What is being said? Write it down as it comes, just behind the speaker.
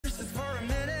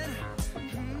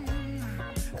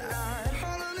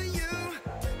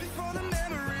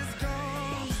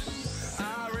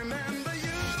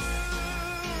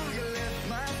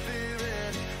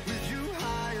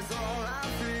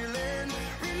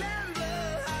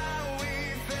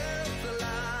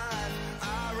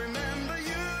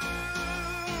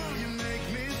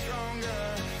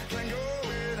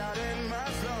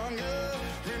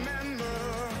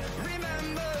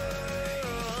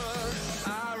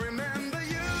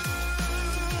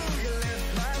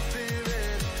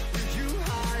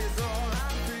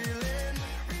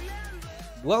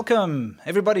welcome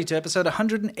everybody to episode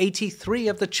 183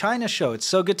 of The China Show. It's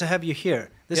so good to have you here.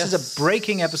 This is a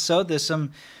breaking episode. There's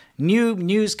some new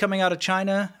news coming out of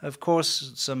China. Of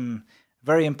course, some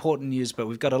very important news, but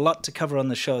we've got a lot to cover on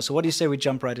the show. So what do you say we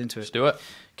jump right into it? Let's do it.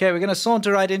 Okay, we're going to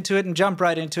saunter right into it and jump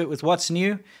right into it with what's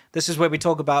new. This is where we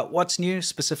talk about what's new,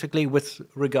 specifically with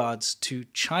regards to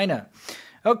China.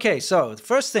 Okay, so the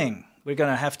first thing we're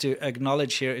going to have to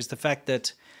acknowledge here is the fact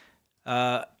that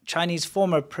Chinese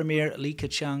former Premier Li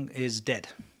Keqiang is dead.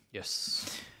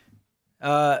 Yes.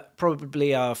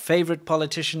 Probably our favorite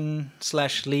politician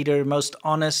 / leader, most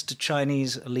honest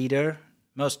Chinese leader,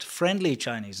 most friendly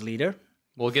Chinese leader.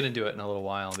 We'll get into it in a little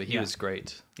while, but he was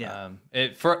great. Yeah.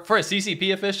 For a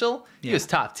CCP official, he was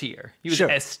top tier. He was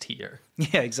S tier.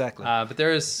 Yeah, exactly. But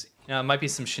there's might be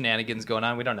some shenanigans going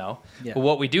on. We don't know. Yeah. But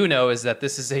what we do know is that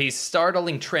this is a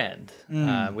startling trend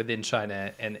within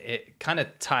China, and it kind of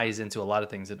ties into a lot of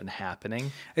things that have been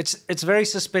happening. It's very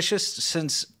suspicious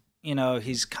since,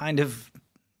 he's kind of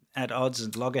at odds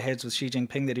and loggerheads with Xi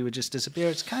Jinping that he would just disappear.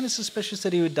 It's kind of suspicious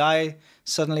that he would die,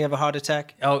 suddenly have a heart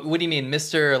attack. Oh, what do you mean,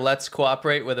 Mr. Let's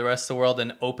cooperate with the rest of the world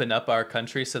and open up our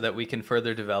country so that we can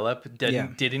further develop?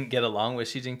 Didn't get along with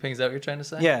Xi Jinping? Is that what you're trying to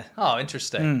say? Yeah. Oh,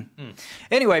 interesting.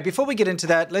 Anyway, before we get into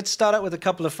that, let's start out with a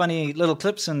couple of funny little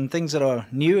clips and things that are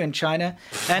new in China.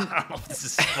 And I don't know if this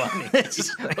is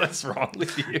funny. What's wrong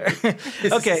with you?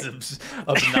 This Okay. is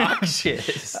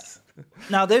obnoxious.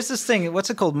 now there's this thing, what's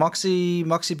it called? Moxibustion?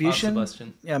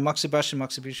 Moxibustion. Yeah,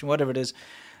 moxibustion, whatever it is.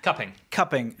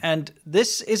 Cupping. And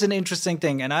this is an interesting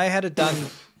thing, and I had it done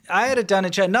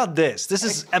in China. Not this. This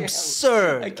is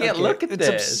absurd. I can't look at it's this.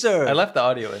 It's absurd. I left the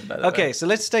audio in, by the way. Okay, so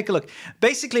let's take a look.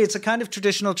 Basically, it's a kind of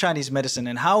traditional Chinese medicine,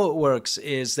 and how it works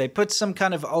is they put some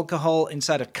kind of alcohol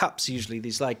inside of cups, usually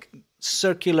these like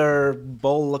circular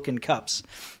bowl-looking cups.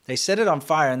 They set it on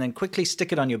fire and then quickly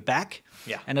stick it on your back.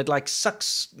 Yeah. And it like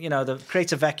sucks,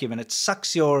 creates a vacuum, and it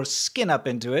sucks your skin up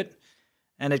into it,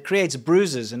 and it creates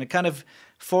bruises, and it kind of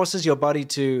forces your body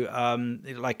to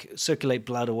circulate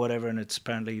blood or whatever, and it's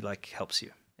apparently like helps you.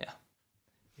 Yeah.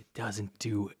 It doesn't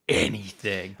do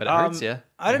anything, but it hurts you.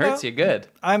 I don't It hurts know. you good.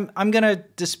 I'm gonna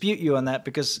dispute you on that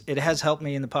because it has helped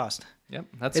me in the past. Yep.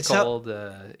 That's It's called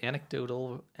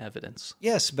anecdotal evidence.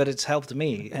 Yes, but it's helped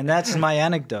me, and that's my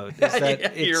anecdote. Is that Yeah,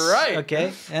 it's, you're right.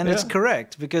 Okay, and it's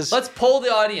correct because. Let's poll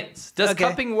the audience. Does Okay.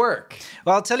 cupping work?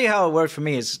 Well, I'll tell you how it worked for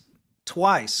me is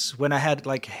twice when I had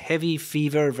like heavy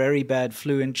fever, very bad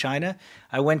flu in China,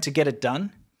 I went to get it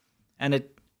done, and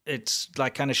it's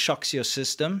like kind of shocks your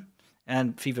system,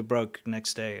 and fever broke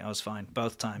next day. I was fine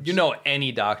both times.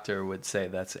 Any doctor would say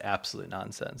that's absolute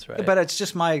nonsense, right? But it's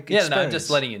just my experience. yeah, no, I'm just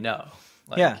letting you know.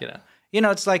 Like, Yeah.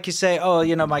 It's like you say,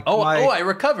 I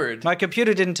recovered. my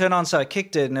computer didn't turn on, so I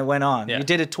kicked it and it went on. Yeah. You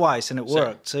did it twice and it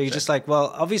worked. So you're just like,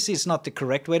 well, obviously it's not the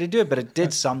correct way to do it, but it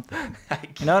did something.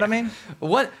 You know what I mean?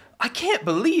 What? I can't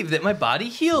believe that my body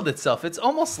healed itself. It's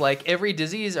almost like every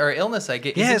disease or illness I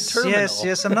get is terminal.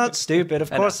 Yes. I'm not stupid. Of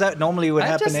course, that normally would I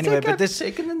happen just anyway. think But I've this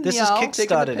taken the has meow, taken the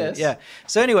kickstarted it. piss. Yeah.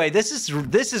 So anyway, this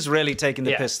is really taking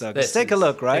the piss though. Let's take a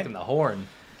look, right? Taking the horn.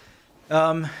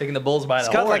 Taking the bulls by the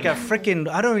It's got horn. like a freaking,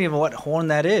 I don't even know what horn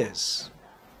that is.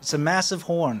 It's a massive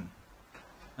horn,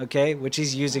 okay, which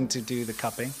he's using to do the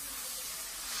cupping.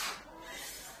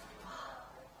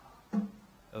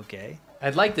 Okay.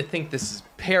 I'd like to think this is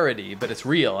parody, but it's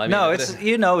real. I mean, No, it's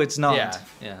it's not.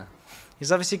 Yeah.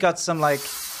 He's obviously got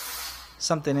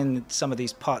something in some of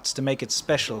these pots to make it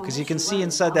special, because you can see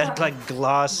inside that like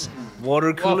glass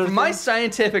water cooler. Well, from my thing.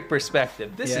 scientific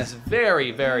perspective, this Yeah. is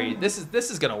very, very. This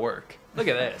is gonna work. Look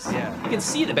at this. Yeah. You can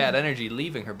see the bad energy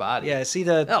leaving her body. Yeah, see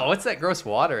the. Oh, what's that gross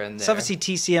water in there? It's obviously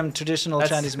TCM, traditional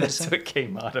Chinese medicine. That's what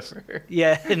came out of her.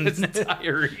 Yeah. It's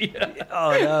diarrhea.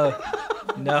 Oh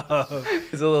no, no.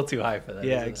 It's a little too high for that.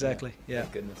 Yeah, isn't it? exactly. Yeah.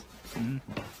 Thank goodness.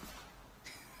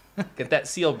 Get that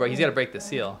seal break. He's got to break the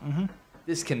seal.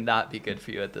 This cannot be good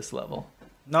for you at this level.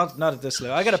 Not at this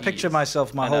level. I got a picture of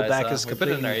myself. My I know, whole I back saw. is We put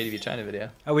it in our completely. ADV China video.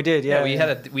 Oh, we did. Yeah. We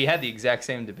had the exact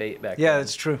same debate back Yeah, then.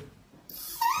 that's true.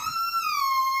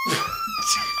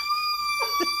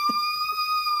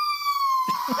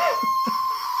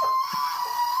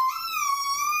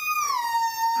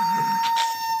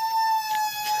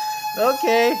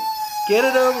 Okay, get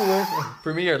it over with.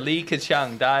 Premier Li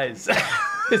Keqiang dies.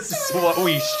 This is what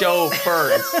we show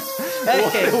first.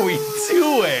 What Hey. are we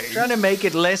doing? Trying to make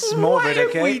it less morbid, What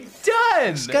okay? have we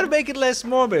done? Just gotta make it less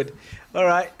morbid. All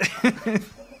right.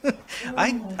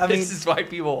 I mean, This is why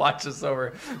people watch us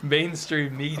over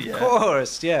mainstream media. of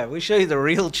course, yeah. We show you the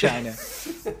real China.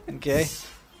 Okay.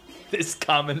 This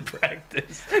common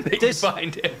practice that This- you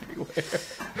find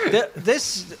everywhere.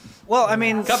 This Well, I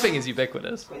mean, Cupping is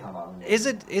ubiquitous. is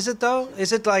it though?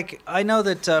 Is it like, I know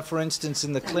that for instance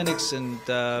in the clinics and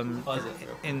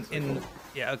in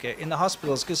the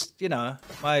hospitals, because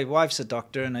my wife's a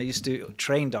doctor and I used to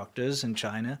train doctors in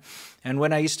China, and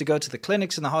when I used to go to the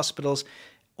clinics and the hospitals,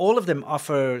 all of them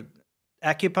offer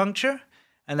acupuncture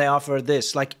and they offer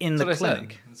this like in the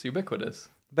clinic. It's ubiquitous.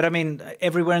 But I mean,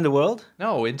 everywhere in the world?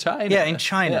 No, in China. Yeah, in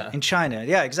China. Yeah. In China.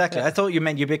 Yeah, exactly. Yeah. I thought you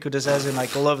meant ubiquitous as in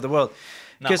like all over the world.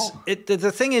 Because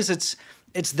the thing is,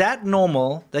 it's that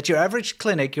normal that your average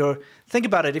clinic, think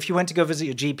about it, if you went to go visit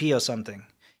your GP or something,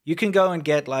 you can go and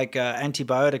get like an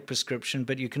antibiotic prescription,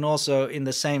 but you can also in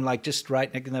the same, like just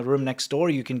right in the room next door,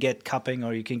 you can get cupping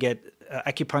or you can get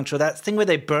acupuncture, that thing where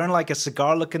they burn like a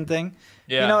cigar looking thing.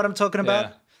 Yeah. You know what I'm talking about?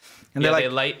 Yeah. And they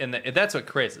light, and that's what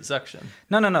creates the suction.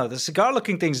 No. The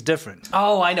cigar-looking thing's different.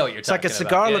 Oh, I know what you're talking about. It's like a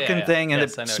cigar-looking thing, and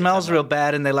it smells real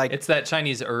bad, and they like... It's that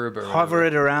Chinese herb or hover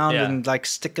it around and like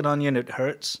stick it on you, and it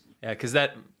hurts. Yeah, because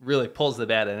that really pulls the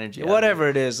bad energy out. Whatever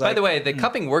it is. By the way, the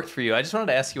cupping worked for you. I just wanted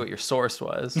to ask you what your source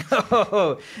was.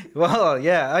 Oh, well,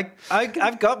 yeah.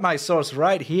 I've got my source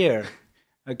right here.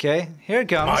 Okay, here it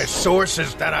comes. My source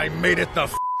is that I made it the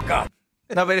up.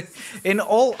 No, but in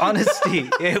all honesty,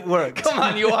 it worked. Come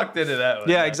on, you walked into that one.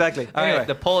 Yeah, exactly. All right,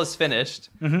 the poll is finished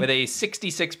with a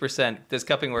 66%. Does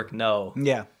cupping work? No.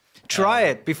 Yeah. Try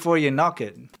it before you knock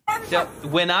it.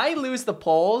 When I lose the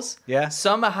polls,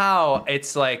 somehow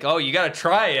it's like, oh, you got to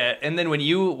try it. And then when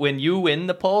you win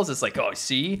the polls, it's like, oh,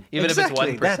 see? Even if it's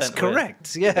 1%. That's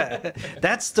correct. Yeah.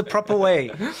 That's the proper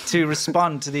way to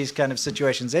respond to these kind of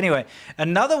situations. Anyway,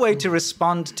 another way to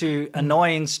respond to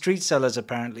annoying street sellers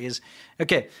apparently is,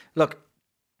 okay, look,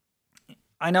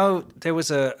 I know there was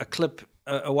a clip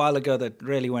a while ago that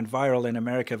really went viral in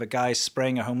America of a guy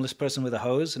spraying a homeless person with a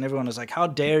hose, and everyone was like, how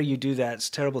dare you do that? It's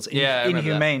terrible. It's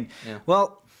inhumane. Yeah.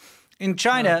 Well, in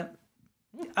China,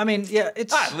 I mean,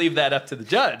 it's... I'd leave that up to the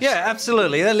judge. Yeah,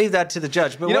 absolutely. They leave that to the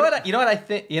judge. But you know what I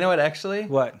think? You know what, actually?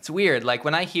 What? It's weird. Like,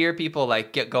 when I hear people,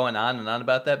 like, get going on and on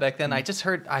about that back then, I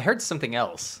heard something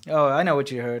else. Oh, I know what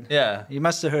you heard. Yeah. You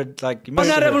must have heard, like...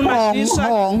 Hong.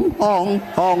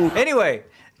 Anyway,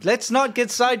 let's not get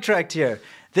sidetracked here.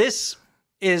 This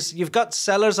is, you've got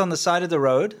sellers on the side of the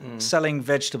road selling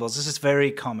vegetables. This is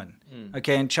very common.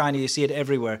 Okay, in China, you see it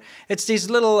everywhere. It's these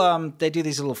little, they do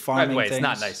these little farming things. By the way, it's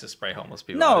not nice to spray homeless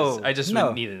people. No, I just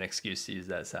need an excuse to use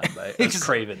that soundbite. I was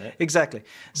craving it. Exactly.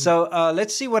 So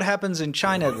let's see what happens in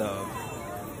China, though,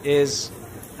 is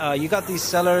you got these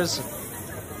sellers.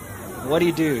 What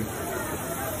do?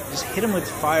 Just hit them with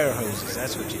fire hoses.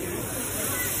 That's what you do.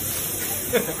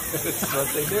 That's what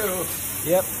they do.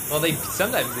 Yep. Well,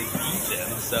 sometimes they beat them,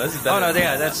 so this is better. Oh no,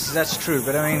 yeah, that's true.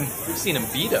 But I mean, we've seen them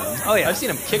beat them. Oh yeah, I've seen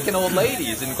them kicking old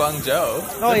ladies in Guangzhou.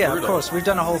 Oh yeah, brutal. Of course, we've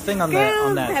done a whole thing on that.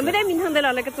 Going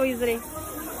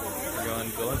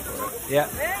for it. Yeah.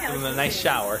 Give them a nice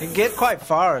shower. You get quite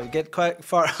far.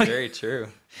 Very true.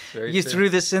 You threw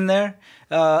this in there.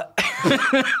 All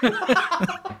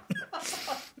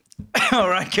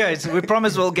right, guys. We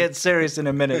promise we'll get serious in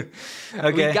a minute.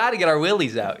 Okay. We got to get our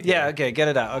willies out. Yeah. Okay. Get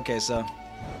it out. Okay. So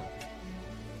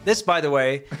this, by the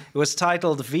way, it was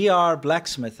titled VR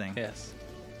blacksmithing. Yes.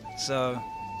 So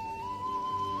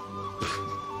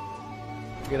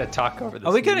we're gonna talk over this.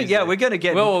 Are we gonna? Yeah, we're gonna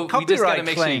get. Well, copyright we just gotta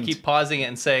make claimed. sure you keep pausing it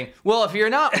and saying, "Well, if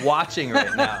you're not watching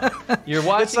right now, you're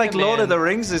watching." It's like Lord of the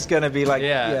Rings is gonna be like.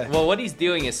 Yeah. Well, what he's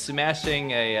doing is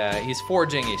he's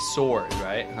forging a sword,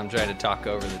 right? I'm trying to talk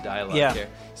over the dialogue here.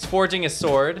 He's forging a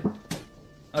sword.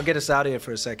 I'll get us out of here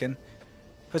for a second.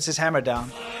 Puts his hammer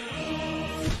down.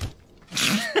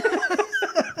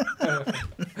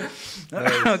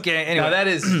 Okay, anyway. Now, that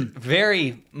is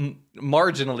very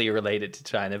marginally related to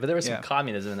China, but there was some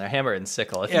communism in there, hammer and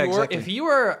sickle. If you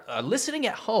were listening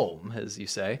at home, as you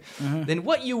say, then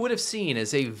what you would have seen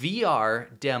is a VR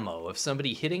demo of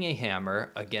somebody hitting a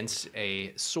hammer against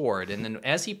a sword, and then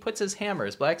as he puts his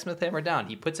blacksmith hammer down,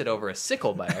 he puts it over a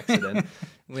sickle by accident.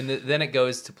 Then it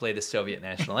goes to play the Soviet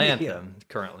national anthem,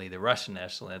 currently the Russian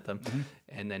national anthem,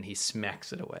 and then he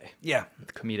smacks it away. Yeah.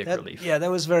 With comedic relief. Yeah, that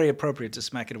was very appropriate to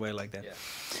smack it away like that.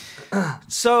 Yeah.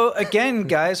 So, again,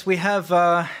 guys, we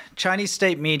have Chinese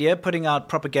state media putting out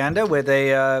propaganda where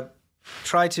they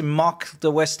try to mock the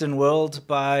Western world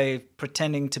by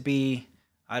pretending to be,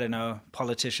 I don't know,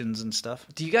 politicians and stuff.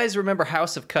 Do you guys remember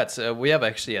House of Cuts? We have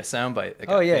actually a soundbite that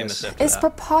got famous after It's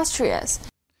preposterous.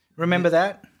 Remember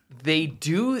that? They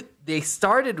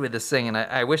started with this thing, and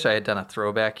I wish I had done a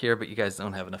throwback here, but you guys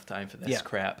don't have enough time for this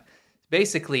crap.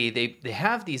 Basically, they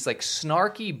have these like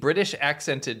snarky British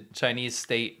accented Chinese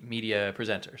state media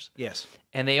presenters. Yes.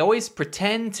 And they always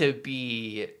pretend to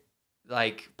be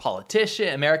like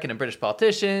American and British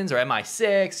politicians or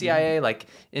MI6, CIA, like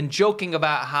in joking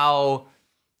about how,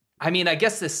 I mean, I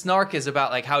guess the snark is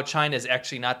about like how China is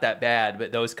actually not that bad,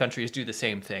 but those countries do the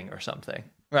same thing or something.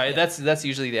 Right, that's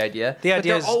usually the idea. The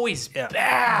idea is always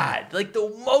bad, like the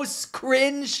most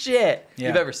cringe shit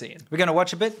you've ever seen. We're gonna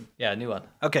watch a bit. Yeah, new one.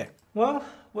 Okay. Well,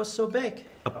 what's so big?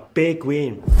 A big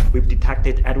win. We've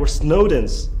detected Edward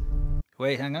Snowden's.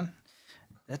 Wait, hang on.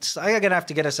 I'm gonna have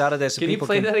to get us out of this. So Can you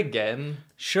play that again?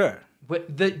 Sure.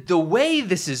 But the way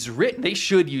this is written, they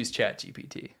should use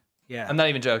ChatGPT. Yeah. I'm not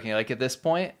even joking. Like at this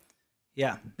point,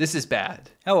 this is bad.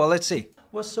 Oh well, let's see.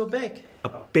 What's so big? A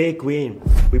big win.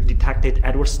 We've detected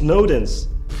Edward Snowden's.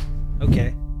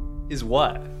 Okay. Is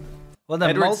what? Well,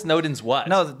 then Edward Snowden's what?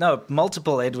 No,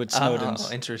 multiple Edward Snowdens.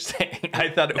 Oh, interesting. I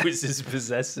thought it was his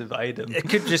possessive item. It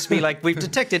could just be like, we've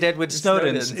detected Edward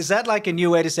Snowden's. Is that like a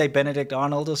new way to say Benedict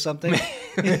Arnold or something?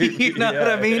 You know what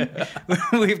I mean?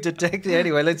 We've detected.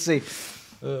 Anyway, let's see.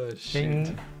 Oh, shit.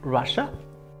 In Russia?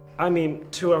 I mean,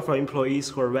 2 of our employees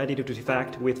who are ready to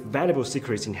defect with valuable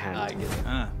secrets in hand. I get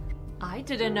it. I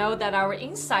didn't know that our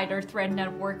insider threat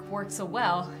network worked so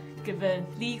well, given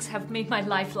leaks have made my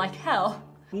life like hell.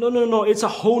 No, it's a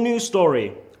whole new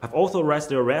story. I've authorized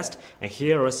their arrest, and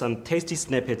here are some tasty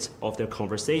snippets of their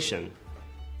conversation.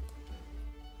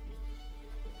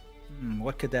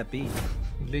 What could that be?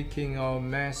 Leaking our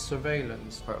mass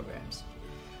surveillance programs.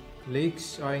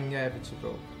 Leaks are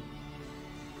inevitable.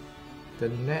 The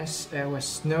next Edward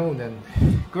Snowden,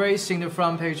 gracing the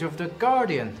front page of The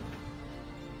Guardian.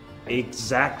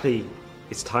 Exactly.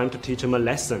 It's time to teach them a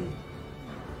lesson.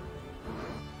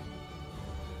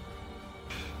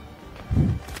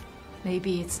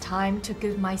 Maybe it's time to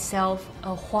give myself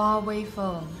a Huawei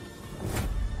phone.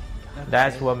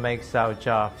 That's what makes our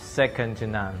job second to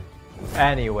none.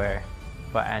 Anywhere,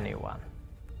 for anyone.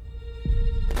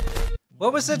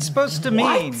 What was that supposed to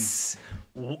mean?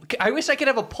 I wish I could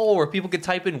have a poll where people could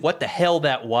type in what the hell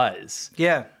that was.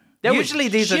 Yeah. That usually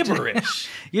was these gibberish.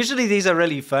 Usually these are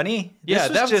really funny. Yeah,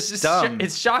 this was just dumb.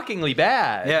 It's shockingly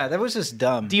bad. Yeah, that was just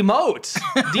dumb. Demote.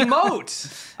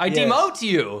 I demote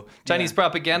you. Chinese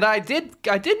propaganda. I did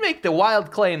make the wild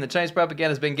claim that Chinese propaganda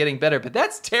has been getting better, but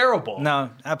that's terrible.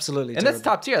 No, absolutely And terrible. that's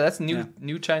top tier. That's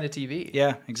new China TV.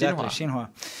 Yeah, exactly. Xinhua.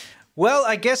 Well,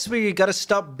 I guess we got to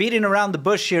stop beating around the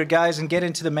bush here, guys, and get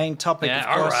into the main topic. Yeah, of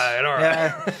course. all right.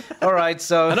 Yeah. All right,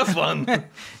 so enough fun.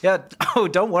 Yeah. Oh,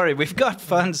 don't worry, we've got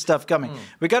fun stuff coming.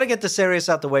 We got to get the serious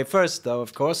out the way first, though,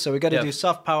 of course. So we got to do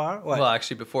soft power. What? Well,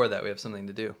 actually, before that, we have something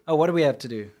to do. Oh, what do we have to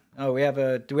do? Oh,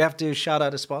 do we have to shout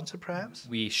out a sponsor, perhaps?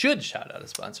 We should shout out a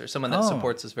sponsor, someone that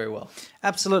supports us very well.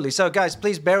 Absolutely. So, guys,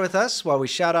 please bear with us while we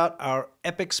shout out our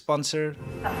epic sponsor.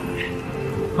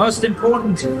 Most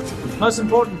important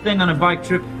thing on a bike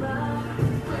trip,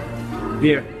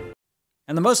 beer.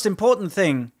 And the most important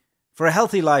thing for a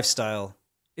healthy lifestyle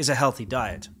is a healthy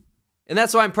diet. And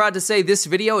that's why I'm proud to say this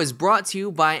video is brought to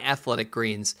you by Athletic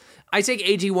Greens. I take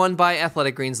AG1 by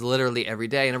Athletic Greens literally every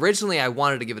day, and originally I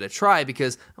wanted to give it a try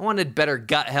because I wanted better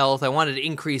gut health, I wanted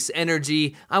increased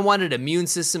energy, I wanted immune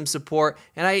system support,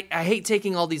 and I hate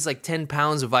taking all these like 10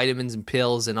 pounds of vitamins and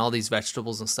pills and all these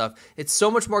vegetables and stuff. It's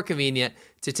so much more convenient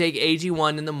to take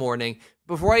AG1 in the morning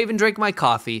before I even drink my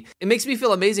coffee. It makes me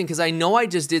feel amazing because I know I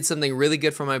just did something really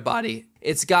good for my body.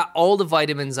 It's got all the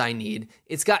vitamins I need.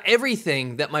 It's got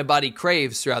everything that my body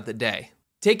craves throughout the day.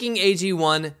 Taking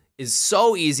AG1 is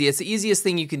so easy. It's the easiest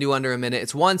thing you can do under a minute.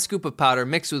 It's 1 scoop of powder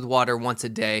mixed with water once a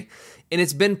day, and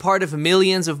it's been part of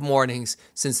millions of mornings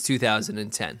since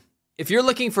 2010. If you're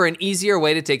looking for an easier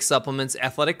way to take supplements,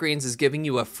 Athletic Greens is giving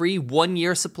you a free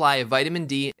 1-year supply of vitamin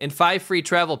D and 5 free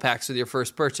travel packs with your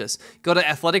first purchase. Go to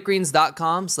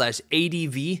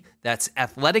athleticgreens.com/ADV. That's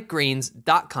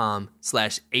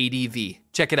athleticgreens.com/ADV.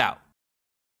 Check it out.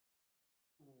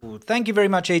 Thank you very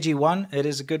much, AG1. It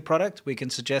is a good product. We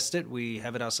can suggest it. We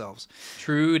have it ourselves.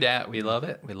 True dat. We love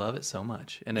it. We love it so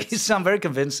much. And You sound very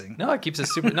convincing. No, it keeps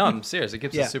us super. No, I'm serious. It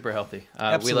keeps us super healthy.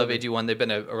 We love AG1. They've been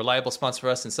a reliable sponsor for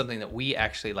us and something that we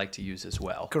actually like to use as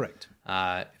well. Correct.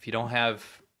 If you don't have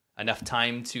enough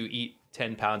time to eat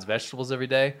 10 pounds of vegetables every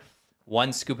day,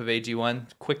 1 scoop of AG1,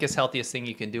 quickest, healthiest thing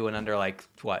you can do in under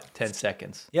 10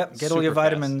 seconds. Yep, get all your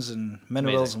vitamins and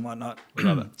minerals and whatnot. We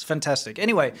love it. It's fantastic.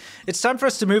 Anyway, it's time for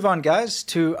us to move on, guys,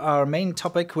 to our main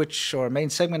topic, or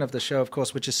main segment of the show, of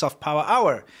course, which is Soft Power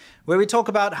Hour, where we talk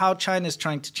about how China is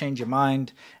trying to change your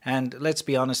mind. And let's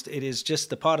be honest, it is just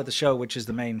the part of the show which is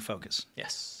the main focus.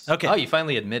 Yes. Okay. Oh, you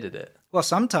finally admitted it. Well,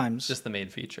 sometimes. Just the main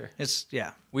feature. It's,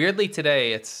 yeah. Weirdly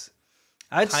today, it's...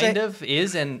 kind of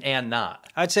is and not.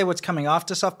 I'd say what's coming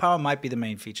after soft power might be the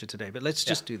main feature today, but let's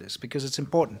just do this because it's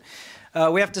important.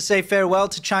 We have to say farewell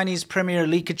to Chinese Premier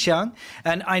Li Keqiang.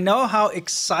 And I know how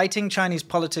exciting Chinese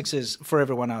politics is for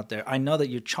everyone out there. I know that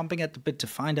you're chomping at the bit to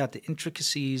find out the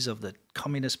intricacies of the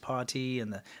Communist Party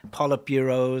and the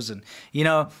Politburos. And, you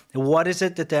know, what is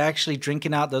it that they're actually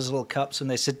drinking out those little cups when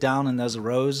they sit down in those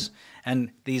rows?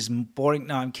 And these boring...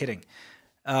 No, I'm kidding.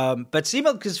 But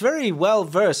Seamilk is very well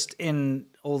versed in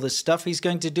all this stuff. He's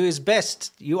going to do his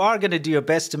best. You are going to do your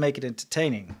best to make it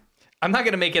entertaining. I'm not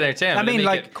going to make it entertaining. I mean,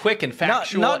 like, it quick and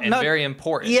factual and very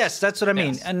important. Yes, that's what I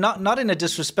mean. Yes. And not in a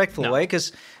disrespectful way,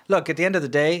 because, look, at the end of the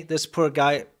day, this poor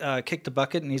guy kicked the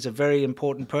bucket, and he's a very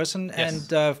important person and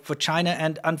for China,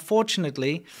 and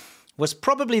unfortunately was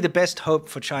probably the best hope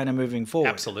for China moving forward.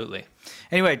 Absolutely.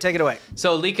 Anyway, take it away.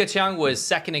 So Li Keqiang was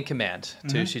second in command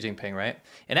to Xi Jinping, right?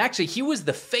 And actually, he was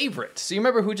the favorite. So you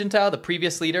remember Hu Jintao, the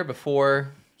previous leader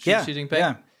before Xi Jinping?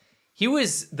 Yeah. He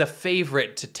was the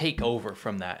favorite to take over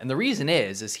from that. And the reason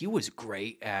is he was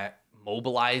great at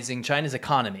mobilizing China's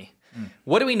economy.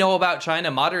 What do we know about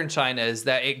China? Modern China is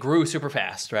that it grew super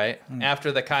fast, right?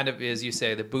 After the kind of, as you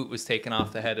say, the boot was taken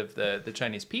off the head of the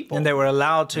Chinese people. And they were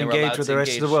allowed to engage with the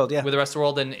rest of the world, With the rest of the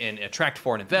world and attract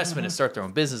foreign investment and start their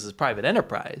own business as private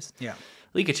enterprise. Yeah.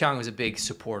 Li Keqiang was a big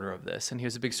supporter of this, and he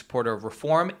was a big supporter of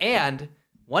reform. And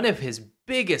one of his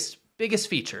biggest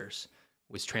features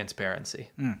was transparency.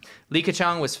 Li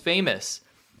Keqiang was famous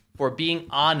for being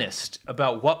honest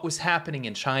about what was happening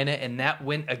in China, and that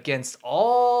went against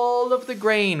all of the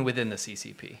grain within the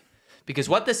CCP. Because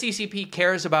what the CCP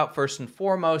cares about first and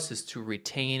foremost is to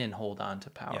retain and hold on to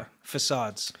power. Yeah.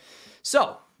 Facades.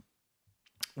 So,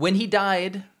 when he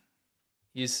died,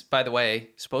 he's, by the way,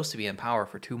 supposed to be in power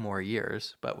for 2 more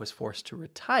years, but was forced to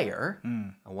retire.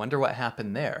 I wonder what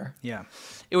happened there. Yeah.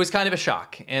 It was kind of a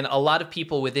shock. And a lot of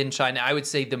people within China, I would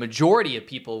say the majority of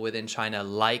people within China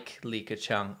like Li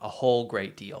Keqiang a whole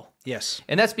great deal. Yes.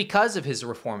 And that's because of his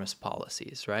reformist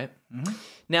policies, right?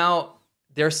 Now,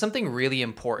 there's something really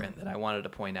important that I wanted to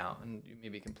point out, and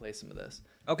maybe you can play some of this.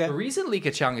 Okay. The reason Li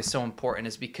Keqiang is so important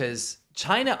is because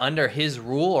China, under his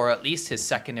rule, or at least his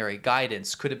secondary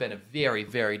guidance, could have been a very,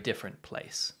 very different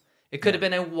place. It could have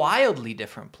been a wildly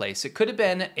different place. It could have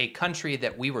been a country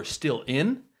that we were still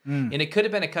in, and it could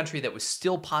have been a country that was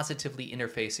still positively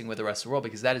interfacing with the rest of the world,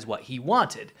 because that is what he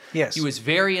wanted. Yes. He was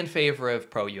very in favor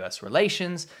of pro-U.S.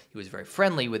 relations. He was very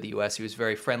friendly with the U.S. He was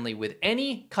very friendly with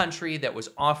any country that was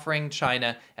offering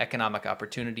China economic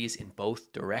opportunities in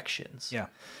both directions. Yeah.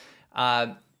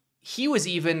 He was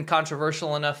even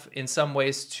controversial enough in some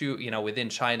ways to, within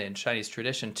China and Chinese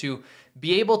tradition, to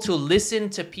be able to listen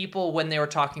to people when they were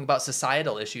talking about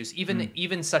societal issues,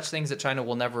 even such things that China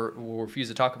will refuse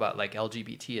to talk about, like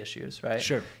LGBT issues, right?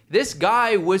 Sure. This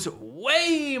guy was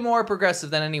way more progressive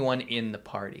than anyone in the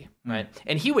party, right?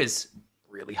 And he was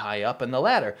really high up in the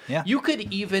ladder. Yeah. You could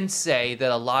even say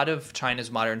that a lot of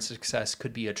China's modern success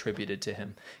could be attributed to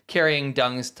him carrying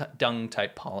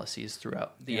Deng-type policies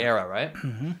throughout the era, right?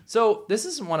 So this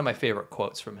is one of my favorite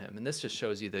quotes from him, and this just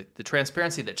shows you the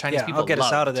transparency that Chinese people I'll get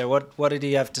loved. us out of there. What did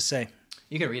he have to say?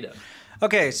 You can read it.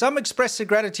 Okay, some expressed their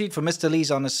gratitude for Mr.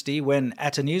 Li's honesty when,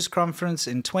 at a news conference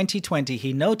in 2020,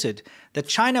 he noted that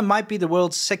China might be the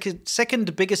world's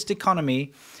second biggest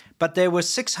economy, but there were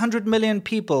 600 million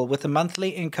people with a monthly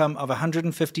income of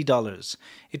 $150.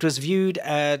 It was viewed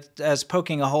as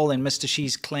poking a hole in Mr.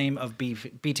 Xi's claim of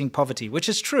beating poverty, which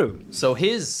is true. So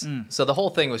so the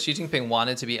whole thing was Xi Jinping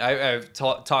wanted to be, I've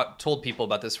told people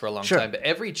about this for a long time, but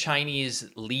every Chinese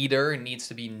leader needs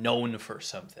to be known for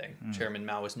something. Chairman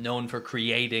Mao was known for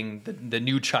creating the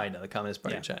new China, the Communist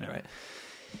Party of China,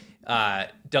 right?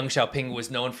 Deng Xiaoping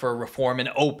was known for reform and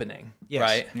opening,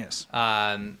 right? Yes.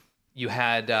 You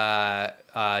had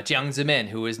Jiang Zemin,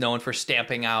 who is known for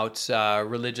stamping out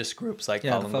religious groups like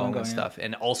Falun Gong and stuff,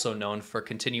 and also known for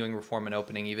continuing reform and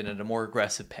opening even at a more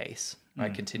aggressive pace,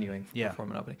 right? Continuing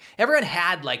reform and opening. Everyone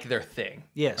had like their thing,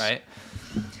 right?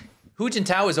 Hu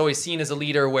Jintao is always seen as a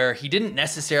leader where he didn't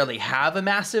necessarily have a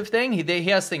massive thing. He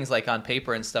has things like on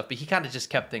paper and stuff, but he kind of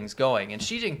just kept things going. And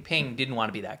Xi Jinping didn't want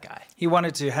to be that guy. He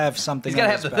wanted to have something. He's got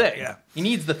to have the thing. Yeah. He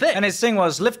needs the thing. And his thing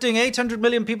was lifting 800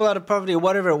 million people out of poverty or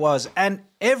whatever it was. And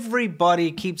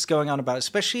everybody keeps going on about it,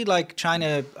 especially like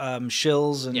China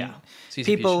shills and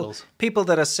people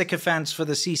that are sycophants for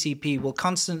the CCP will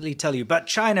constantly tell you, but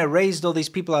China raised all these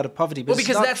people out of poverty. But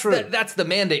because that's the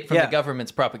mandate from the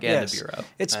government's propaganda bureau.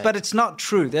 But it's not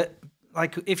true. That,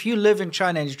 like, if you live in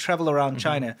China and you travel around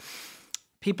China,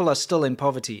 people are still in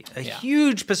poverty. A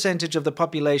huge percentage of the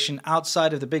population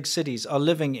outside of the big cities are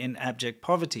living in abject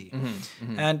poverty.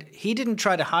 And he didn't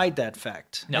try to hide that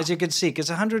fact, as you can see, because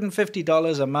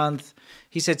 $150 a month,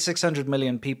 he said 600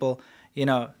 million people, you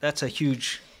know, that's a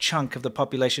huge chunk of the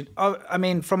population. I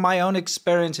mean, from my own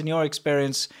experience and your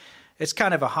experience, it's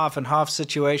kind of a half and half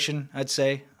situation, I'd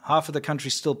say. Half of the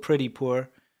country's still pretty poor.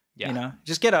 Yeah. You know,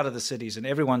 just get out of the cities and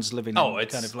everyone's living in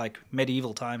kind of like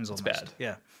medieval times almost. It's bad.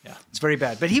 Yeah. It's very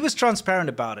bad. But he was transparent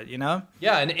about it, you know?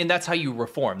 Yeah, and that's how you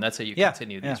reform. That's how you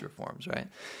continue these reforms, right?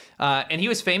 And he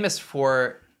was famous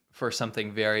for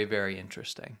something very, very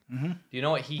interesting. Do you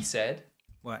know what he said?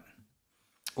 What?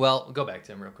 Well, go back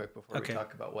to him real quick before we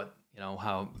talk about what, you know,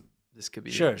 how this could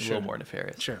be a little more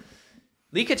nefarious. Sure.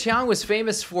 Li Keqiang was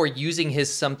famous for using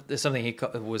his something he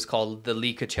was called the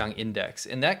Li Keqiang Index,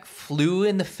 and that flew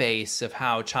in the face of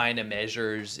how China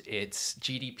measures its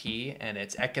GDP and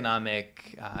its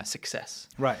economic success.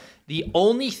 Right. The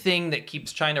only thing that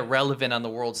keeps China relevant on the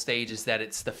world stage is that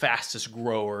it's the fastest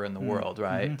grower in the world,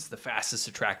 right? It's the fastest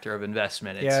attractor of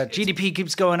investment. GDP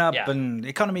keeps going up and the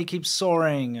economy keeps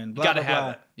soaring and blah, blah,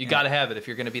 blah. You got to have it if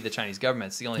you're going to be the Chinese government.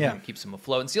 It's the only thing that keeps them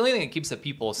afloat. It's the only thing that keeps the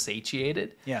people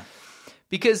satiated. Yeah.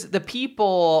 Because the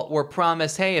people were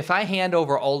promised, hey, if I hand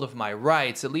over all of my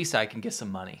rights, at least I can get some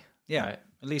money. Yeah, right?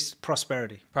 At least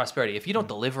prosperity. Prosperity. If you don't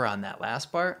deliver on that last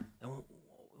part, then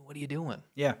what are you doing?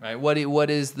 Yeah. Right. What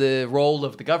is the role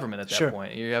of the government at that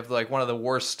point? You have like one of the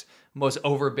worst, most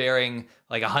overbearing,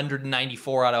 like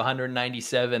 194 out of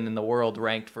 197 in the world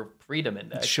ranked for Freedom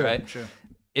Index. Right. Sure.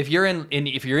 If you're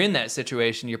in that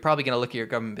situation, you're probably going to look at your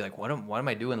government and be like, what am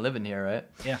I doing living here? Right.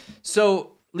 Yeah.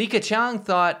 So Li Keqiang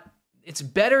thought, it's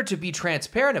better to be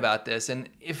transparent about this, and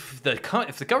if the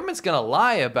government's going to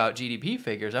lie about GDP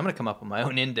figures, I'm going to come up with my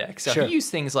own index. So he used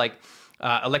things like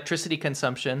electricity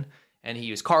consumption, and he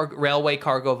used railway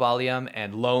cargo volume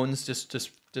and loans just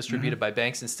distributed by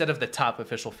banks instead of the top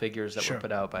official figures that were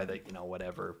put out by the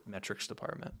whatever metrics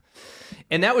department.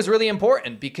 And that was really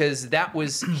important because that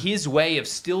was his way of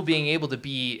still being able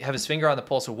to have his finger on the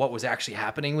pulse of what was actually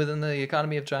happening within the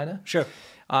economy of China. Sure.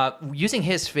 Using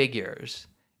his figures.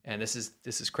 And this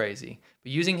is crazy.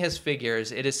 But using his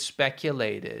figures, it is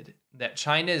speculated that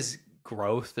China's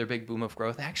growth, their big boom of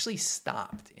growth, actually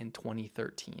stopped in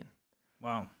 2013.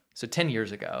 Wow. So 10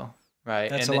 years ago, right?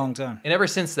 That's a long time. And ever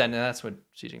since then, and that's when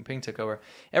Xi Jinping took over,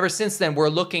 ever since then, we're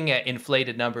looking at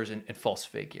inflated numbers and false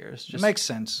figures. It makes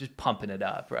sense. Just pumping it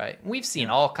up, right? We've seen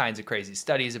all kinds of crazy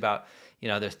studies about,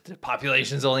 the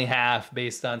population's only half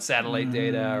based on satellite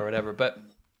data or whatever. But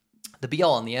the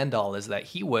be-all and the end-all is that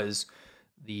he was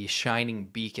the shining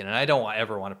beacon, and I don't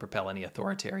ever want to propel any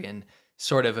authoritarian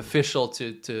sort of official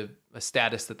to a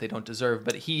status that they don't deserve,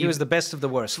 but he was the best of the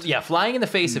worst. Yeah, flying in the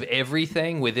face of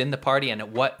everything within the party and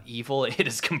what evil it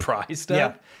is comprised of.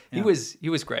 Yeah. He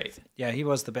was great. Yeah, he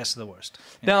was the best of the worst.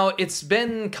 Yeah. Now, it's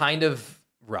been kind of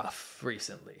rough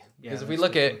recently. Because if we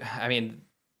look at,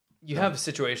 you have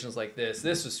situations like this.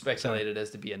 This was speculated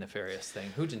as to be a nefarious thing.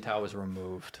 Hu Jintao was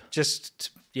removed.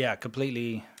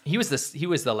 Completely. He was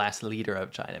the last leader of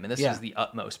China. This was the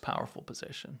utmost powerful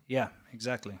position. Yeah,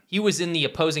 exactly. He was in the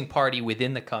opposing party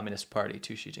within the Communist Party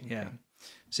to Xi Jinping. Yeah.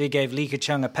 So he gave Li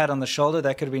Keqiang a pat on the shoulder.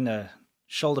 That could have been a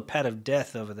shoulder pat of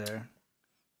death over there.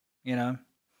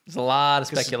 There's a lot of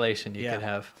speculation you could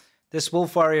have. This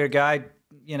Wolf Warrior guy,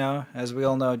 as we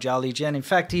all know, Zhao Lijian. In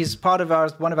fact, he's part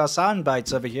of one of our sound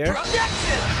bites over here.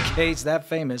 Okay, he's that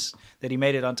famous that he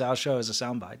made it onto our show as a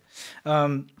sound bite.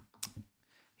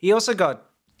 He also got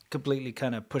completely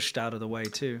kind of pushed out of the way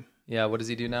too. Yeah, what does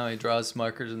he do now? He draws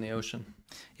markers in the ocean.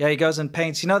 Yeah, he goes and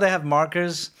paints. They have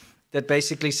markers that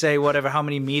basically say how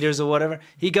many meters or whatever.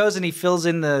 He goes and he fills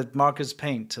in the markers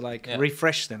paint to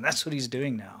refresh them. That's what he's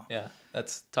doing now. Yeah.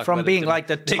 That's from being like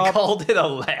the top. They called it a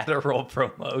lateral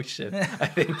promotion. I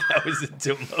think that was a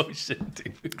demotion,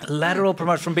 dude. Lateral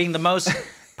promotion from being the most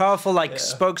powerful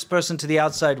spokesperson to the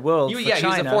outside world. He was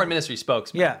the foreign ministry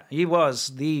spokesman. Yeah, he was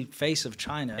the face of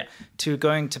China to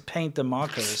going to paint the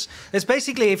markers. It's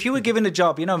basically if you were given a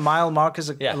job, mile markers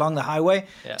along the highway,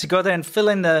 to go there and fill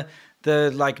in the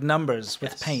numbers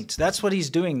with paint. That's what he's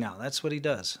doing now. That's what he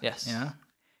does. Yes.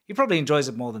 He probably enjoys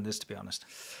it more than this, to be honest.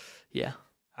 Yeah.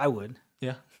 I would.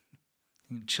 Yeah.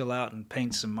 Chill out and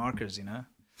paint some markers,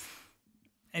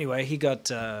 Anyway, he got...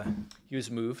 he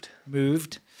was moved. Xi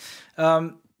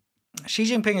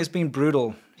Jinping has been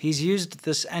brutal. He's used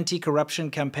this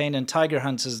anti-corruption campaign and tiger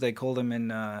hunts, as they call them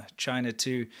in China,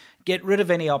 to get rid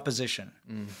of any opposition.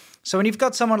 So when you've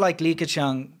got someone like Li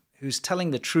Keqiang who's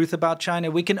telling the truth about China,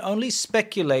 we can only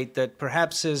speculate that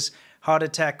perhaps his heart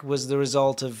attack was the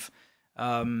result of,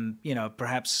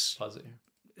 perhaps...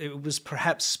 it was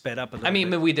perhaps sped up a little. I mean,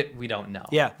 bit. we don't know.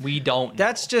 Yeah, we don't.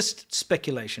 That's just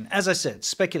speculation. As I said,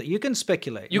 speculate. You can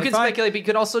speculate. You can speculate, but you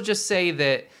could also just say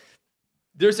that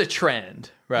there's a trend,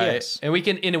 right? Yes. And we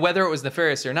can, whether it was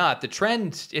nefarious or not, the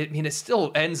trend. It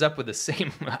still ends up with the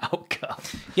same outcome.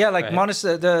 Yeah, like right?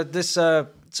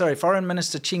 Foreign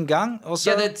Minister Qin Gang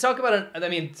also. Yeah, talk about it. I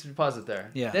mean, pause it there.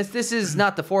 Yeah, this is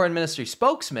not the foreign ministry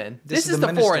spokesman. This is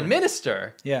the foreign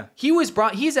minister. Yeah,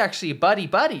 he's actually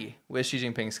buddy with Xi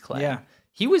Jinping's clan. Yeah,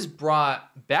 he was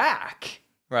brought back,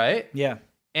 right? Yeah.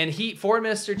 And foreign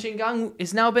minister Qin Gang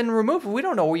has now been removed. We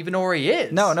don't even know where he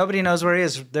is. No, nobody knows where he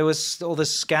is. There was all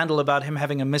this scandal about him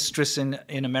having a mistress in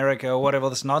America or whatever,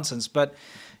 this nonsense. But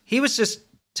he was just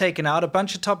taken out. A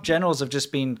bunch of top generals have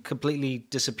just been completely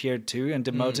disappeared too and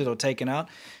demoted or taken out.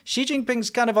 Xi Jinping's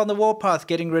kind of on the warpath,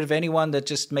 getting rid of anyone that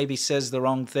just maybe says the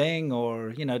wrong thing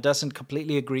or, doesn't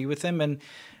completely agree with him. And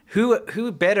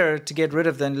who better to get rid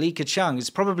of than Li Keqiang? Is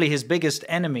probably his biggest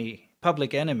enemy,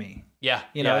 public enemy. Yeah,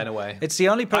 in a way. It's the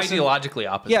only person... Ideologically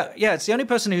opposite. Yeah, it's the only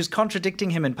person who's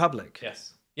contradicting him in public.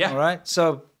 Yes. Yeah. All right,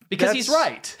 so... Because he's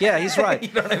right. Yeah, he's right.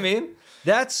 You know what I mean?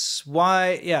 That's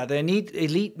why, they need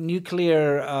elite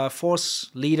nuclear force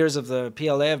leaders of the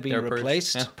PLA have been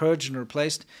replaced, purged and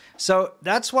replaced. So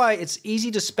that's why it's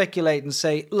easy to speculate and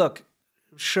say, look,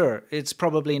 sure, it's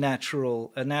probably a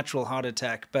natural heart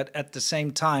attack, but at the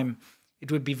same time,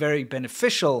 it would be very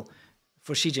beneficial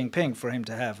for Xi Jinping for him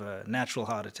to have a natural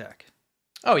heart attack.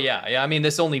 Oh yeah. I mean,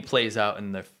 this only plays out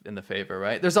in the favor,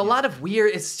 right? There's a lot of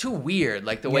weird. It's too weird,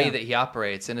 like the way that he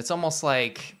operates, and it's almost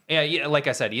like, like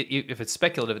I said, if it's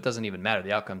speculative, it doesn't even matter.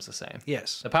 The outcome's the same.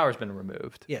 Yes, the power's been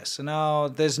removed. Yes, so now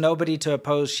there's nobody to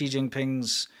oppose Xi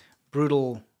Jinping's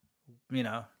brutal,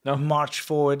 march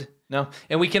forward. No,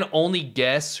 and we can only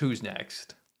guess who's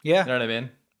next. Yeah, you know what I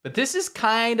mean. But this is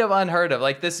kind of unheard of.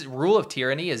 Like, this rule of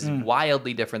tyranny is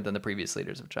wildly different than the previous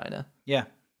leaders of China. Yeah.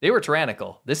 They were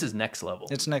tyrannical. This is next level.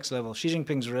 It's next level. Xi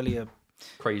Jinping's really a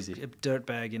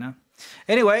dirtbag,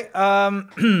 Anyway,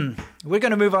 we're going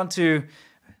to move on to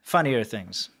funnier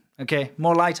things. Okay,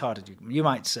 more lighthearted, you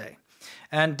might say.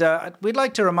 And we'd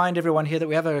like to remind everyone here that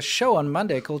we have a show on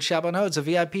Monday called Xiaoban Ho. It's a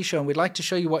VIP show, and we'd like to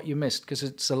show you what you missed because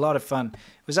it's a lot of fun.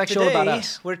 It was actually all about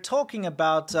us. We're talking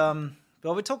about,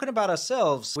 we're talking about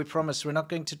ourselves. We promise we're not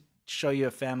going to show you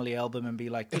a family album and be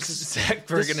like, we're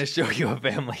going to show you a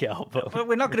family album. But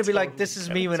we're not going to be like, this is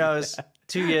me when I was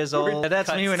 2 years old.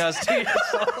 That's me when I was 2 years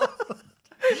old.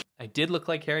 I did look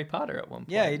like Harry Potter at one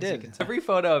point. Yeah, he did. Every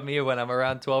photo of me when I'm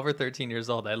around 12 or 13 years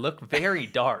old, I look very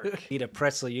dark. Eat a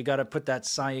pretzel. You got to put that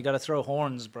sign. You got to throw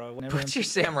horns, bro. Put your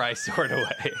samurai sword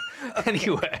away.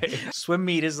 Anyway. Swim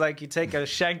meet is like you take a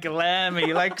shank of lamb and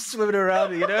you like swim it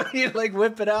around, you like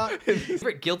whip it out.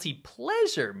 Favorite guilty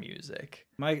pleasure music?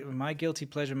 My guilty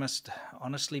pleasure must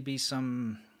honestly be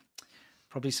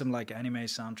probably some like anime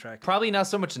soundtrack. Probably not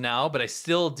so much now, but I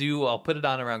still do. I'll put it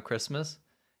on around Christmas.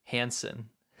 Hanson.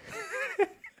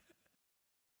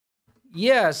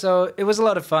 Yeah, so it was a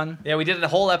lot of fun. Yeah, we did a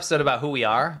whole episode about who we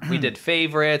are. We did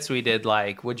favorites. We did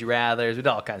like would you rathers. We did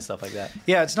all kinds of stuff like that.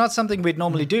 Yeah, it's not something we'd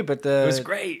normally do, but it was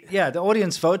great. Yeah, the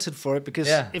audience voted for it because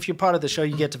if you're part of the show,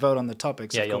 you get to vote on the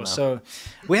topics, of course. So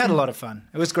we had a lot of fun.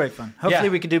 It was great fun. Hopefully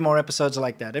we can do more episodes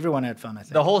like that. Everyone had fun, I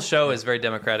think. The whole show is very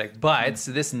democratic, but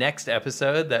this next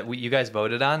episode that you guys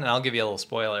voted on, and I'll give you a little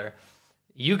spoiler.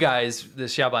 You guys, the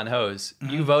Xiaoban Hos,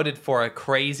 you voted for a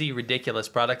crazy, ridiculous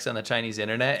products on the Chinese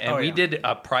internet, and we did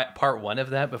a part one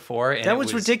of that before. And that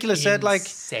was ridiculous. It had like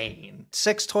insane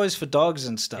sex toys for dogs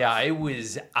and stuff. Yeah, it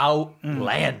was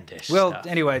outlandish. Well, stuff.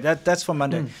 Anyway, that's for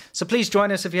Monday. So please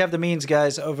join us if you have the means,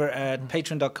 guys, over at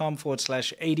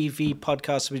patreon.com/ADV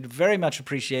podcast. We'd very much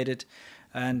appreciate it.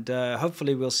 And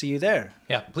hopefully we'll see you there.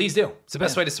 Yeah, please do. It's the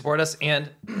best way to support us, and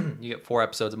you get 4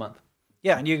 episodes a month.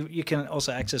 Yeah, and you can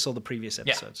also access all the previous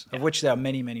episodes, of which there are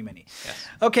many, many, many. Yes.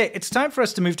 Okay, it's time for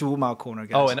us to move to Wumao Corner,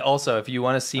 guys. Oh, and also, if you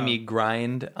want to see me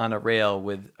grind on a rail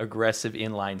with aggressive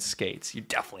inline skates, you're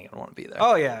definitely going to want to be there.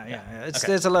 Oh, yeah.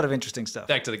 There's a lot of interesting stuff.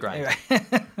 Back to the grind.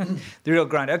 Anyway. The real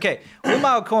grind. Okay,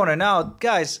 Wumao Corner. Now,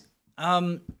 guys,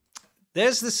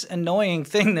 there's this annoying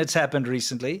thing that's happened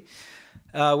recently,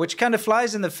 which kind of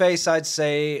flies in the face, I'd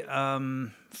say,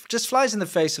 just flies in the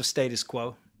face of status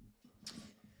quo.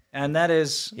 And that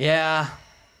is the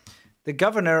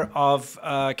governor of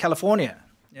California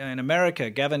in America,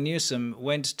 Gavin Newsom,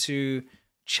 went to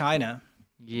China.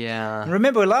 Yeah. And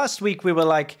remember, last week we were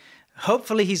like,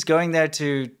 hopefully he's going there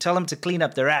to tell them to clean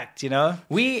up their act,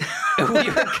 We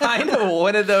were kind of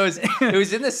one of those. It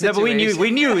was in the situation. No, but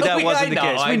we knew that wasn't the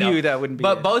case. We knew that wouldn't be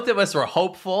But both of us were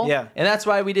hopeful. Yeah. And that's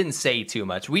why we didn't say too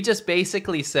much. We just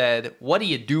basically said, what are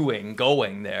you doing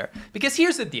going there? Because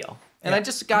here's the deal. And I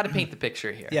just got to paint the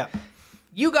picture here. Yeah.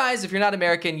 You guys, if you're not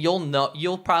American,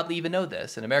 you'll probably even know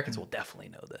this, and Americans will definitely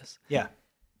know this. Yeah.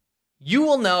 You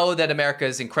will know that America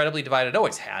is incredibly divided,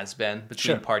 always has been,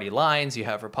 between party lines. You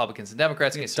have Republicans and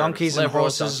Democrats, donkeys and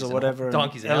horses or whatever.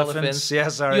 Donkeys and elephants. Yeah,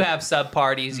 sorry. You have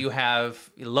sub-parties. You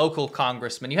have local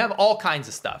congressmen. You have all kinds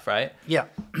of stuff, right? Yeah.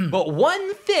 But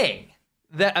one thing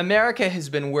that America has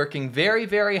been working very,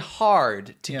 very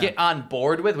hard to get on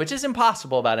board with, which is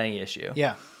impossible about any issue,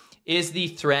 is the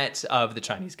threat of the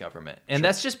Chinese government. And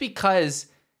that's just because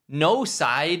no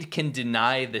side can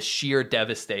deny the sheer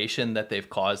devastation that they've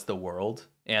caused the world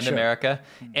and America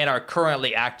and are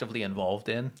currently actively involved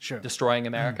in destroying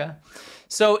America.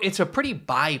 So it's a pretty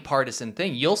bipartisan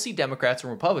thing. You'll see Democrats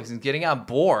and Republicans getting on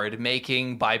board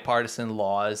making bipartisan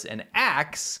laws and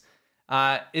acts.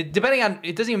 Depending on,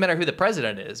 it doesn't even matter who the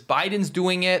president is. Biden's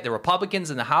doing it. The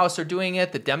Republicans in the House are doing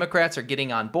it. The Democrats are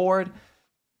getting on board.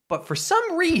 But for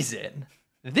some reason,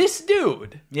 this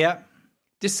dude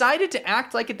decided to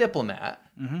act like a diplomat,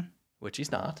 which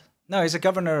he's not. No, he's a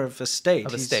governor of a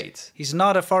state. He's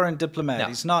not a foreign diplomat. No.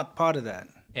 He's not part of that.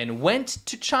 And went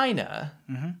to China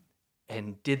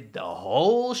and did the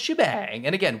whole shebang.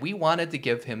 And again, we wanted to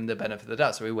give him the benefit of the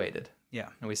doubt, so we waited. Yeah.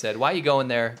 And we said, why are you going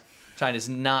there? China's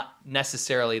not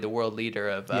necessarily the world leader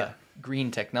of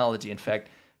green technology. In fact,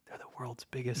 they're the world's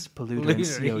biggest polluter and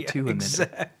CO2 emitter.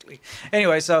 Exactly.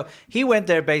 Anyway, so he went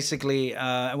there basically,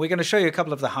 and we're going to show you a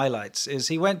couple of the highlights. Is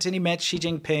he went and he met Xi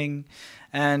Jinping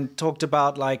and talked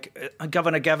about, like,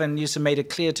 Governor Gavin Newsom made it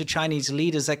clear to Chinese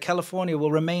leaders that California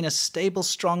will remain a stable,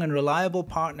 strong, and reliable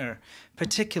partner,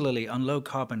 particularly on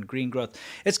low-carbon green growth.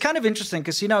 It's kind of interesting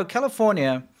because, you know,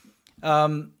 California,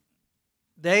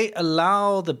 they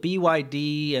allow the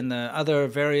BYD and the other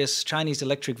various Chinese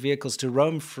electric vehicles to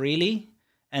roam freely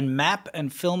and map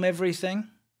and film everything,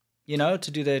 you know,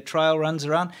 to do their trial runs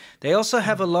around. They also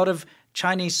have a lot of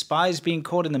Chinese spies being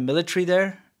caught in the military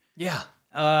there. Yeah.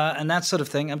 And that sort of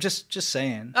thing. I'm just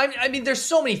saying. I mean, there's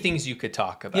so many things you could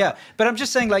talk about. Yeah, but I'm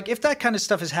just saying, like, if that kind of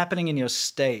stuff is happening in your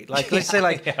state, like, let's say,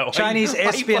 like, Chinese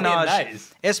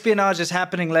espionage is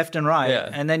happening left and right,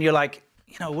 and then you're like,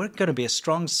 you know, we're going to be a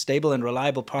strong, stable, and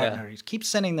reliable partner. You keep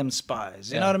sending them spies.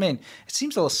 You know what I mean? It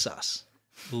seems a little sus.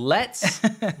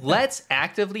 Let's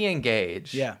actively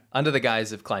engage under the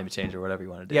guise of climate change or whatever you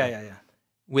want to do.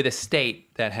 With a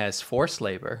state that has forced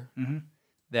labor,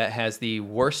 that has the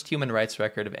worst human rights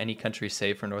record of any country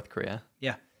save for North Korea.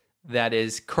 That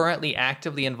is currently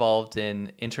actively involved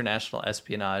in international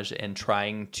espionage and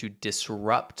trying to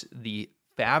disrupt the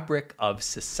fabric of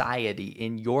society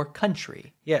in your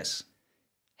country.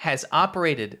 Has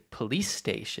operated police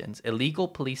stations, illegal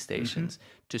police stations,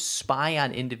 to spy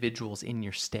on individuals in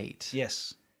your state.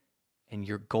 And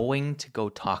you're going to go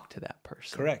talk to that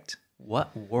person. Correct.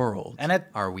 What world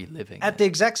are we living in? At the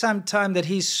exact same time that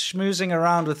he's schmoozing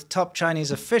around with top Chinese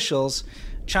officials,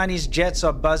 Chinese jets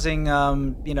are buzzing,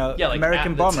 like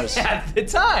American bombers. At the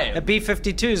time. A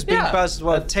B-52 is being buzzed,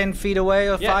 10 feet away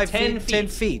or 5 feet? 10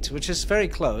 feet, which is very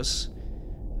close,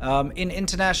 in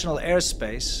international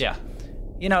airspace.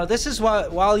 You know, this is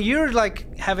while you're,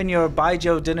 like, having your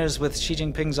Baijiu dinners with Xi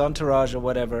Jinping's entourage or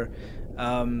whatever,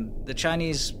 the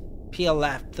Chinese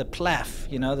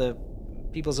PLAF, you know, the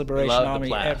People's Liberation Army,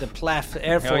 the PLAF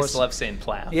Air Force. I always love saying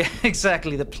PLAF. Yeah,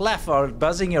 exactly. The PLAF are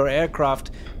buzzing your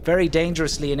aircraft very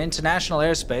dangerously in international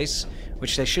airspace,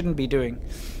 which they shouldn't be doing.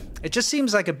 It just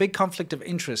seems like a big conflict of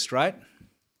interest, right?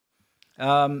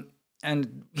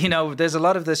 And, you know, there's a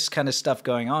lot of this kind of stuff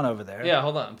going on over there. Yeah,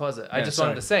 hold on, pause it. I just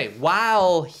wanted to say,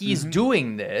 while he's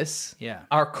doing this,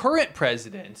 our current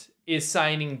president is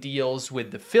signing deals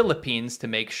with the Philippines to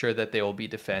make sure that they will be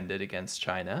defended against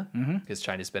China, because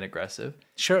China's been aggressive.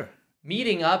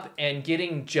 Meeting up and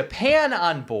getting Japan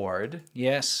on board.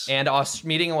 And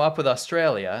meeting up with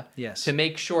Australia to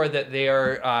make sure that they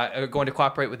are going to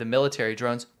cooperate with the military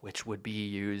drones, which would be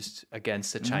used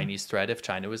against the Chinese threat if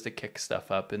China was to kick stuff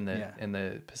up in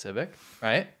the Pacific,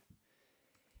 right?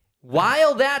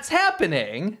 While that's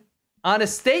happening on a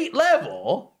state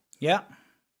level,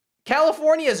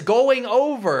 California is going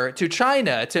over to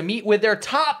China to meet with their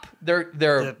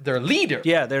leader.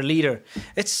 Their leader.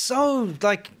 It's so,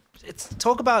 like,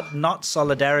 talk about not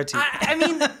solidarity. I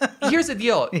mean, here's the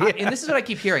deal, and this is what I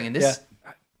keep hearing, and this,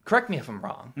 correct me if I'm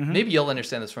wrong, maybe you'll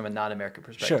understand this from a non-American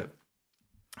perspective.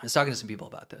 I was talking to some people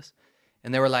about this,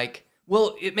 and they were like,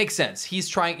 well, it makes sense.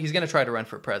 He's going to try to run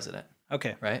for president.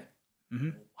 Right?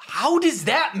 How does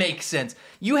that make sense?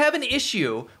 You have an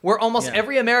issue where almost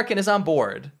every American is on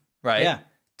board, right?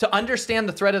 To understand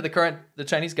the threat of the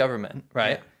Chinese government,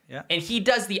 right? And he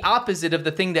does the opposite of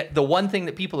the one thing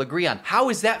that people agree on. How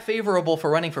is that favorable for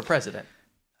running for president?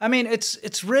 I mean,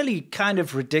 it's really kind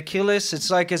of ridiculous.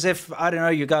 It's like as if, I don't know,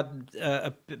 you got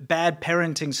a bad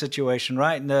parenting situation,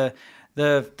 right? And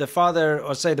the father,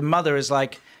 or say the mother, is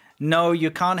like, no,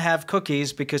 you can't have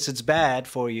cookies because it's bad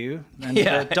for you.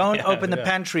 And don't open the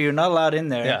pantry. You're not allowed in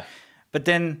there. Yeah. But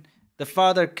then the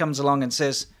father comes along and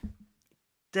says,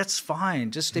 that's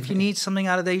fine. Just if you need something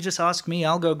out of there, you just ask me.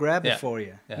 I'll go grab it for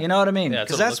you. Yeah. You know what I mean?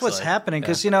 Because that's what's happening.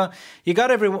 Because, you know, you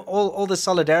got all the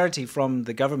solidarity from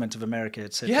the government of America,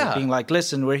 etc. Being like,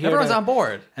 listen, we're here. Everyone's on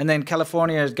board. And then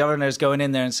California's governor's going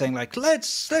in there and saying like,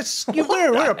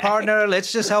 we're a partner.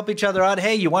 Let's just help each other out.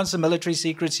 Hey, you want some military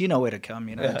secrets? You know where to come.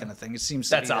 You know, that kind of thing. It seems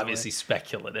that's obviously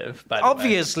speculative. By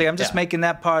obviously, I'm just making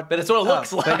that part. But it's what it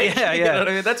looks like. But yeah. You know what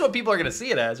I mean? That's what people are going to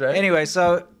see it as, right? Anyway,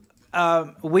 so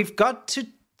we've got to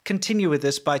continue with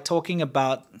this by talking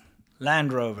about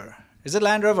Land Rover. Is it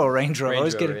Land Rover or Range Rover?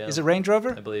 Is it Range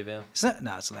Rover? I believe, yeah.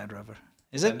 No, it's Land Rover.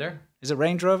 Is it? Is it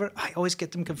Range Rover? I always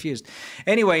get them confused.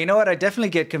 Anyway, you know what? I definitely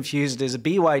get confused is a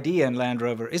BYD and Land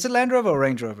Rover. Is it Land Rover or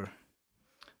Range Rover?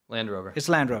 Land Rover. It's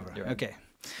Land Rover. Right. Okay.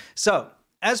 So,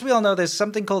 as we all know, there's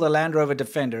something called a Land Rover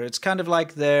Defender. It's kind of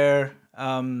like their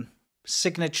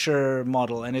signature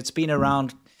model, and it's been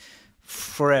around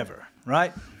forever,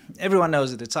 right? Everyone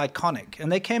knows it. It's iconic.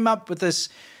 And they came up with this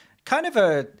kind of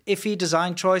a iffy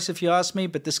design choice, if you ask me,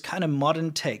 but this kind of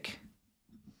modern take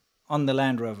on the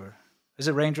Land Rover. Is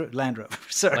it Land Rover?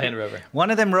 Sorry. Land Rover.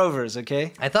 One of them Rovers,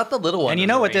 okay? I thought the little one. And you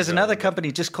know what? There's another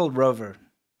company just called Rover.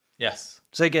 Yes.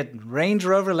 So you get Range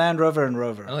Rover, Land Rover, and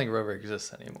Rover. I don't think Rover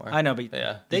exists anymore. I know, but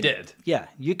they did. Yeah,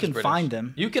 you can find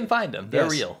them. You can find them. They're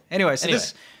real. Anyway, so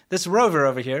this Rover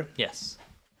over here. Yes.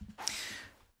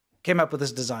 Came up with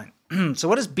this design. So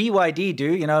what does BYD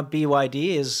do? You know,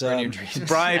 BYD is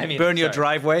burn your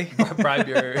driveway. Bribe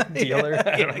your dealer.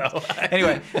 I don't know.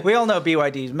 Anyway, we all know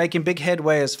BYD is making big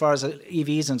headway as far as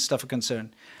EVs and stuff are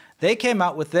concerned. They came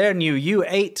out with their new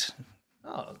U8.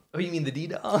 Oh, you mean the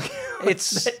D-Dong?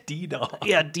 It's D-Dong.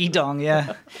 Yeah, D-Dong,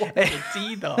 yeah.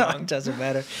 D-Dong. It doesn't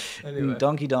matter. Anyway.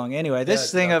 Donkey Dong. Anyway,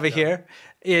 this thing over here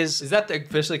is that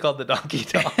officially called the Donkey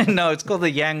Dong? No, it's called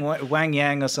the Wang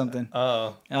Yang or something.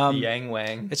 Oh, the Yang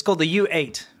Wang. It's called the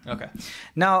U8. Okay.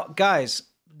 Now, guys,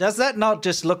 does that not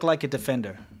just look like a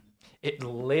Defender? It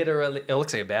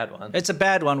looks like a bad one. It's a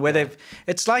bad one where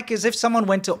it's like as if someone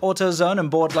went to AutoZone and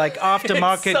bought like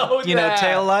aftermarket,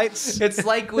 tail lights. It's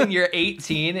like when you're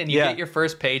 18 and you get your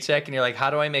first paycheck and you're like, how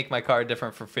do I make my car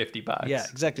different for $50? Yeah,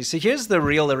 exactly. So here's the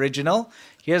real original.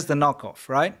 Here's the knockoff,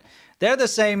 right? They're the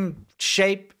same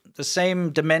shape, the same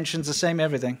dimensions, the same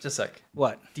everything. Just like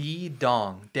what?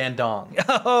 D-Dong. Dan Dong.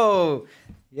 Oh,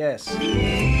 yes.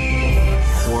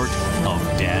 Port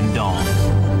of Dan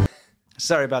Dong.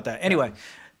 Sorry about that. Anyway,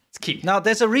 it's key. Now,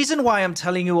 there's a reason why I'm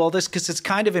telling you all this, because it's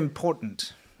kind of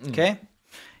important, okay?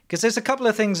 Because there's a couple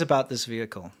of things about this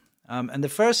vehicle. And the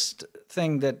first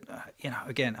thing that,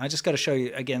 again, I just got to show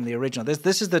you, again, the original.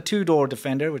 This is the two-door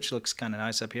Defender, which looks kind of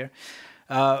nice up here.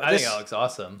 I think that looks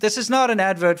awesome. This is not an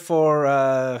advert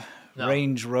for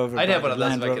Range Rover. I'd have one of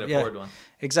those if I could afford one.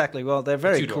 Exactly. Well, they're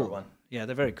very two-door cool. one. Yeah,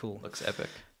 they're very cool. Looks epic.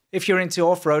 If you're into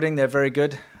off-roading, they're very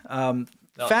good.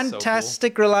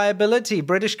 Fantastic reliability.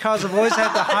 British cars have always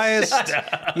had the highest,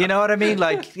 you know what I mean?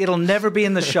 Like, it'll never be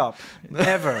in the shop,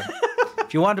 ever.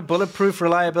 If you want a bulletproof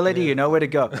reliability, you know where to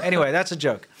go. Anyway, that's a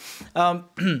joke. I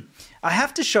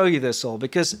have to show you this all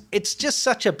because it's just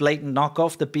such a blatant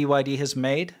knockoff that BYD has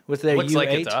made with their U8. Looks like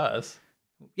it to us.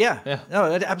 Yeah.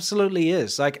 No, it absolutely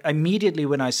is. Like, immediately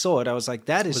when I saw it, I was like,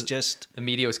 that is just... The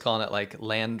media was calling it, like,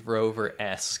 Land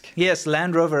Rover-esque. Yes,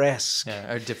 Land Rover-esque.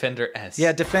 Yeah, or Defender-esque.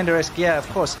 Yeah, Defender-esque. Yeah, of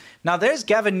course. Now, there's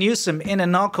Gavin Newsom in a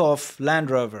knockoff Land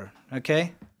Rover,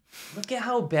 okay? Look at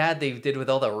how bad they did with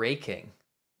all the raking.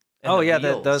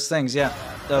 Those things, yeah.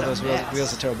 Those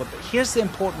wheels are terrible. But here's the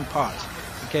important part,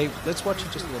 okay? Let's watch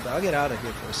it just a little bit. I'll get out of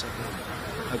here for a second,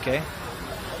 okay?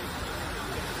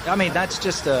 I mean, that's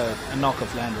just a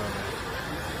knockoff Land Rover.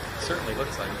 Certainly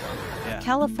looks like one. Yeah.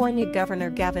 California Governor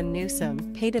Gavin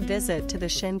Newsom paid a visit to the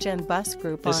Shenzhen bus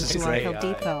group on Toronto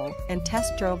Depot and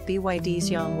test drove BYD's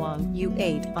Yangwang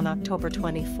U8 on October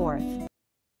 24th.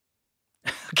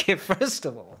 Okay, first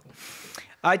of all,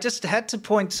 I just had to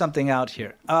point something out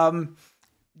here.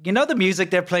 You know the music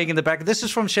they're playing in the back? This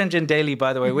is from Shenzhen Daily,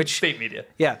 by the way, which... State media.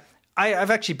 Yeah.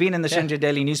 I've actually been in the Shenzhen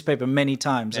Daily newspaper many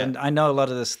times, and I know a lot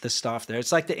of the staff there.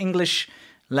 It's like the English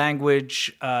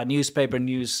language newspaper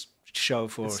news show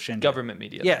for Shenzhen. Government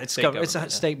media. Yeah, it's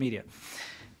state media.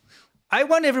 I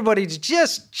want everybody to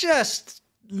just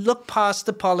look past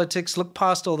the politics, look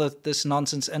past all this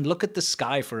nonsense, and look at the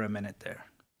sky for a minute there.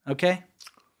 Okay?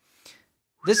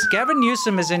 This Gavin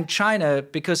Newsom is in China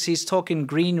because he's talking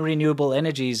green renewable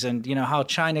energies and, you know, how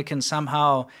China can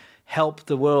somehow help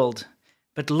the world.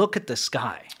 But look at the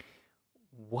sky.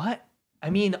 What? I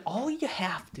mean, all you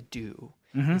have to do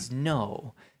is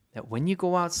know that when you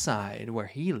go outside where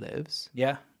he lives,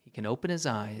 he can open his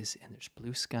eyes and there's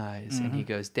blue skies and he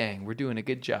goes, dang, we're doing a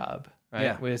good job, right?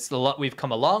 Yeah. We've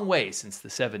come a long way since the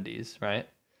 70s, right?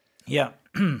 Yeah.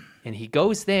 And he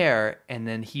goes there and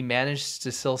then he managed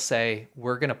to still say,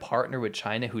 we're going to partner with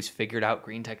China who's figured out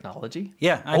green technology.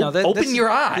 Yeah, I know. Open your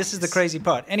eyes. This is the crazy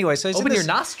part. Anyway, so it's open your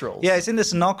nostrils. Yeah, it's in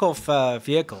this knockoff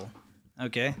vehicle.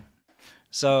 Okay.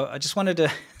 So I just wanted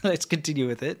to, let's continue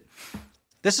with it.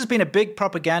 This has been a big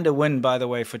propaganda win, by the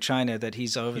way, for China that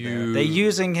he's over there. They're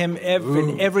using him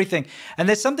in everything. And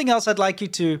there's something else I'd like you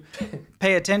to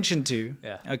pay attention to.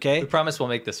 Yeah. Okay. We promise we'll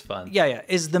make this fun. Yeah.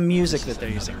 Is the music that they're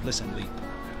using. Listen. Leap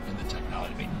in the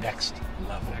technology, next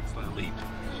level leap.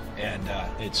 And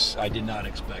I did not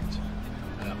expect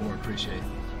or appreciate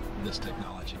this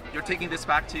technology. You're taking this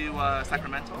back to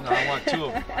Sacramento? No, I want 2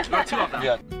 of them. You want 2 of them?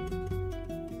 Yeah.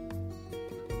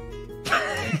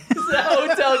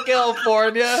 Hotel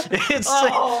California.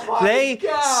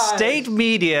 State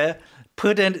media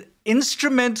put an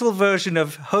instrumental version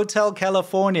of Hotel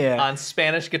California on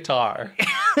Spanish guitar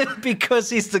because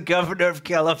he's the governor of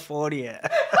California.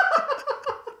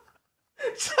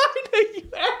 China, you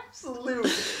absolute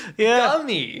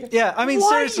dummy. Yeah, I mean, what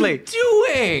seriously. What are you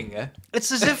doing?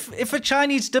 It's as if a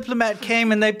Chinese diplomat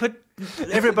came and they put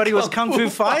everybody was kung fu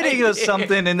fighting or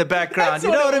something in the background.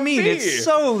 You know what I mean? It's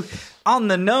so on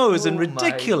the nose and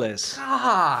ridiculous.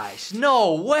 Gosh,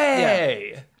 no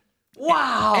way. Yeah.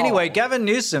 Wow. Anyway, Gavin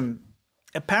Newsom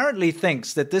apparently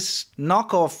thinks that this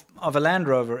knockoff of a Land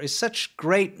Rover is such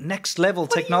great next level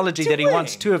technology that he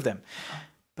wants 2 of them.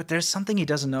 But there's something he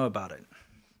doesn't know about it.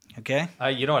 Okay?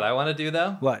 You know what I want to do,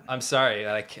 though? What? I'm sorry.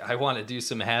 I want to do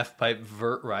some half-pipe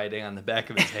vert riding on the back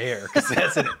of his hair, because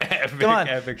that's an epic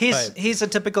pipe. He's a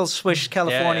typical swish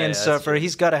Californian surfer.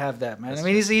 He's got to have that, man. I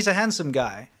mean, he's a handsome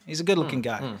guy. He's a good-looking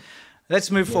guy. Let's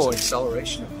move forward. The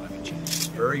acceleration of climate change is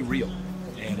very real,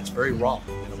 and it's very raw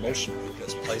and emotional,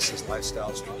 because places,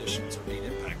 lifestyles, traditions are being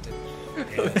impacted. I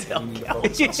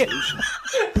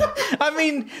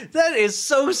mean, that is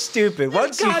so stupid.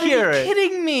 Once you hear it,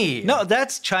 kidding me? No,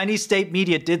 that's Chinese state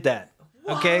media did that.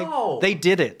 Okay, they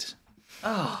did it.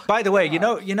 Oh, by the way, you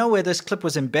know where this clip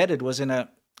was embedded was in a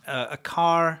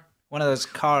car, one of those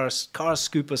car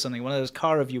scoop or something, one of those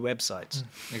car review websites.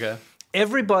 Okay,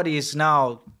 everybody is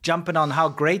now jumping on how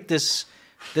great this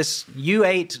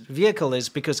U8 vehicle is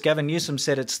because Gavin Newsom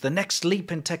said it's the next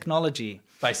leap in technology.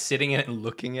 By sitting in it and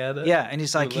looking at it? Yeah, and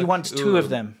he's like, he wants 2 of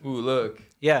them. Ooh, look.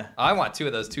 Yeah. I want 2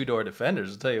 of those 2-door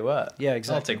Defenders, I'll tell you what. Yeah,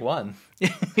 exactly. I'll take 1. Yeah,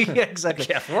 exactly. I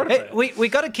can't afford it. We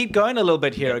got to keep going a little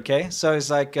bit here, okay? So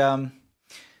it's like,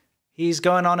 he's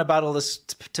going on about all this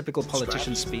typical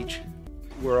politician speech.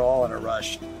 We're all in a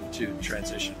rush to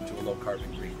transition to a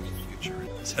low-carbon green future.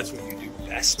 That's what you do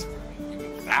best. You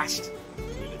move fast, you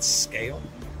move at scale,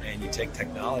 and you take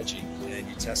technology and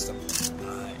you test them,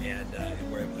 and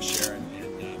we're able to share and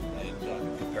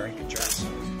compare and contrast.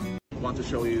 I want to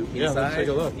show you inside. Let's take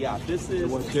a look. Yeah, this is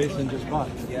what Jason just bought.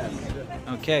 Yes.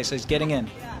 Okay, so he's getting in.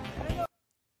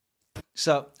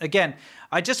 So again,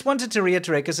 I just wanted to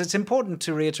reiterate because it's important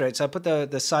to reiterate. So I put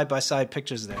the side-by-side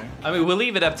pictures there. I mean, we'll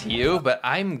leave it up to you, but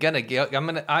I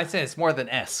say it's more than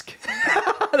esque.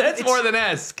 That's more than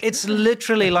esque. It's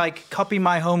literally like copy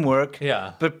my homework.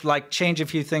 Yeah. But like change a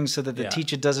few things so that the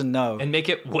teacher doesn't know. And make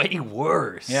it way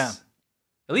worse. Yeah.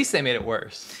 At least they made it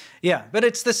worse. Yeah, but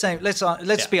it's the same.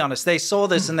 Let's be honest. They saw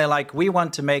this and they're like, we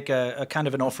want to make a kind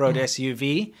of an off-road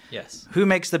SUV. Yes. Who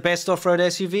makes the best off-road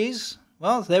SUVs?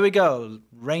 Well, there we go.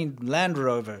 Land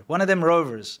Rover, one of them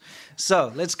Rovers.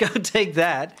 So let's go take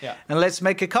that and let's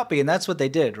make a copy. And that's what they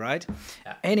did, right?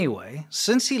 Yeah. Anyway,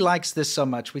 since he likes this so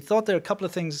much, we thought there are a couple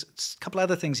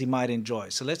other things he might enjoy.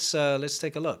 So let's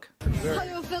take a look. How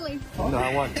you feeling? No,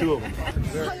 I want 2 of them.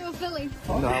 How you feeling?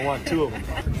 No, I want 2 of them.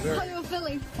 How you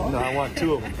feeling? No, I want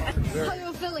 2 of them. How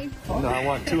you feeling? No, I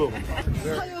want 2 of them.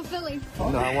 How you feeling?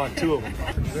 No, I want 2 of them.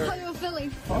 How you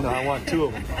feeling? No, I want 2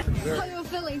 of them. How you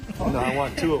feeling? No, I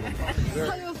want 2 of them.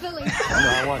 How you feeling? No,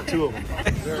 I want 2 of them.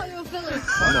 How you feeling?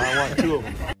 No, I want 2 of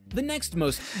them. The next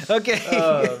most... Okay.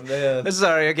 Oh, man.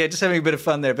 Sorry, okay, just having a bit of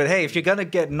fun there. But hey, if you're going to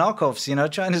get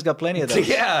knockoffs, China's got plenty of those.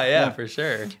 Yeah, for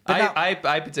sure. I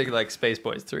particularly like Space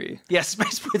Boys 3. Yeah,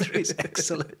 Space Boys 3 is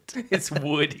excellent. It's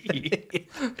woody.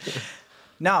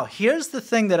 Now, here's the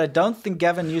thing that I don't think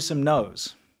Gavin Newsom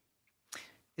knows.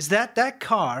 Is that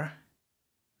car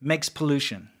makes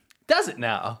pollution. Does it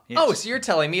now? Yes. Oh, so you're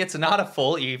telling me it's not a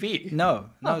full EV? No,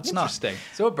 it's not. Interesting.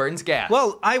 So it burns gas.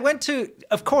 Well, I went to,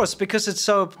 of course, because it's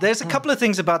so. There's a couple of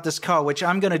things about this car which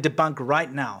I'm going to debunk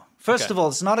right now. First of all,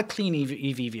 it's not a clean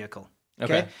EV vehicle.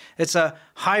 Okay, it's a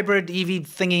hybrid EV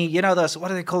thingy. You know those? What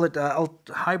do they call it?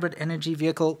 Hybrid energy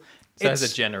vehicle. So it has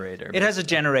a generator. It has a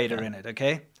generator in it.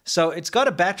 Okay, so it's got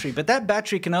a battery, but that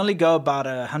battery can only go about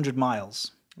 100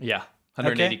 miles. Yeah,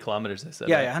 180 kilometers. I said.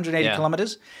 Yeah, 180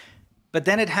 kilometers. But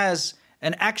then it has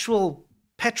an actual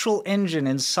petrol engine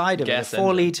inside of it,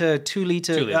 a 2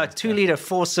 liter,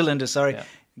 4-cylinder,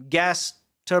 gas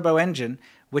turbo engine,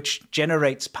 which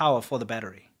generates power for the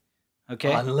battery.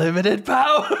 Okay, unlimited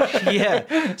power.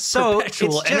 Yeah, so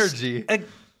perpetual energy. A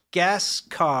gas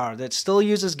car that still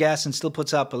uses gas and still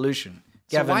puts out pollution.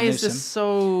 So why is this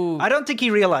so? I don't think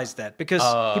he realized that because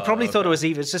he probably thought it was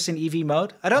EV. It's just in EV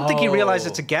mode. I don't think he realized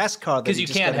it's a gas car. Because you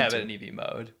can't have it in EV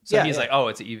mode. So he's like, oh,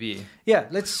 it's an EV. Yeah,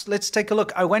 let's take a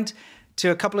look. I went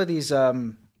to a couple of these,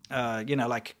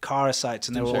 like car sites,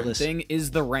 and they're all this. Thing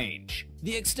is the range.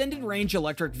 The extended range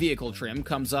electric vehicle trim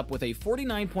comes up with a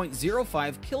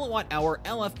 49.05 kilowatt-hour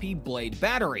LFP Blade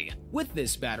battery. With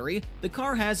this battery, the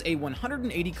car has a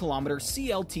 180-kilometer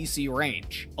CLTC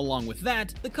range. Along with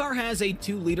that, the car has a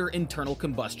 2-liter internal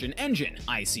combustion engine,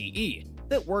 ICE,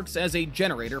 that works as a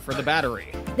generator for the battery.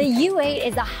 The U8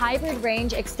 is a hybrid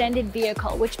range extended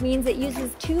vehicle, which means it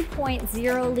uses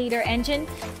 2.0-liter engine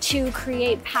to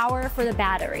create power for the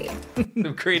battery.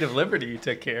 The creative liberty you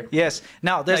took here. Yes.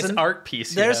 Now, there's an art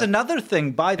piece. There's another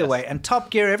thing, by the way, and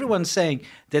Top Gear, everyone's saying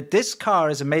that this car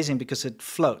is amazing because it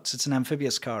floats. It's an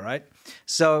amphibious car, right?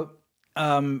 So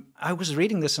I was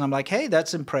reading this and I'm like, hey,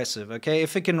 that's impressive. Okay,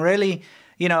 if it can really...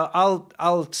 I'll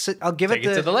give Take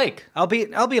it to the lake. I'll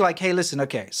be like, hey, listen,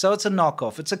 okay, so it's a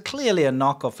knockoff. It's clearly a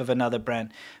knockoff of another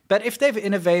brand. But if they've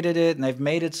innovated it and they've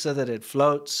made it so that it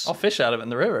floats, I'll fish out of it in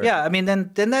the river. Yeah, I mean,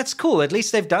 then that's cool. At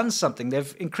least they've done something.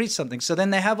 They've increased something. So then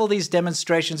they have all these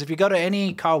demonstrations. If you go to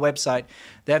any car website,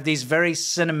 they have these very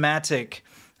cinematic,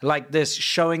 like this,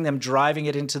 showing them driving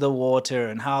it into the water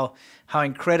and how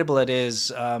incredible it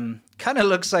is. Kind of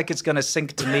looks like it's going to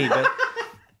sink to me, but.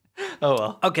 Oh,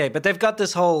 well. Okay, but they've got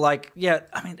this whole,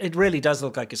 it really does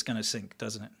look like it's going to sink,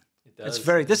 doesn't it? It does.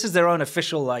 This is their own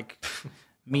official,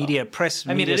 media, press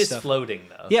media it is stuff. Floating,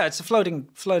 though. Yeah, it's a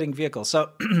floating vehicle. So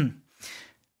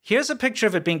here's a picture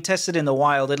of it being tested in the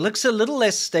wild. It looks a little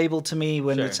less stable to me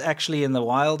when it's actually in the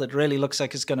wild. It really looks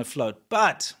like it's going to float.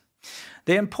 But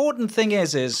the important thing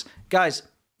is, guys,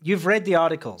 you've read the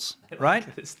articles,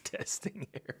 right? This testing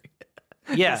area.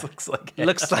 Yeah, this looks like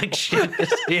looks like shit.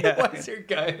 Yeah. Why is your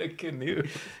guy in a canoe?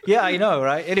 Yeah, I know,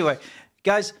 right? Anyway,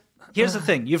 guys, here's the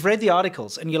thing. You've read the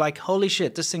articles and you're like, holy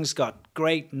shit, this thing's got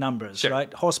great numbers,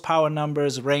 right? Horsepower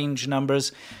numbers, range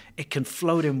numbers. It can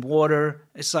float in water.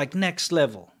 It's like next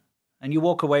level. And you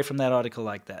walk away from that article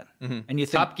like that. Mm-hmm. And you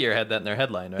think Top Gear had that in their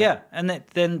headline, right? Yeah, and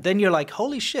then you're like,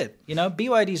 holy shit,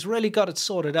 BYD's really got it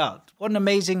sorted out. What an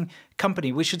amazing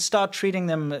company. We should start treating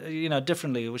them,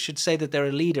 differently. We should say that they're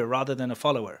a leader rather than a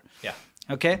follower. Yeah.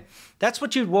 Okay? That's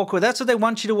what you'd walk with. That's what they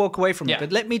want you to walk away from it.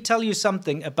 But let me tell you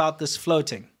something about this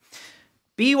floating.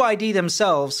 BYD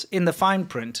themselves, in the fine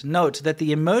print, note that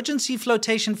the emergency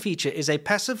flotation feature is a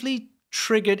passively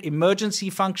triggered emergency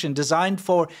function designed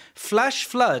for flash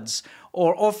floods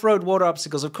or off-road water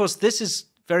obstacles. Of course, this is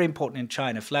very important in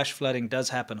China. Flash flooding does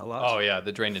happen a lot. Oh, yeah.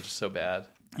 The drainage is so bad.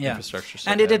 Yeah. Infrastructure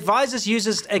so and bad. It advises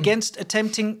users against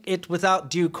attempting it without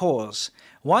due cause.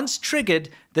 Once triggered,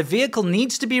 the vehicle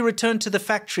needs to be returned to the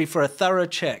factory for a thorough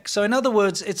check. So in other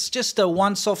words, it's just a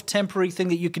once-off temporary thing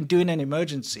that you can do in an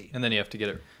emergency. And then you have to get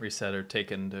it reset or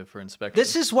taken for inspection.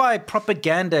 This is why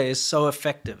propaganda is so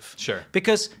effective. Sure.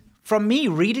 Because from me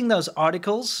reading those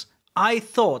articles, I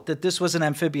thought that this was an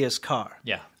amphibious car.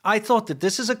 Yeah. I thought that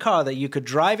this is a car that you could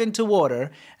drive into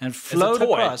water and float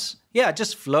across. Yeah,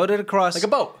 just float it across. Like a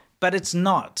boat. But it's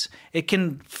not. It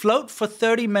can float for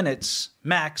 30 minutes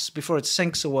max before it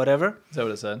sinks or whatever. Is that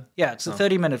what it said? Yeah, it's a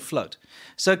 30-minute float.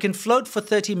 So it can float for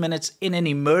 30 minutes in an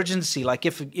emergency, like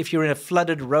if you're in a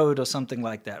flooded road or something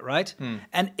like that, right?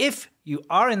 And if you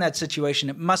are in that situation,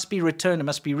 it must be returned. It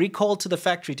must be recalled to the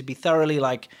factory to be thoroughly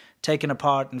taken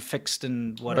apart and fixed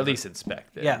and whatever. Or at least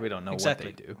inspected. Yeah, we don't know what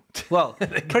they do. Well,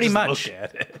 pretty much. Look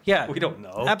at it. Yeah, we don't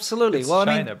know. Absolutely. It's well,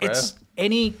 China, it's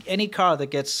any car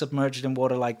that gets submerged in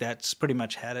water like that's pretty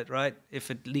much had it, right? If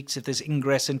it leaks, if there's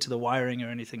ingress into the wiring or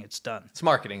anything, it's done. It's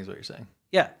marketing, is what you're saying.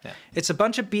 Yeah. It's a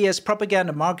bunch of BS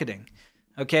propaganda marketing.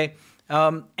 Okay.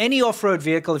 Any off-road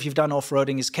vehicle, if you've done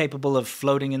off-roading, is capable of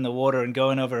floating in the water and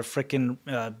going over a freaking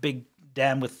big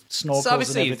dam with snorkels so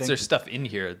obviously and everything. There's stuff in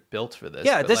here built for this.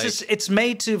 Yeah, it's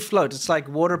made to float. It's like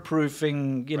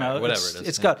waterproofing, whatever it is.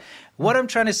 It's got. What I'm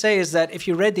trying to say is that if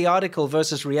you read the article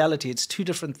versus reality, it's two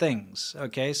different things.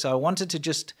 Okay, so I wanted to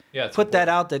just put that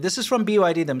out there. This is from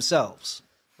BYD themselves.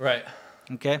 Right.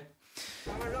 Okay.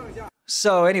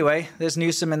 So anyway, there's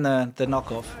Newsom in the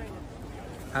knockoff.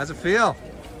 How's it feel?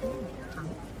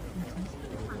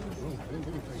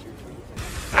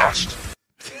 Fast.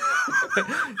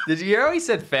 Did you hear how he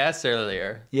said fast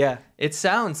earlier? Yeah. It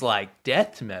sounds like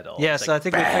death metal. Yeah, it's so like I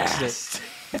think we fixed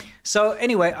it. So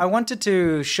anyway, I wanted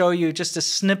to show you just a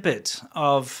snippet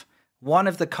of one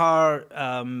of the car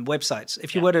websites.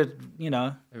 If you were to,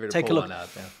 take a look,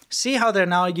 see how they're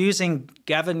now using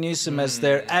Gavin Newsom as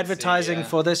their advertising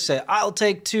for this. Say, I'll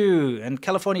take two, and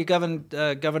California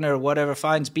governor or whatever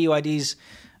finds BYD's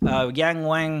Yang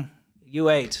Wang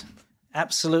U8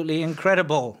 absolutely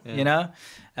incredible,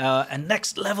 and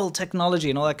next level technology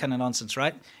and all that kind of nonsense,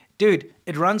 right? Dude,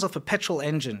 it runs off a petrol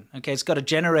engine, okay? It's got a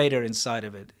generator inside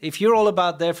of it. If you're all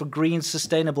about there for green,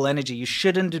 sustainable energy, you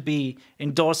shouldn't be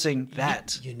endorsing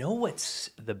that. You know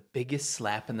what's the biggest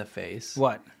slap in the face?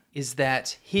 What? Is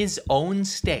that his own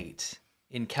state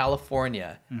in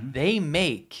California, they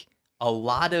make a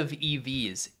lot of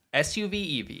EVs,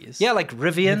 SUV EVs. Yeah, like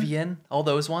Rivian. All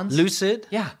those ones. Lucid.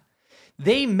 Yeah.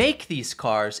 They make these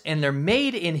cars, and they're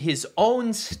made in his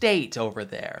own state over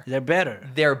there. They're better.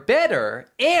 They're better,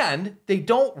 and they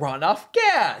don't run off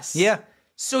gas. Yeah.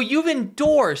 So you've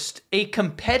endorsed a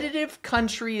competitive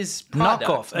country's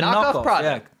product, knockoff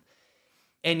product,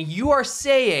 and you are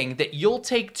saying that you'll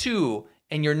take two,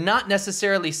 and you're not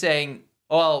necessarily saying,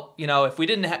 well, if we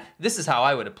didn't have... This is how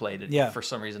I would have played it. Yeah. For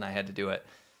some reason, I had to do it.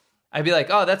 I'd be like,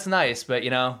 oh, that's nice, but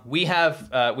we have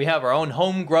our own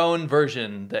homegrown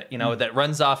version that that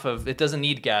runs off of, it doesn't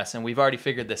need gas, and we've already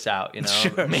figured this out.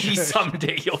 Maybe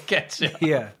someday you'll catch it.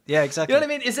 Yeah, exactly. You know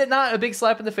what I mean? Is it not a big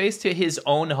slap in the face to his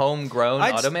own homegrown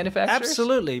auto manufacturers?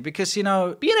 Absolutely, because be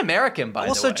an American, by the way.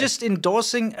 Also, just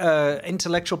endorsing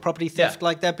intellectual property theft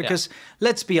like that, because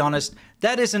let's be honest,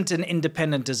 that isn't an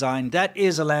independent design. That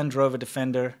is a Land Rover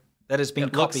Defender. That has been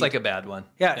copied. Looks like a bad one.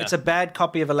 Yeah, it's a bad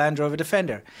copy of a Land Rover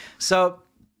Defender. So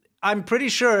I'm pretty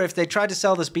sure if they tried to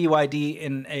sell this BYD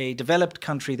in a developed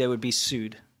country, they would be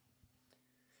sued.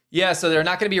 Yeah, so they're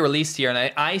not going to be released here,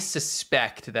 and I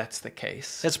suspect that's the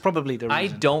case. That's probably the reason. I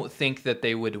don't think that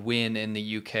they would win in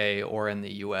the UK or in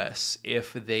the US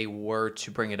if they were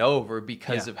to bring it over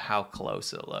because of how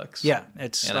close it looks. Yeah,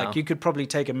 it's like you could probably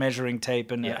take a measuring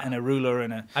tape and a ruler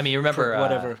and a... I mean, you remember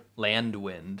whatever.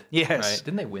 Landwind? Yes. Right?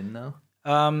 Didn't they win, though?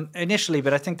 Initially,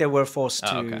 but I think they were forced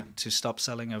to stop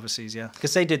selling overseas,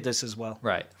 because they did this as well.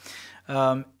 Right.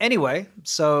 Anyway,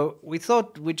 so we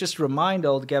thought we'd just remind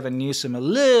old Gavin Newsom a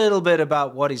little bit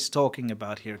about what he's talking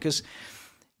about here, because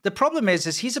the problem is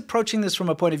he's approaching this from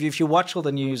a point of view, if you watch all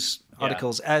the news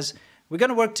articles, as we're going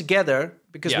to work together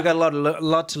because we've got a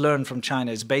lot to learn from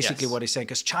China, is basically what he's saying,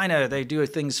 because China, they do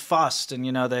things fast and,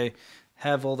 they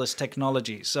have all this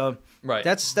technology. So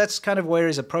that's kind of where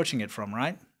he's approaching it from,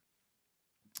 right?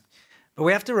 But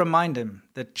we have to remind him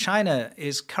that China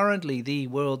is currently the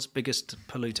world's biggest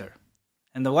polluter.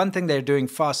 And the one thing they're doing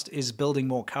fast is building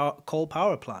more coal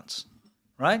power plants,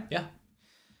 right? Yeah.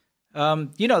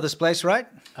 You know this place, right?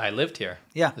 I lived here.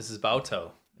 Yeah. This is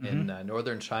Baotou in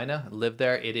northern China. I lived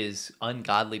there. It is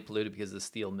ungodly polluted because of the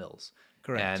steel mills.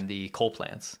 Correct. And the coal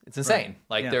plants. It's insane.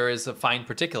 There is a fine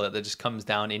particulate that just comes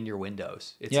down in your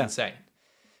windows. It's insane.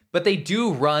 But they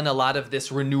do run a lot of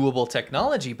this renewable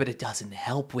technology, but it doesn't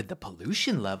help with the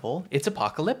pollution level. It's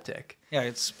apocalyptic. Yeah,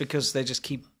 it's because they just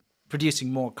keep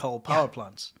producing more coal power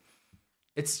plants.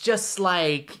 It's just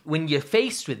like when you're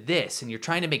faced with this and you're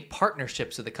trying to make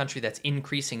partnerships with a country that's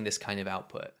increasing this kind of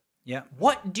output. Yeah.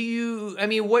 What do you,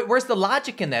 where's the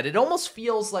logic in that? It almost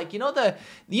feels like,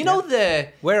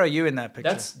 Where are you in that picture?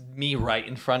 That's me right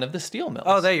in front of the steel mills.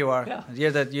 Oh, there you are. Yeah.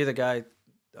 You're the guy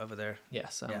over there.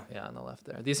 Yes, on the left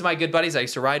there. These are my good buddies I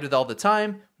used to ride with all the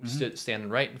time. We're standing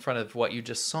right in front of what you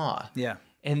just saw. Yeah.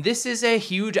 And this is a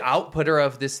huge outputter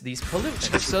of these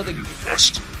pollutants. So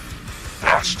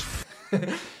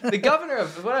the governor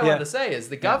of what I want to say is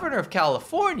the governor of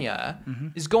California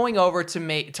is going over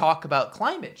to talk about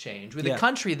climate change with a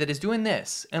country that is doing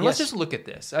this. And let's just look at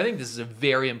this. I think this is a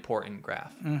very important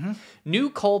graph.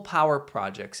 New coal power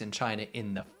projects in China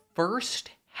in the first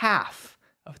half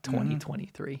of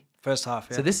 2023. First half,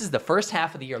 yeah. So this is the first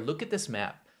half of the year. Look at this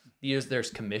map. There's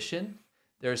commission.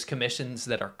 There's commissions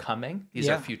that are coming. These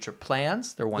are future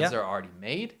plans. They're ones that are already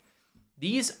made.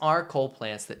 These are coal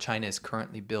plants that China is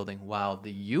currently building while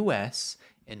the U.S.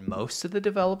 and most of the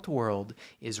developed world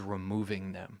is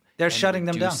removing them. They're shutting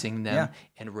them down. Reducing them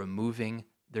and removing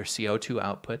their CO2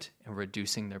 output and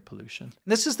reducing their pollution.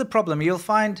 This is the problem. You'll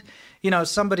find,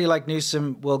 somebody like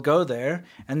Newsom will go there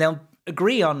and they'll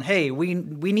agree on, hey, we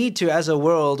need to, as a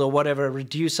world or whatever,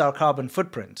 reduce our carbon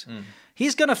footprint.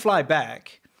 He's going to fly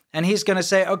back and he's going to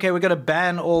say, okay, we're going to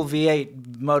ban all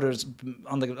V8 motors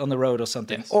on the road or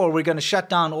something. Or we're going to shut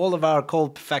down all of our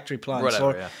coal factory plants.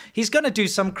 He's going to do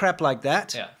some crap like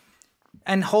that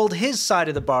and hold his side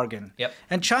of the bargain.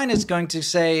 And China's going to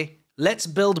say, let's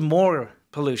build more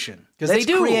pollution. Because they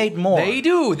do. Create more. They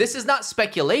do. This is not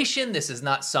speculation. This is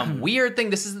not some weird thing.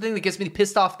 This is the thing that gets me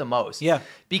pissed off the most.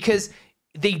 Because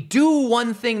they do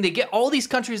one thing. They get all these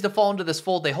countries to fall into this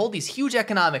fold. They hold these huge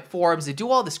economic forums. They do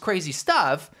all this crazy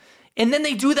stuff. And then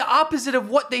they do the opposite of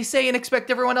what they say and expect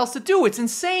everyone else to do. It's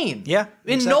insane.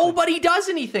 And nobody does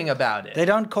anything about it. They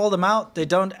don't call them out. They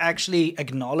don't actually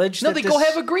acknowledge that they go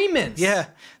have agreements.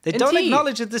 They don't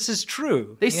acknowledge that this is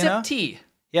true. They sip tea.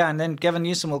 Yeah, and then Gavin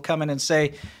Newsom will come in and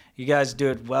say, you guys do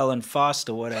it well and fast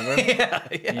or whatever.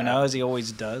 As he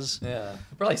always does. He'll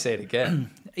probably say it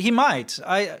again. He might.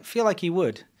 I feel like he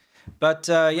would. But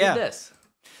Read this.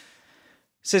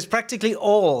 It says practically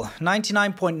all,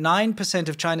 99.9%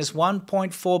 of China's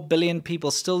 1.4 billion people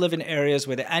still live in areas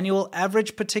where the annual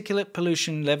average particulate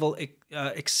pollution level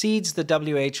exceeds the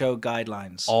WHO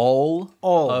guidelines. All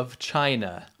of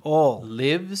China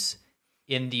lives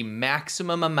in the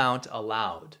maximum amount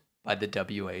allowed by the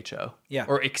WHO.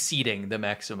 Or exceeding the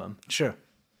maximum. Sure.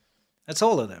 That's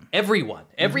all of them. Everyone.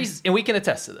 And we can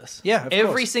attest to this.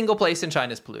 Every single place in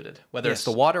China is polluted, whether it's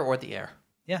the water or the air.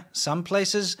 Some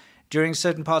places during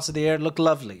certain parts of the year look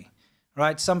lovely,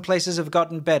 right? Some places have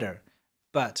gotten better.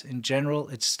 But in general,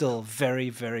 it's still very,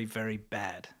 very, very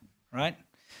bad, right?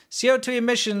 CO2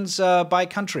 emissions by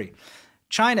country.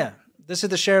 China. This is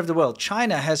the share of the world.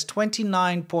 China has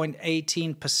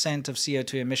 29.18% of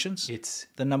CO2 emissions. It's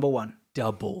the number one.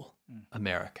 Double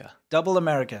America. Double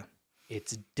America.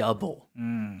 It's double.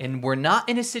 And we're not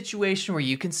in a situation where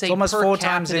you can say almost per 4 capita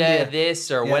times India.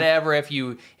 this or whatever if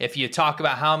you talk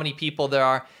about how many people there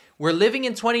are. We're living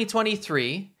in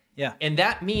 2023. And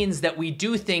that means that we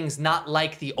do things not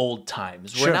like the old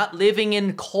times. We're not living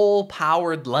in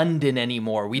coal-powered London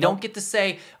anymore. We don't get to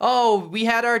say, oh, we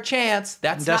had our chance.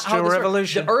 That's Industrial not how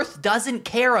Revolution. The Earth doesn't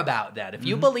care about that. If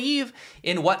you believe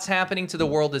in what's happening to the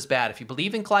world is bad, if you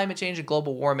believe in climate change and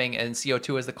global warming and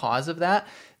CO2 as the cause of that,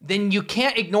 then you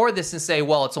can't ignore this and say,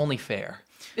 well, it's only fair.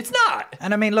 It's not.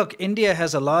 And I mean, look, India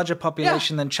has a larger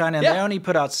population than China, and they only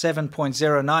put out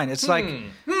 7.09. It's like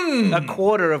a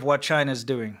quarter of what China's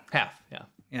doing. Half,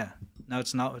 No,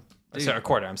 it's not. Sorry, a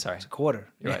quarter, I'm sorry. It's a quarter.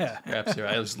 You're right. You're absolutely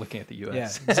right. I was looking at the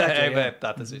U.S. Yeah, exactly. I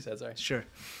thought that's what you said, sorry. Sure.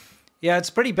 Yeah, it's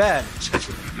pretty bad.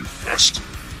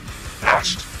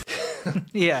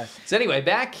 So anyway,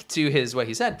 back to what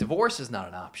he said. Divorce is not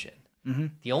an option.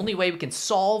 The only way we can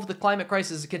solve the climate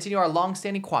crisis is to continue our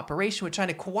long-standing cooperation with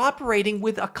China, cooperating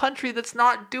with a country that's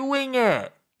not doing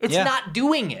it. It's not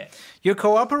doing it. You're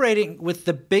cooperating with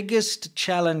the biggest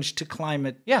challenge to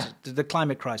climate, the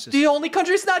climate crisis. The only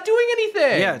country that's not doing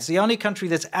anything. Yeah, it's the only country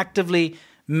that's actively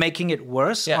making it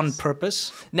worse on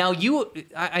purpose. Now,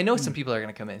 I know some people are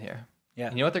going to come in here.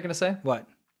 You know what they're going to say? What?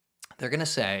 They're going to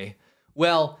say,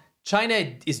 well,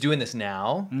 China is doing this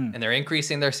now, and they're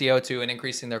increasing their CO2 and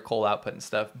increasing their coal output and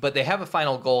stuff, but they have a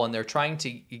final goal, and they're trying to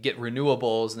get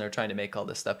renewables, and they're trying to make all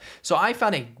this stuff. So I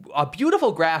found a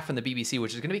beautiful graph from the BBC,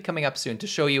 which is going to be coming up soon, to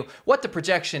show you what the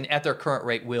projection at their current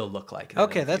rate will look like.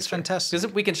 Okay, that's fantastic.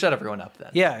 Because we can shut everyone up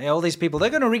then. Yeah, all these people, they're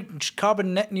going to reach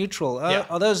carbon net neutral.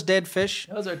 Are those dead fish?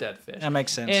 Those are dead fish. That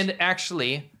makes sense. And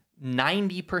actually,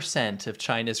 90% of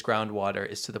China's groundwater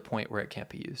is to the point where it can't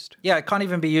be used. Yeah, it can't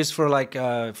even be used for like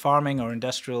farming or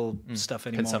industrial stuff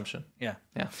anymore. Consumption. Yeah.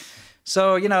 Yeah.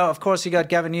 So, of course, you got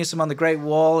Gavin Newsom on the Great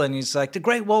Wall, and he's like, the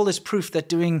Great Wall is proof that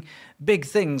doing big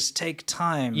things take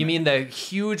time. You mean the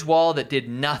huge wall that did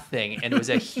nothing, and it was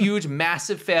a huge,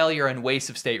 massive failure and waste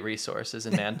of state resources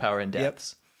and manpower and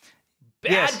deaths.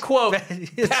 Bad quote.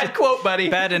 Bad quote, buddy.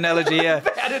 Bad analogy, yeah.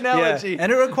 Bad analogy. Yeah.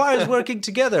 And it requires working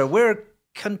together. We're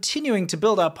continuing to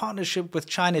build our partnership with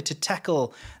China to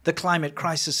tackle the climate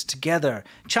crisis together.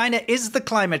 China is the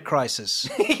climate crisis.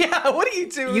 What are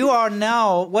you doing? You are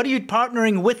now, what are you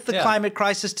partnering with the climate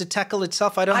crisis to tackle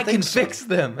itself? I don't think so. I can fix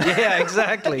them. Yeah,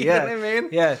 exactly. You know what I mean?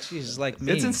 Yeah, Jesus, like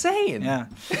me. It's insane. Yeah.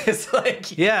 It's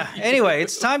like... Yeah, anyway,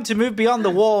 it's time to move beyond the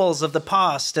walls of the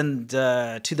past and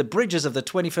to the bridges of the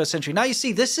 21st century. Now, you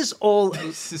see, this is all...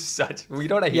 This is such... You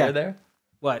know what I hear there?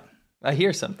 What? I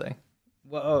hear something.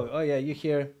 Well, oh yeah, you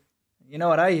hear... You know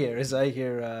what I hear is I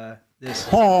hear this.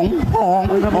 Hong.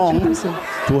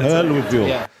 To hell with you.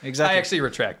 Yeah, exactly. I actually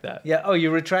retract that. Yeah. Oh, you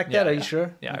retract that? Are you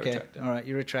sure? Yeah, okay. I retract it. All right,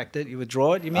 you retract it. You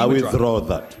withdraw it. You mean I withdraw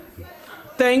that.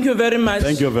 Thank you very much.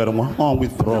 Thank you very much.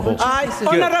 Withdraw.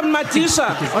 Honorable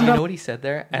Matisa. You know what he said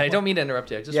there? And I don't mean to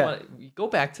interrupt you. I just want to go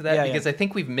back to that because I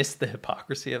think we've missed the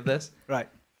hypocrisy of this. Right.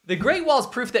 The Great Wall is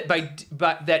proof that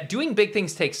that doing big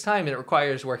things takes time and it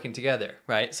requires working together,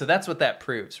 right? So that's what that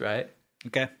proves, right?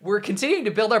 Okay. We're continuing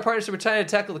to build our partnership with China to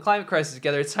tackle the climate crisis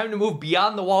together. It's time to move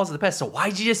beyond the walls of the past. So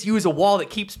why'd you just use a wall that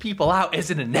keeps people out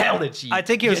as an analogy? I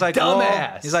think he was like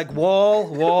dumbass. Wall. He's like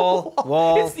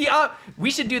wall. It's the we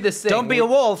should do this thing. Don't be a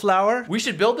wallflower. We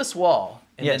should build this wall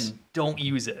and then don't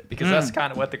use it because that's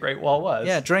kind of what the Great Wall was.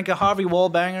 Yeah, drink a Harvey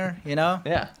Wallbanger, you know?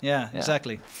 Yeah,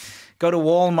 exactly. Go to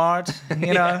Walmart,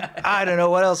 you know? I don't know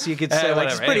what else you could say. Like,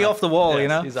 it's pretty off the wall, you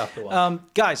know? He's off the wall.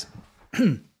 Guys,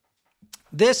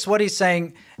 what he's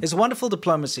saying is wonderful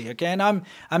diplomacy, okay? And I'm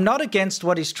not against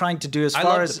what he's trying to do as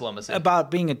far as diplomacy. About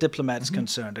being a diplomat is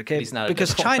concerned, okay? He's not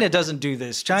because China doesn't do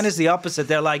this. China's the opposite.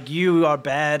 They're like, you are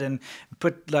bad, and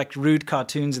put like rude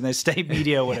cartoons in their state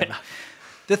media or whatever.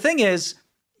 The thing is,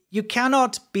 you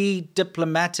cannot be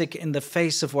diplomatic in the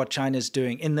face of what China's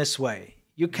doing in this way.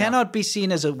 You cannot be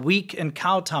seen as a weak and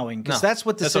kowtowing, because that's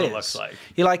what this is. That's what it looks like.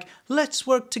 You're like, let's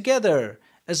work together.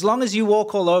 As long as you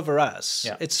walk all over us,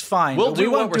 it's fine. We'll but do we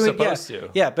won't what we're do it. supposed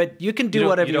to. Yeah, but you can do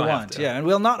whatever you don't have want. to. Yeah, and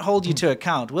we'll not hold you to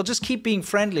account. We'll just keep being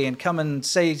friendly and come and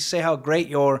say how great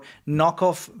your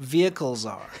knockoff vehicles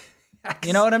are.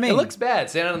 You know what I mean? It looks bad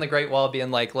standing on the Great Wall being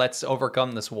like, let's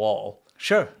overcome this wall.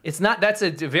 Sure. It's not. That's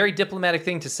a very diplomatic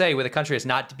thing to say with a country that's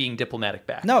not being diplomatic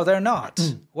back. No, they're not.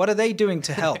 What are they doing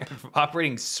to help?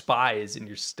 Operating spies in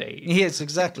your state. Yes,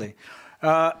 exactly.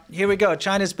 Here we go.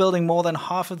 China's building more than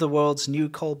half of the world's new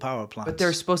coal power plants. But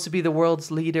they're supposed to be the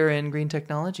world's leader in green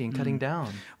technology and cutting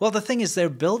down. Well, the thing is, they're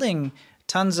building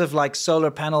tons of like solar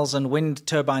panels and wind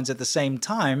turbines at the same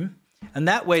time, and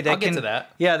that way they I'll can. Get to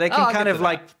that. Yeah, they can kind of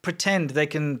like pretend they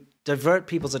can divert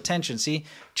people's attention. See,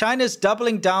 China's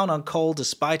doubling down on coal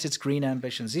despite its green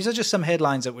ambitions. These are just some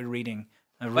headlines that we're reading.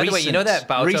 By the way, you know that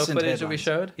Baotou footage that we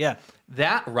showed? Yeah.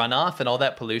 That runoff and all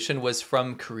that pollution was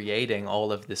from creating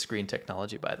all of this green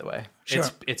technology, by the way. Sure.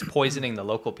 It's poisoning the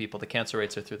local people. The cancer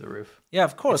rates are through the roof. Yeah,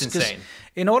 of course. It's insane.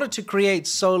 In order to create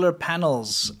solar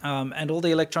panels and all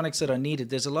the electronics that are needed,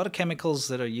 there's a lot of chemicals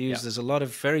that are used. Yeah. There's a lot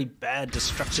of very bad,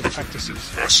 destructive practices.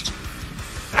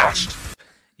 Fast.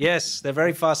 Yes, they're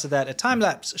very fast at that. A time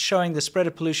lapse showing the spread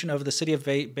of pollution over the city of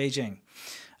Beijing.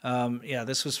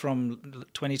 This was from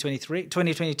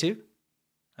 2022,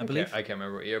 I believe. I can't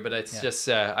remember what year, but it's just,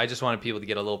 I just wanted people to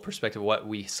get a little perspective of what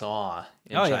we saw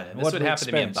in China. Yeah. This would happen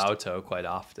to me in Baotou quite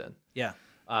often. Yeah.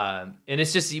 And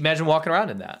it's just, imagine walking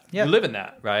around in that. Yeah. You live in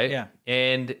that, right? Yeah.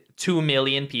 And 2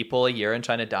 million people a year in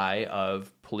China die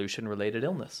of pollution-related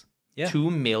illness. Yeah. 2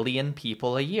 million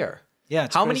people a year. Yeah,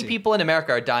 it's How crazy. many people in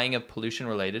America are dying of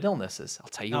pollution-related illnesses? I'll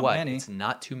tell you Not what, many. it's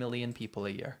not 2 million people a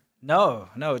year. No,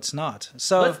 it's not.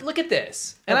 So let's look at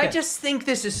this. And I just think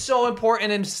this is so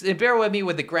important, and bear with me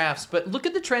with the graphs, but look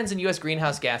at the trends in U.S.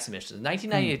 greenhouse gas emissions,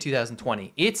 1990 to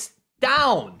 2020. It's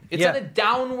down. It's on a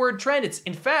downward trend.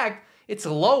 In fact, it's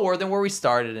lower than where we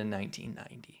started in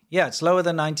 1990. Yeah, it's lower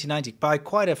than 1990 by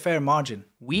quite a fair margin.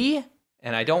 We,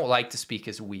 and I don't like to speak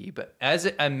as we, but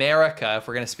as America, if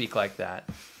we're going to speak like that,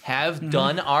 have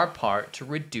done our part to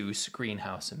reduce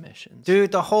greenhouse emissions.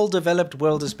 Dude, the whole developed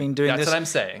world has been doing this. That's what I'm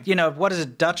saying. You know, what is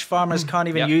it? Dutch farmers can't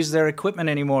even use their equipment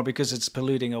anymore because it's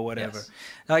polluting or whatever. Yes.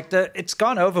 Like, it's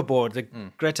gone overboard. The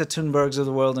Greta Thunbergs of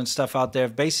the world and stuff out there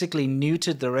have basically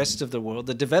neutered the rest of the world,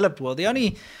 the developed world, the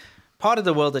only part of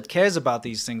the world that cares about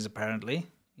these things, apparently.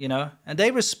 You know, and they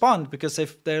respond because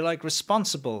they're like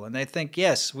responsible and they think,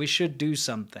 yes, we should do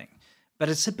something. But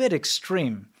it's a bit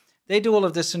extreme. They do all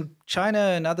of this in China,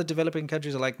 and other developing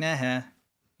countries are like, nah,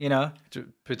 you know.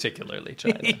 Particularly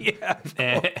China. Yeah, of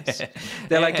course.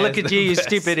 They're like, look at you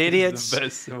stupid idiots.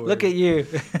 Look at you.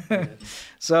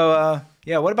 So,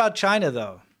 what about China,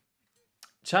 though?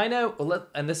 China,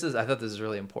 and I thought this is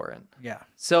really important. Yeah.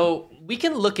 So we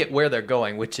can look at where they're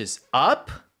going, which is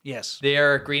up. Yes.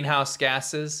 Their greenhouse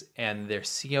gases and their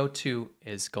CO2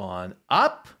 is gone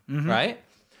up, right?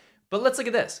 But let's look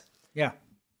at this. Yeah.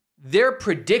 Their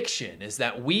prediction is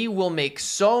that we will make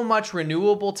so much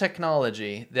renewable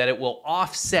technology that it will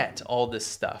offset all this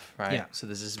stuff, right? Yeah. So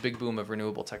there's this big boom of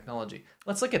renewable technology.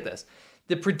 Let's look at this.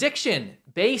 The prediction,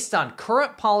 based on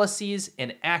current policies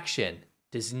and action,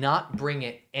 does not bring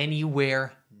it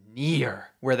anywhere near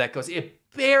where that goes. It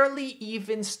barely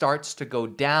even starts to go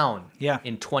down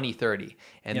in 2030.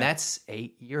 And that's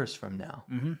 8 years from now,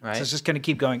 right? So it's just going to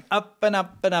keep going up and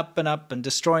up and up and up and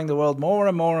destroying the world more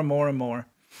and more and more and more.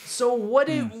 So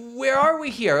where are we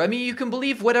here? I mean, you can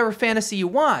believe whatever fantasy you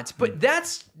want, but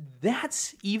that's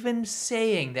even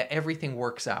saying that everything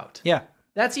works out. Yeah.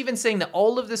 That's even saying that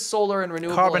all of this solar and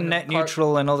renewable carbon net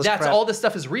neutral and all this crap. All this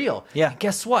stuff is real. Yeah. And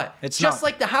guess what? It's just not.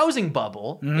 like the housing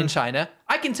bubble in China.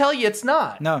 I can tell you it's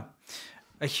not. No.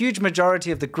 A huge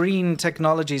majority of the green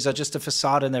technologies are just a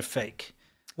facade and they're fake.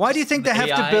 Why do you think they have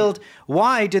to build?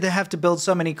 Why do they have to build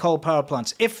so many coal power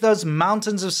plants? If those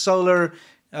mountains of solar,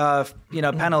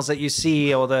 panels that you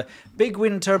see, or the big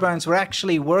wind turbines were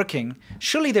actually working,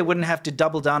 surely they wouldn't have to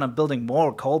double down on building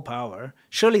more coal power.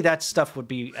 Surely that stuff would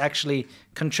be actually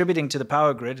contributing to the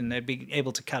power grid, and they'd be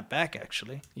able to cut back.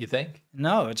 Actually, you think?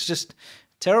 No, it's just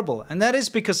terrible, and that is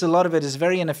because a lot of it is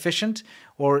very inefficient,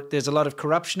 or there's a lot of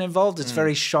corruption involved. It's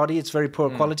very shoddy. It's very poor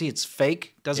quality. It's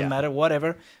fake. Doesn't matter.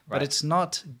 Whatever. But it's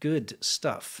not good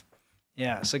stuff.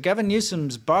 Yeah, so Gavin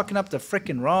Newsom's barking up the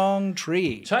frickin' wrong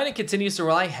tree. China continues to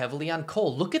rely heavily on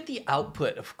coal. Look at the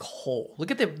output of coal.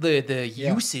 Look at the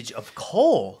usage of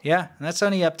coal. Yeah, and that's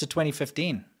only up to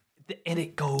 2015. And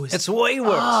it goes It's way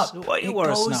worse. up. Way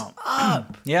worse now.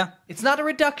 Up. Yeah. It's not a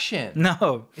reduction.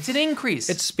 No. It's an increase.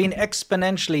 It's been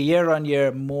exponentially year on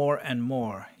year, more and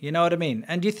more. You know what I mean?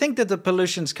 And you think that the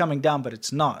pollution's coming down, but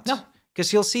it's not. No.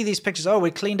 Because you'll see these pictures,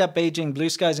 we cleaned up Beijing, blue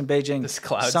skies in Beijing. This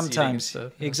cloud sometimes.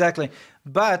 Stuff, Exactly.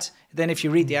 But then if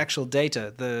you read the actual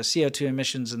data, the CO2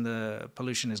 emissions and the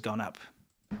pollution has gone up.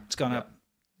 It's gone up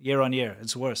year on year.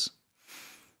 It's worse.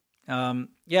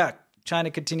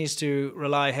 China continues to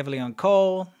rely heavily on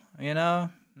coal,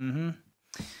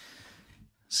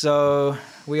 So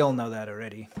we all know that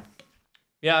already.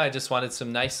 Yeah, I just wanted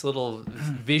some nice little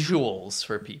visuals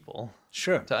for people.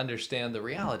 Sure. To understand the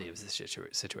reality of this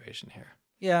situation here.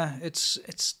 Yeah,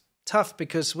 it's tough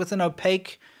because with an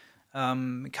opaque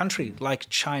country like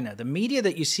China, the media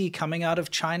that you see coming out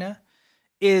of China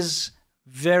is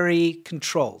very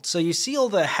controlled. So you see all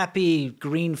the happy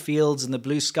green fields and the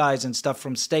blue skies and stuff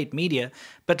from state media.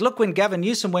 But look, when Gavin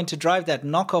Newsom went to drive that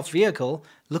knockoff vehicle,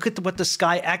 look at what the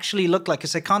sky actually looked like,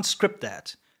 because they can't script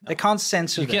that. No. They can't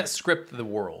censor that. You can't script the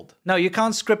world. No, you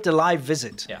can't script a live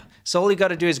visit. Yeah. So all you got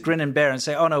to do is grin and bear and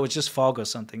say, oh, no, it's just fog or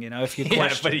something, if you question.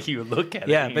 Yeah, but you look at it.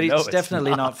 Yeah, but it's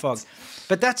definitely not fog.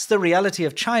 But that's the reality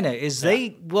of China, is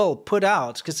they will put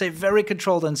out, because they're very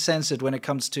controlled and censored when it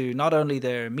comes to not only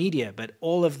their media, but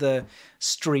all of the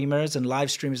streamers and live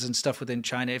streamers and stuff within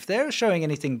China. If they're showing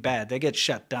anything bad, they get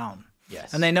shut down.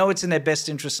 Yes. And they know it's in their best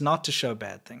interest not to show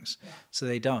bad things. Yeah. So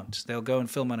they don't. They'll go and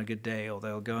film on a good day, or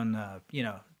they'll go and,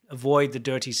 avoid the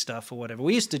dirty stuff or whatever.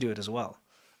 We used to do it as well.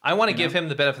 I want to give him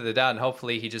the benefit of the doubt, and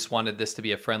hopefully he just wanted this to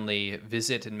be a friendly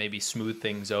visit and maybe smooth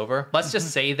things over. Let's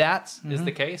just say that is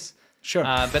the case. Sure.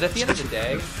 But at the end of the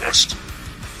day,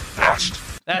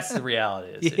 that's the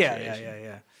reality of the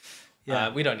situation.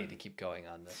 Yeah. We don't need to keep going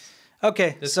on this.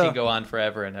 Okay. This can go on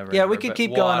forever and ever. Yeah, and we ever, could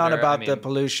keep going on about the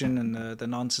pollution and the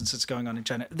nonsense that's going on in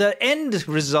China. The end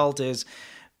result is,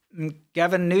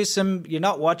 Gavin Newsom, you're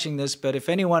not watching this, but if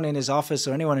anyone in his office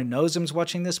or anyone who knows him is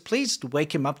watching this, please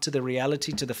wake him up to the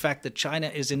reality, to the fact that China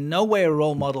is in no way a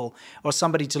role model or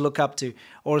somebody to look up to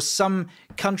or some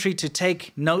country to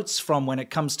take notes from when it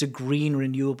comes to green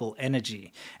renewable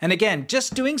energy. And again,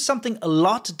 just doing something a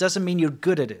lot doesn't mean you're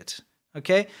good at it.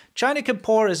 Okay? China can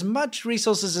pour as much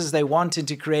resources as they want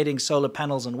into creating solar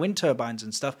panels and wind turbines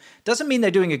and stuff. Doesn't mean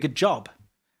they're doing a good job.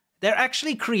 They're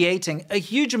actually creating a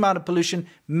huge amount of pollution,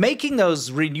 making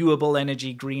those renewable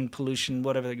energy, green pollution,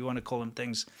 whatever you want to call them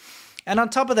things. And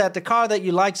on top of that, the car that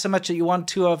you like so much that you want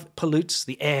two of pollutes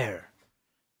the air.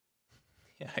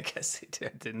 Yeah, I guess they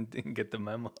didn't get the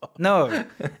memo. No.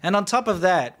 And on top of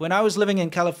that, when I was living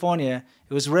in California,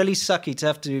 it was really sucky to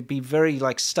have to be very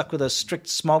stuck with those strict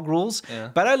smog rules. Yeah.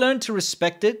 But I learned to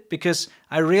respect it because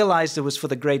I realized it was for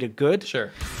the greater good. Sure.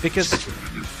 Because...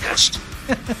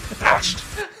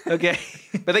 Okay.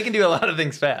 But they can do a lot of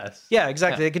things fast. Yeah,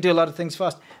 exactly. Yeah. They can do a lot of things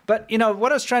fast. But,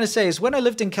 what I was trying to say is when I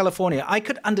lived in California, I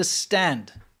could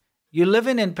understand. You're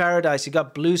living in paradise. You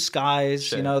got blue skies.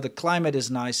 Sure. The climate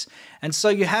is nice. And so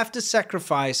you have to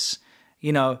sacrifice,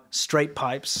 straight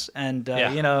pipes and,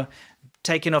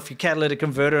 taking off your catalytic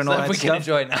converter and all that stuff. We can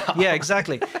enjoy now. Yeah,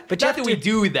 exactly. But not that we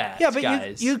do that, yeah, but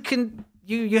guys.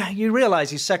 You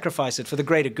realize you sacrifice it for the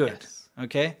greater good. Yes.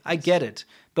 Okay? I get it.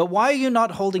 But why are you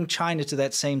not holding China to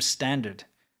that same standard?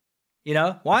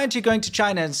 Why aren't you going to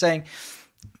China and saying,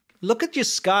 look at your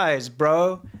skies,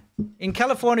 bro. In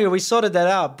California, we sorted that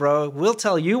out, bro. We'll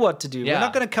tell you what to do. Yeah. We're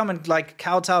not going to come and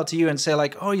kowtow to you and say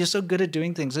oh, you're so good at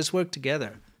doing things. Let's work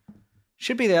together.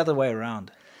 Should be the other way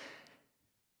around.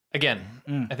 Again,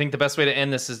 I think the best way to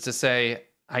end this is to say,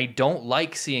 I don't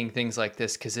like seeing things like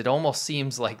this because it almost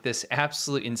seems like this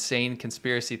absolute insane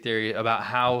conspiracy theory about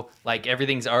how like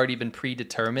everything's already been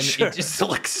predetermined. Sure. It just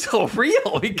looks so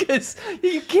real because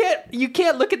you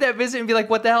can't look at that visit and be like,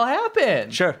 what the hell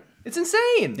happened? Sure. It's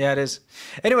insane. Yeah, it is.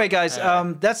 Anyway, guys,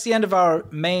 that's the end of our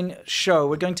main show.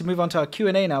 We're going to move on to our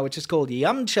Q&A now, which is called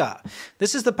Yamcha.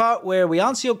 This is the part where we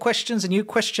answer your questions and you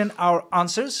question our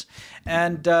answers.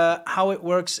 And how it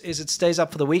works is it stays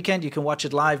up for the weekend. You can watch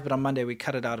it live, but on Monday we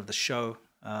cut it out of the show.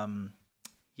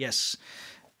 Yes,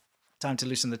 time to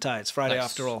loosen the tie. It's Friday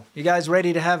after all. You guys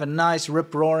ready to have a nice,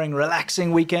 rip-roaring,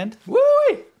 relaxing weekend? Woo!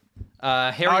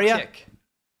 Harry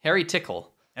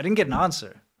Tickle. I didn't get an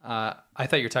answer. I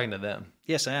thought you were talking to them.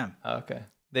 Yes, I am. Oh, okay.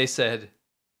 They said,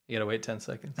 you gotta wait 10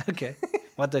 seconds. Okay.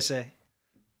 What'd they say?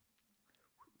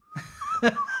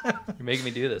 You're making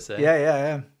me do this, eh? Yeah, I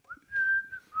am.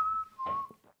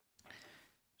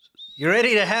 You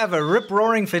ready to have a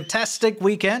rip-roaring, fantastic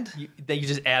weekend? You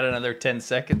just add another 10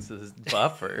 seconds to this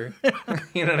buffer.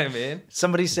 You know what I mean?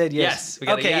 Somebody said yes. Yes. We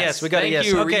got a yes. Yes, we got a yes.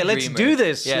 You, okay, let's do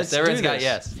this. Yes, everyone's got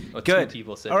yes. Well, good. 2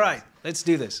 people said all right, yes. Let's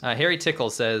do this. Harry Tickle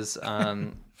says,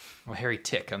 Harry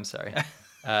Tick, I'm sorry.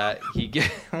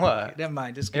 What? Never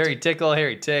mind. Just Harry Tickle,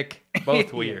 Harry Tick,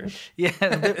 both weird. Yeah,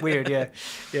 a bit weird,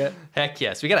 yeah. Heck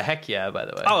yes. We got a heck yeah, by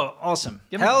the way. Oh, awesome.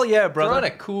 Hell yeah, brother. Throw in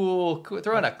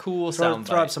a cool soundbite.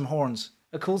 Throw up some horns.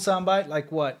 A cool soundbite?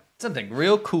 Like what? Something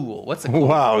real cool. What's a cool?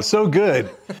 Wow, so good.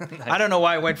 I don't know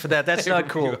why I went for that. That's not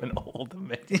cool. An old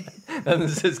man.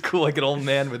 This is cool, like an old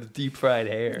man with deep fried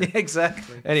hair. Yeah,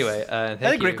 exactly. Anyway, I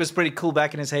think Rick was pretty cool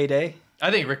back in his heyday. I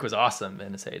think Rick was awesome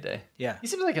in his heyday. Yeah. He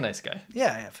seems like a nice guy.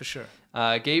 Yeah, for sure.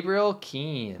 Gabriel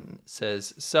Keen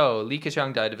says, so Li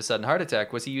Keqiang died of a sudden heart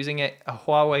attack. Was he using a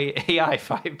Huawei AI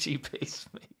 5G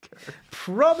pacemaker?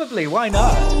 Probably. Why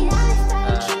not?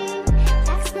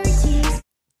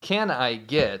 Can I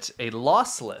get a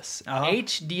lossless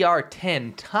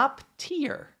HDR10 top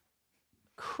tier,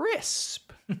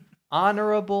 crisp,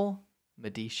 honorable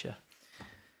Medisha?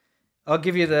 I'll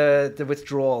give you the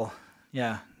withdrawal.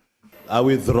 Yeah. I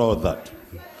withdraw that.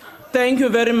 Thank you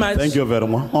very much. Thank you very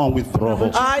much. I withdraw.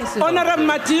 Honorable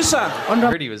Matisa. I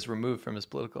heard he was removed from his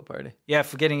political party. Yeah,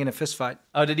 for getting in a fist fight.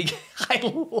 Oh, did he? I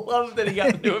love that he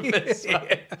got into a fist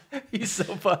fight. He's so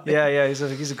funny. Yeah, he's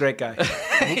a great guy.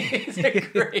 He's a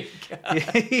great guy.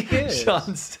 He is.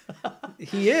 Sean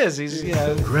He is. He's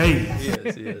great. He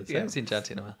is. I haven't seen John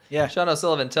T in a while. Yeah. Sean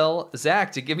O'Sullivan, tell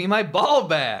Zach to give me my ball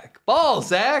back. Ball,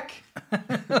 Zach.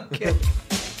 Okay.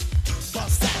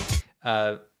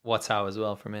 What's how as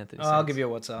well from Anthony. I'll give you a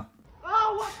what's how.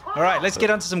 All right, let's get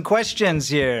on to some questions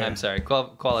here. I'm sorry. Call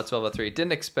at 1203.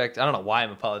 Didn't expect. I don't know why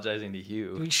I'm apologizing to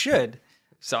you. We should.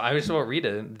 So I just won't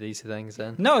read these things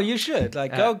then. No, you should.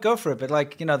 Like, go for it. But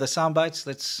like, the sound bites,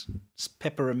 let's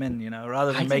pepper them in.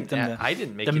 Rather than make them I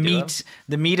didn't make the you meat,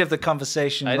 the meat of the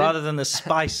conversation, rather than the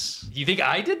spice. You think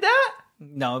I did that?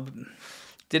 No.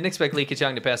 Didn't expect Li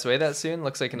Keqiang to pass away that soon.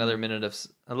 Looks like another minute of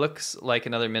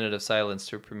silence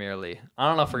to Premier Li. I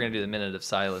don't know if we're gonna do the minute of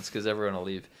silence because everyone will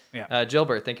leave. Yeah.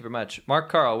 Gilbert, thank you very much. Mark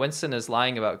Carl, Winston is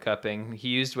lying about cupping. He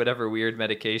used whatever weird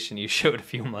medication you showed a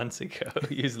few months ago.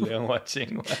 He used Leon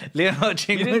watching. Leon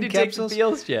watching. You didn't do capsules?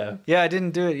 Pills, Jeff. Yeah, I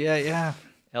didn't do it. Yeah.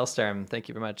 Elstarm, thank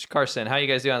you very much. Carson, how you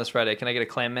guys doing on this Friday? Can I get a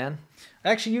clam man?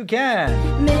 Actually, you can.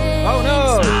 Oh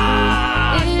no!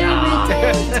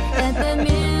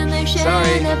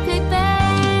 Sorry.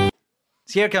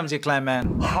 Here comes your clam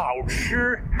man. 好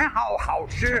吃，好好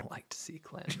吃. I don't like to see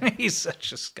clam man. He's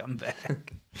such a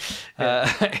scumbag.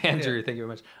 Andrew, thank you very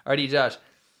much. Artie, Josh,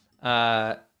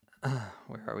 where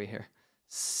are we here?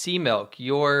 Sea Milk,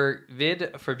 your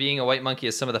vid for being a white monkey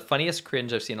is some of the funniest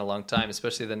cringe I've seen in a long time,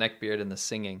 especially the neck beard and the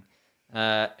singing.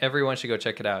 Everyone should go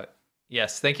check it out.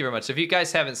 Yes, thank you very much. If you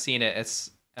guys haven't seen it,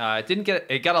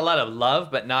 it got a lot of love,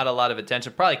 but not a lot of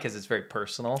attention, probably because it's very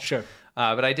personal. Sure.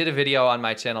 But I did a video on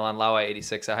my channel on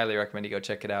Lawai86. I highly recommend you go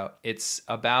check it out. It's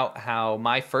about how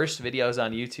my first videos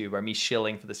on YouTube are me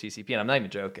shilling for the CCP, and I'm not even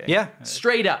joking. Yeah.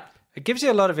 Straight up. It gives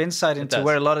you a lot of insight into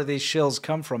where a lot of these shills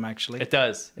come from, actually. It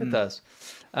does. It does.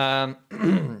 And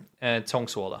Tong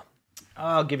Swola.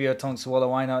 I'll give you a Tong Swola.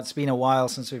 Why not? It's been a while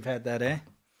since we've had that, eh?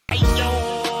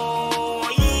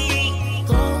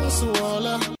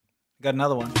 Got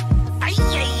another one.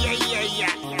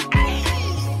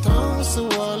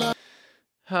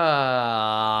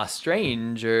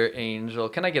 Stranger Angel.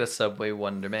 Can I get a Subway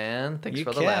Wonder Man? Thanks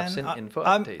for the laughs and info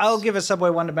updates. I'll give a Subway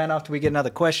Wonder Man after we get another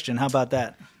question. How about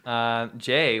that?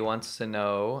 Jay wants to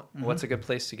know, what's a good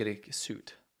place to get a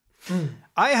suit?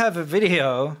 I have a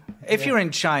video. If you're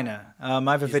in China, I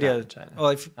have a video. Not in China.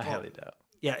 Well, I highly doubt.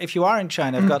 Yeah, if you are in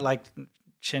China, I've got like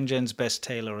Shenzhen's Best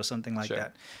Tailor or something like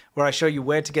that, where I show you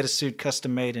where to get a suit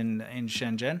custom made in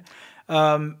Shenzhen.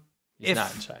 He's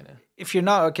not in China. If you're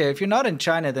not in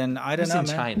China, then I don't know, in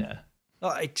China?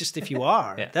 Well, just if you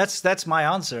are, that's my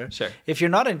answer. Sure. If you're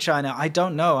not in China, I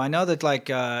don't know. I know that like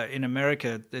in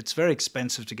America, it's very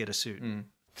expensive to get a suit.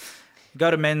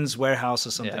 Go to Men's Warehouse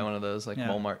or something. Yeah, one of those like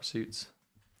Walmart suits.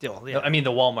 Yeah. I mean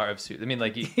the Walmart of suits. I mean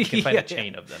like you can find a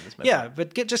chain of them.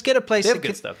 But just get a place. They have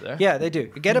good stuff there. Yeah, they do.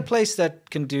 Get a place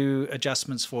that can do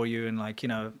adjustments for you and like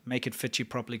make it fit you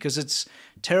properly, because it's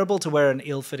terrible to wear an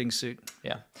ill-fitting suit.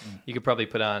 Yeah, you could probably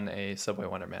put on a Subway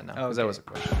Wonder Man now, because that was a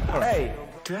question. Hey,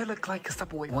 do I look like a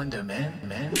Subway Wonder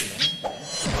Man?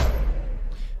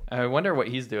 I wonder what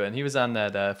he's doing. He was on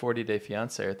that 40-Day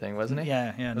Fiancé thing, wasn't he?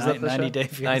 Yeah. Was that the 90-Day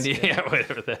Fiancé.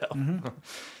 Whatever the hell.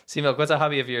 C-Milk, what's a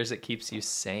hobby of yours that keeps you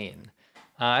sane?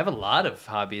 I have a lot of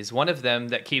hobbies. One of them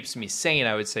that keeps me sane,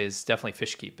 I would say, is definitely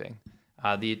fish keeping.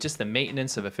 The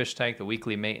maintenance of a fish tank, the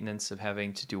weekly maintenance of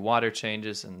having to do water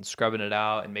changes and scrubbing it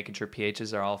out and making sure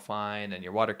pHs are all fine and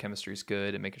your water chemistry is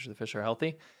good and making sure the fish are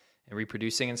healthy and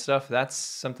reproducing and stuff. That's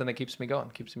something that keeps me going,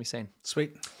 keeps me sane.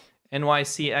 Sweet.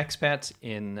 NYC expat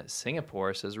in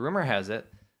Singapore says, rumor has it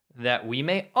that we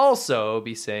may also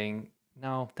be saying,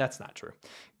 no, that's not true.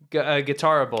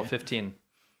 Guitar Bull 15.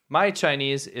 My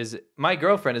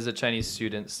girlfriend is a Chinese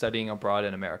student studying abroad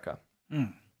in America.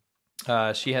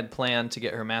 She had planned to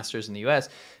get her master's in the U.S.,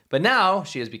 but now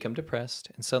she has become depressed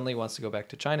and suddenly wants to go back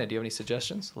to China. Do you have any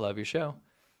suggestions? Love your show.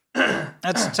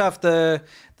 That's tough. The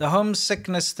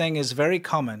homesickness thing is very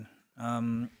common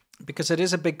because it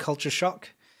is a big culture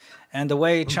shock. And the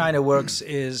way China works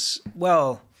is,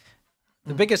 well,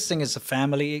 the biggest thing is a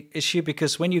family issue,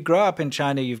 because when you grow up in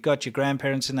China, you've got your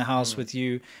grandparents in the house with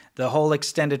you. The whole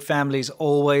extended family is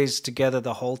always together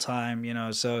the whole time,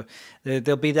 so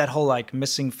there'll be that whole like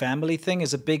missing family thing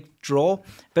is a big draw,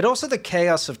 but also the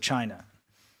chaos of China.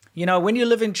 When you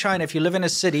live in China, if you live in a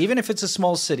city, even if it's a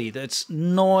small city, that's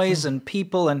noise and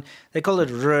people, and they call it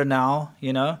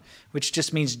renao, which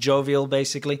just means jovial,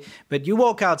 basically. But you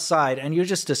walk outside and you're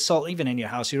just even in your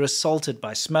house, you're assaulted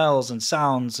by smells and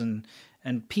sounds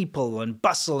and people and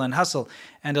bustle and hustle.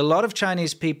 And a lot of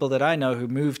Chinese people that I know who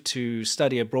moved to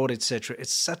study abroad, etc.,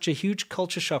 it's such a huge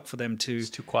culture shock for them It's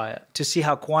too quiet. To see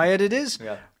how quiet it is.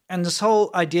 Yeah. And this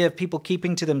whole idea of people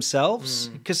keeping to themselves,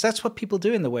 because that's what people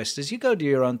do in the West, is you go do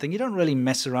your own thing. You don't really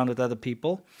mess around with other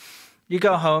people. You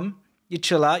go home, you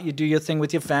chill out, you do your thing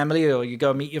with your family, or you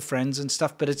go meet your friends and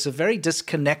stuff. But it's a very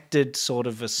disconnected sort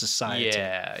of a society.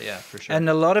 Yeah, for sure. And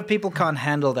a lot of people can't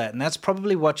handle that. And that's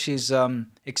probably what she's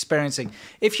experiencing.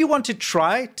 If you want to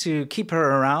try to keep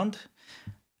her around,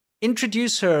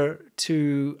 introduce her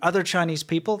to other Chinese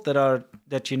people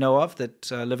that you know of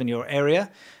that live in your area.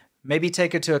 Maybe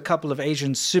take her to a couple of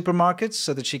Asian supermarkets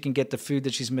so that she can get the food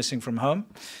that she's missing from home.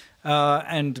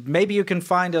 And maybe you can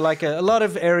find a lot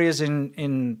of areas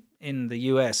in the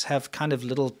US have kind of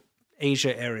little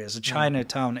Asia areas, a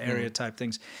Chinatown area type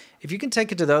things. If you can take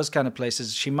her to those kind of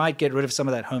places, she might get rid of some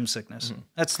of that homesickness.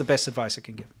 That's the best advice I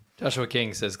can give. Joshua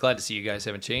King says, glad to see you guys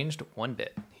haven't changed one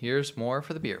bit. Here's more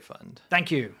for the beer fund.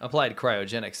 Thank you. Applied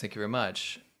Cryogenics, thank you very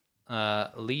much.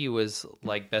 Lee was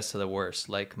like best of the worst,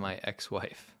 like my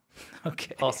ex-wife.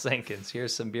 Okay. Paul Sankins,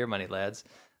 here's some beer money, lads.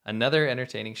 Another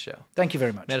entertaining show. Thank you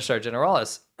very much. Metastar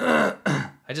Generalis.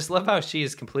 I just love how she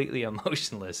is completely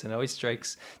emotionless and always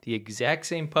strikes the exact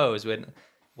same pose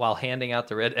while handing out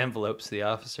the red envelopes to the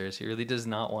officers. He really does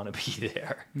not want to be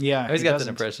there. Yeah, I always got that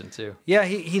impression too. Yeah,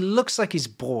 he looks like he's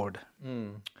bored.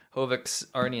 Hovix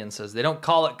Arnian says, they don't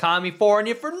call it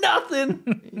California for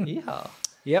nothing. Yeah.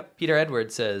 Yep. Peter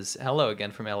Edwards says, hello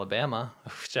again from Alabama.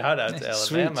 Shout out to Alabama,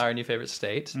 Sweet. Our new favorite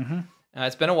state.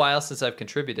 It's been a while since I've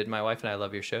contributed. My wife and I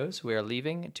love your shows. We are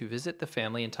leaving to visit the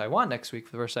family in Taiwan next week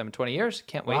for the first time in 20 years.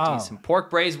 Can't wait to eat some pork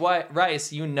braised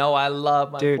rice. You know I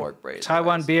love my pork braised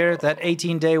Taiwan rice. beer, that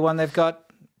 18-day one they've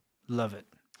got, love it.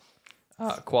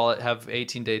 Quality have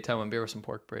 18-day Taiwan beer with some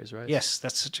pork braised rice. Yes,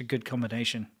 that's such a good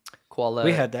combination. Qual,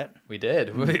 we had that. We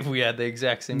did. We had the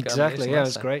exact same combination. Exactly, yeah, it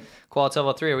was great. Qual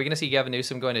 3, are we going to see Gavin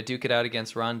Newsom going to duke it out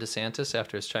against Ron DeSantis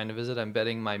after his China visit? I'm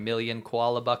betting my $1,000,000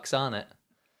 koala bucks on it.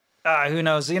 Who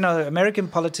knows? American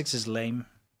politics is lame.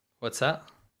 What's that?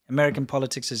 American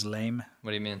politics is lame.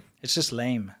 What do you mean? It's just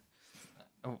lame.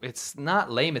 It's not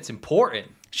lame. It's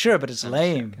important. Sure, but it's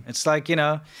lame. It's like,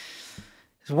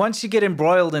 once you get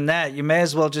embroiled in that, you may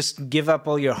as well just give up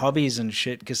all your hobbies and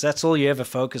shit, because that's all you ever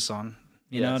focus on.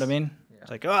 You know what I mean? Yeah. It's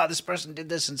like, this person did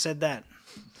this and said that.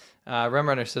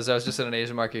 Remrunner says, I was just at an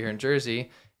Asian market here in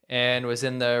Jersey, and was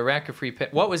in the rack of free.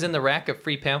 What was in the rack of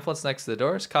free pamphlets next to the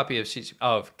doors? Copy of Xi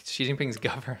Jinping's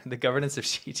the governance of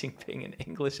Xi Jinping in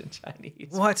English and Chinese.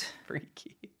 What?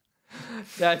 Freaky.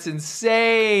 That's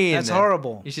insane. That's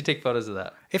horrible. You should take photos of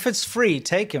that. If it's free,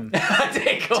 take them.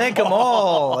 Take them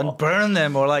all and burn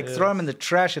them, or like throw them in the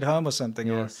trash at home or something.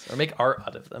 Yes. Or make art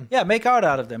out of them. Yeah, make art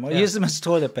out of them, or use them as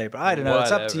toilet paper. I don't know.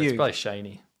 Whatever. It's up to you. It's probably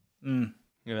shiny. Mm.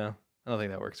 You know, I don't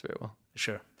think that works very well.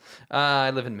 Sure.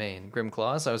 I live in Maine. Grim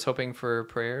Claws. I was hoping for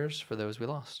prayers for those we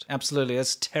lost. Absolutely.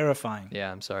 That's terrifying. Yeah,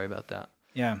 I'm sorry about that.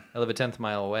 Yeah. I live a 10th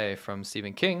mile away from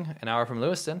Stephen King, an hour from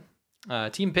Lewiston.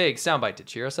 Team Pig soundbite to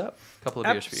cheer us up. A couple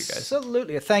of beers for you guys.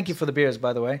 Absolutely. Thank you for the beers,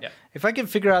 by the way. Yeah. If I can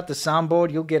figure out the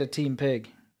soundboard, you'll get a Team Pig.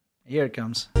 Here it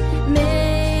comes.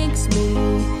 Makes me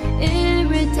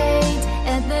irritate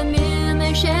at the mere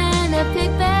mention of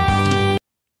pig bang.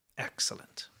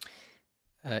 Excellent.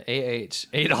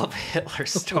 Adolf Hitler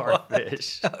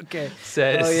Starfish. Okay.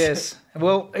 Says. Oh, yes.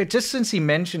 Well, just since he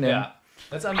mentioned him. Yeah.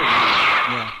 That's unbelievable.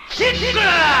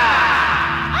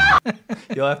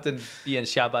 You'll have to be in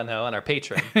Shabanho on our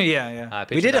Patreon. Yeah.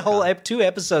 We did a whole 2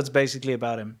 episodes basically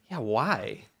about him. Yeah,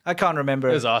 why? I can't remember.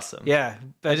 It was awesome. Yeah.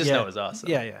 I just know it was awesome.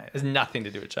 Yeah. It has nothing to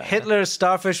do with China. Hitler's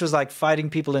Starfish was like fighting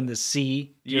people in the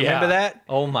sea. Do you remember that?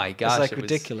 Oh my gosh. It was like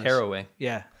ridiculous. Harrowing.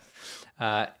 Yeah.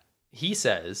 He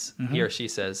says, he or she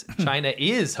says, China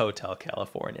is Hotel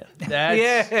California.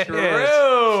 That's true.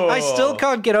 I still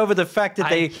can't get over the fact that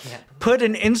they put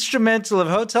an instrumental of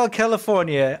Hotel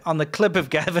California on the clip of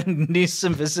Gavin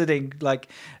Newsom visiting like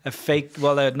a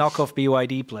knockoff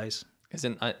BYD place. It's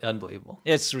unbelievable.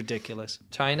 It's ridiculous.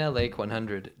 China Lake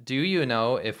 100. Do you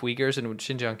know if Uyghurs in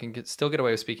Xinjiang can still get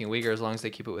away with speaking Uyghur as long as they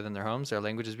keep it within their homes? Their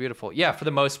language is beautiful. Yeah, for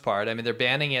the most part. I mean, they're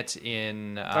banning it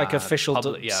in like official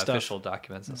stuff. Official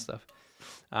documents and stuff.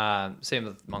 Same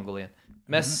with Mongolian.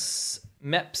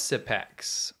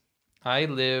 Mepsipex. I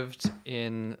lived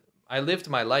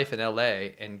my life in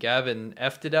LA, and Gavin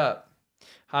effed it up.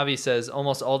 Javi says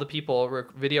almost all the people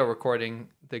video recording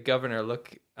the governor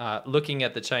looking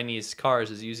at the Chinese cars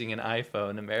is using an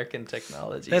iPhone, American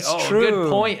technology. That's true. Good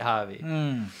point,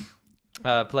 Javi.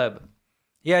 Pleb.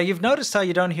 Yeah, you've noticed how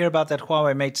you don't hear about that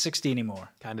Huawei Mate 60 anymore.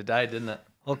 Kind of died, didn't it?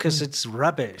 Well, because it's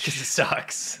rubbish. Because it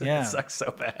sucks. Yeah. It sucks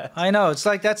so bad. I know. It's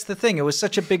like that's the thing. It was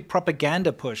such a big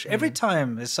propaganda push. Every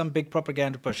time there's some big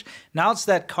propaganda push. Now it's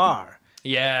that car.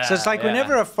 Yeah. So it's like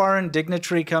whenever a foreign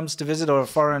dignitary comes to visit or a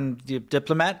foreign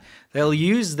diplomat, they'll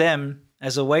use them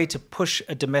as a way to push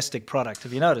a domestic product.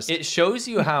 Have you noticed? It shows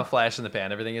you how flash in the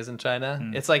pan everything is in China.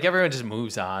 It's like everyone just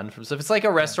moves on from stuff. It's like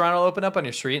a restaurant will open up on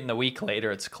your street and a week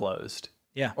later it's closed.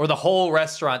 Yeah. Or the whole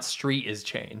restaurant street is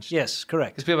changed. Yes,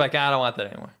 correct. Because people are like, I don't want that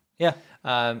anymore. Yeah.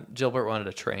 Gilbert wanted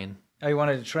a train. Oh, you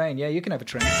wanted a train? Yeah, you can have a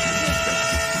train.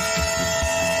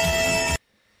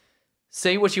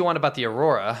 Say what you want about the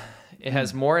Aurora. It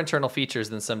has more internal features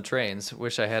than some trains.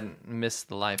 Wish I hadn't missed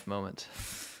the live moment.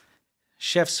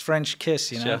 Chef's French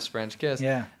kiss, you know? Chef's French kiss.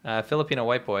 Yeah. Filipino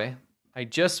white boy. I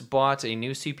just bought a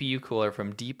new CPU cooler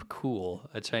from Deep Cool,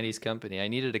 a Chinese company. I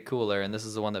needed a cooler, and this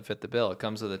is the one that fit the bill. It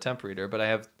comes with a temp reader, but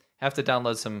I have to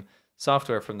download some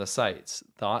software from the sites.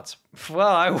 Thoughts? Well,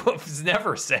 I was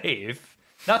never safe.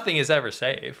 Nothing is ever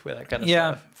safe with that kind of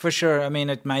stuff. Yeah, for sure. I mean,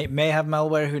 it may have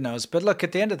malware, who knows? But look,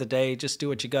 at the end of the day, just do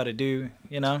what you got to do,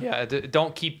 you know? Yeah,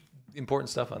 don't keep important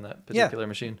stuff on that particular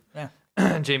machine.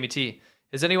 Yeah. Jamie T.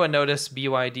 Has anyone noticed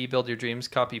BYD Build Your Dreams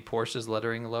copy Porsche's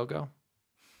lettering logo?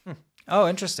 Oh,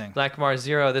 interesting. Blackmar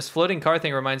Zero. This floating car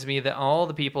thing reminds me that all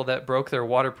the people that broke their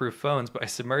waterproof phones by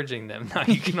submerging them, now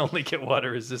you can only get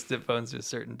water-resistant phones to a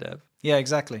certain depth. Yeah,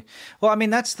 exactly. Well, I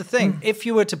mean, that's the thing. If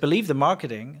you were to believe the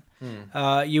marketing,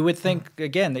 you would think,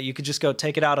 again, that you could just go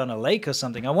take it out on a lake or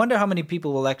something. I wonder how many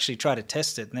people will actually try to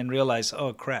test it and then realize,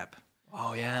 oh, crap.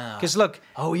 Oh, yeah. Because, look.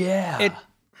 Oh, yeah.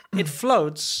 It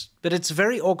floats, but it's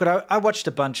very awkward. I watched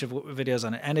a bunch of videos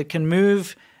on it, and it can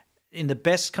move in the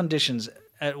best conditions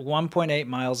at 1.8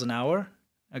 miles an hour,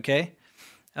 okay,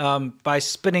 by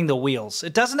spinning the wheels.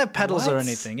 It doesn't have pedals or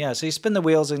anything. Yeah, so you spin the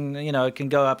wheels and, it can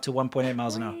go up to 1.8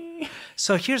 miles an hour.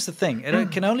 So here's the thing.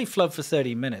 It can only float for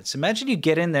 30 minutes. Imagine you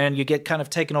get in there and you get kind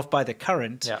of taken off by the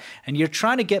current, and you're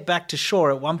trying to get back to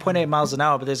shore at 1.8 miles an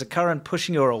hour, but there's a current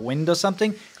pushing you or a wind or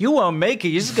something. You won't make it.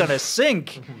 You're just going to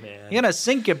sink. You're going to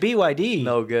sink your BYD.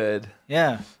 No good.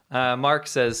 Yeah. Mark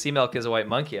says, Sea Milk is a white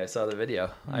monkey. I saw the video.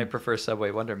 I prefer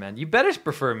Subway Wonder Man. You better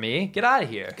prefer me. Get out of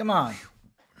here. Come on.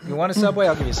 You want a Subway?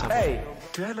 I'll give you a Subway. Hey,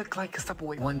 do I look like a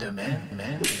Subway Wonder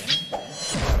Man?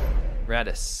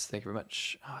 Radis, thank you very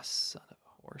much. Oh, son of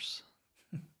a horse.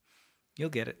 You'll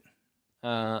get it.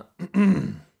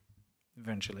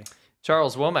 Eventually.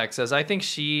 Charles Womack says, I think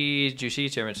she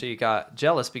got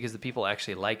jealous because the people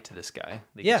actually liked this guy.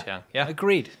 Li Keqiang. Yeah.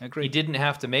 Agreed. He didn't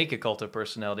have to make a cult of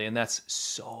personality, and that's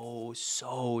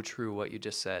so true what you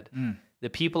just said. The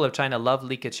people of China love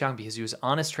Li Keqiang because he was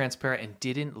honest, transparent, and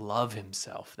didn't love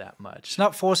himself that much. It's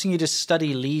not forcing you to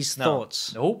study Li's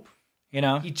thoughts. Nope. You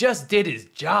know? He just did his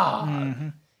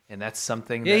job. And that's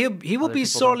something that he will be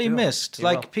sorely missed.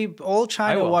 Like all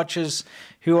China watchers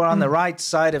who are on the right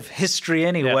side of history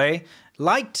anyway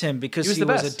liked him because he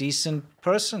was a decent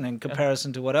person in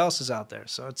comparison to what else is out there.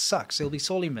 So it sucks. He'll be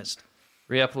sorely missed.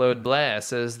 Reupload Blast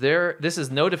says, this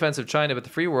is no defense of China, but the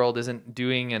free world isn't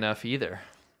doing enough either.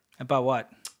 About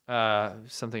what?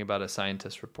 Something about a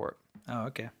scientist report. Oh,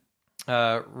 okay.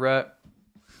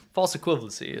 False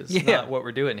equivalency is not what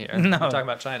we're doing here. No. We're talking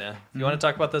about China. If you want to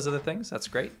talk about those other things, that's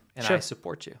great. And I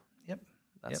support you. Yep.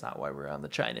 That's not why we're on the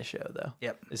China show, though.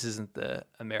 Yep. This isn't the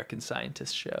American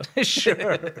Scientist show.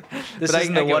 Sure. This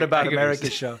isn't the What About America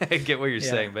show. I get what you're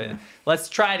saying, but let's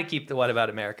try to keep the What About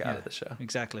America out of the show.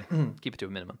 Exactly. Keep it to a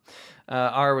minimum.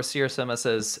 R. Wasir Sama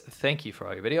says, thank you for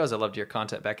all your videos. I loved your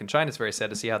content back in China. It's very sad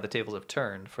to see how the tables have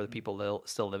turned for the people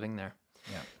still living there.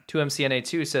 Yeah.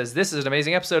 2MCNA2 says, this is an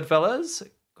amazing episode, fellas.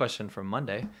 Question from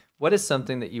Monday. What is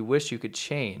something that you wish you could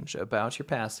change about your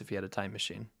past if you had a time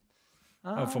machine?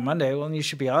 For Monday? Well, you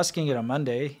should be asking it on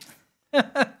Monday.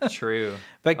 True.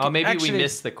 But maybe we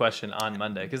missed the question on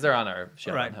Monday because they're on our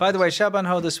show. Right. By the way, Shaban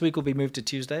Ho this week will be moved to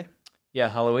Tuesday. Yeah,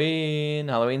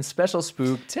 Halloween special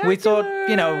spooktacular. We thought,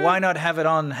 why not have it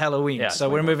on Halloween? Yeah, so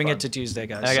we're moving it to Tuesday,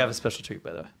 guys. I have a special treat,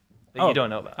 by the way. That you don't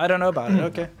know about. I don't know about it.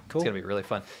 Okay, cool. It's going to be really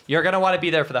fun. You're going to want to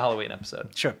be there for the Halloween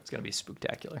episode. Sure. It's going to be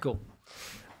spooktacular. Cool.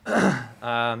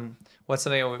 What's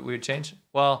something we would change?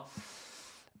 Well,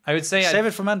 I would say save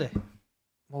it for Monday.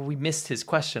 Well, we missed his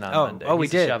question on Monday. Oh, we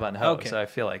did. Shaban Ho, okay. So I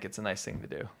feel like it's a nice thing to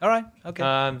do. All right.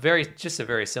 Okay. Just a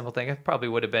very simple thing. It probably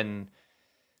would have been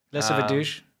less of a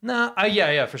douche. No,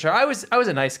 yeah, for sure. I was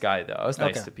a nice guy though. I was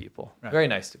nice to people. Right. Very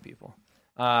nice to people.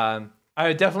 I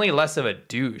was definitely less of a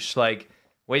douche. Like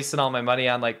wasting all my money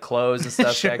on like clothes and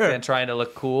stuff back then, trying to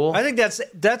look cool. I think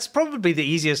that's probably the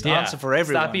easiest answer for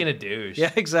everyone. Stop being a douche.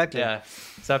 Yeah, exactly. Yeah.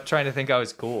 Stop trying to think I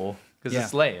was cool because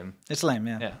it's lame. It's lame.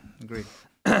 Yeah. Agreed.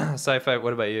 Sci-fi.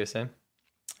 What about you, Sam?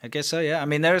 I guess so, yeah. I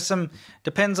mean, there's some,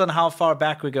 depends on how far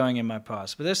back we're going in my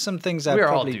past, but there's some things we're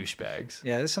all douchebags.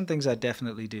 Yeah, there's some things I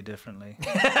definitely do differently.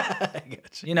 I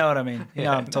gotcha. You know what I mean? You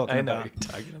know what I'm talking about. I know what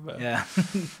you're talking about. Yeah.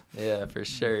 Yeah, for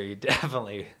sure. You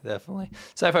definitely.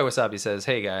 Sci-Fi Wasabi says,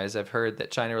 hey guys, I've heard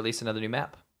that China released another new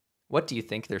map. What do you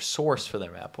think their source for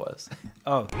their map was?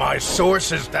 Oh. My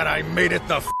source is that I made it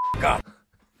the f*** up.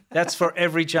 That's for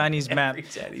every Chinese map.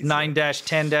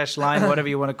 9-10- line, whatever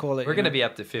you want to call it. We're going to be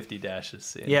up to 50 dashes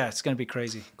soon. Yeah, it's going to be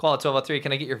crazy. Call it 1203.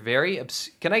 Can I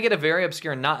get a very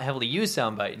obscure, not heavily used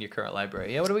soundbite in your current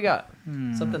library? Yeah, what do we got?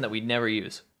 Something that we never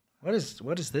use. What is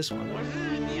this one?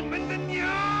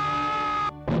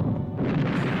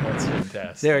 That's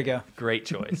fantastic. There we go. Great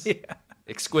choice. Yeah.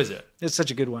 Exquisite. It's such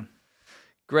a good one.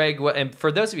 Greg, and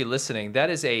for those of you listening, that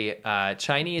is a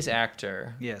Chinese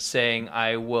actor saying,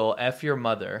 I will F your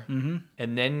mother. Mm-hmm.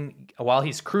 And then while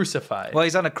he's crucified. Well,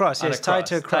 he's on a cross. He's tied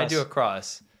to a cross. Tied to a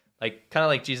cross. Like, kind of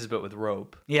like Jesus, but with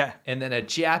rope. Yeah. And then a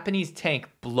Japanese tank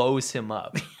blows him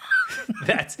up.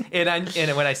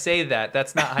 And when I say that,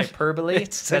 that's not hyperbole.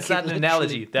 That's not an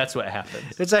analogy. That's what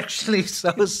happens. It's actually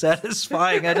so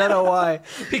satisfying. I don't know why.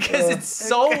 Because it's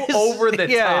so over the top.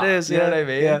 Yeah, it is. You know what I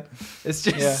mean? Yeah. It's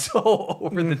just so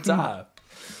over the top.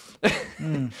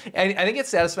 And I think it's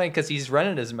satisfying because he's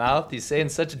running his mouth. He's saying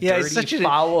such dirty,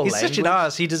 foul language. He's such an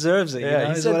ass. He deserves it.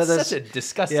 Yeah, he's such a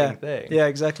disgusting thing. Yeah,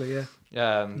 exactly. Yeah.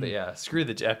 But yeah, screw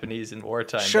the Japanese in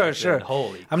wartime. Sure.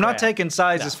 Holy crap. I'm not taking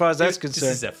sides as far as that's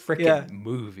concerned. This is a freaking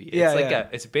movie.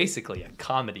 It's it's basically a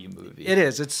comedy movie. It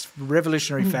is. It's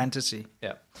revolutionary fantasy.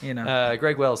 Yeah. You know.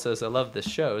 Greg Wells says, I love this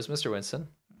show. Mr. Winston.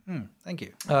 Thank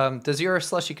you. Does your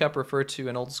slushy cup refer to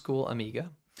an old school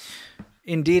Amiga?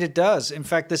 Indeed it does. In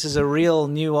fact, this is a real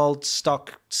new old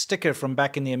stock sticker from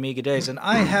back in the Amiga days. And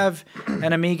I have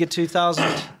an Amiga 2000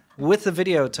 with a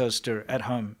video toaster at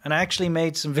home. And I actually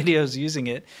made some videos using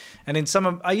it. And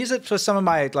I use it for some of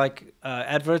my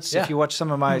adverts. Yeah. If you watch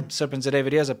some of my Serpents a Day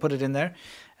videos, I put it in there.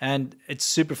 And it's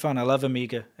super fun. I love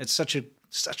Amiga. It's such a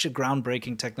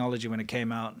groundbreaking technology when it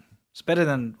came out. It's better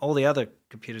than all the other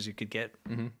computers you could get.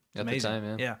 Mm-hmm. At amazing.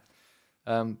 the time,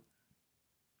 yeah.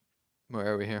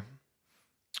 Where are we here?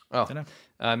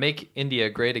 Make India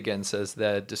Great Again says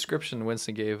the description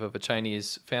Winston gave of a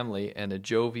Chinese family and a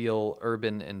jovial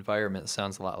urban environment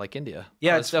sounds a lot like India.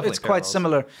 Yeah, it's quite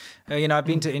similar. I've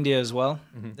been to India as well.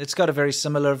 Mm-hmm. It's got a very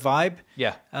similar vibe.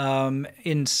 Yeah.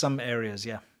 In some areas,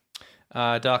 yeah.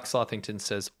 Doc Slothington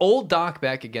says, old Doc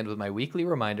back again with my weekly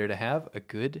reminder to have a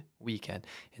good weekend.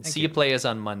 And See You Play is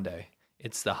on Monday.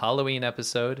 It's the Halloween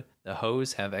episode. The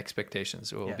hoes have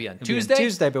expectations. It will be on Tuesday.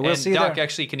 Tuesday, but we'll see you Doc, there.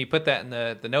 actually, can you put that in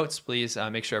the notes, please?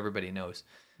 Make sure everybody knows.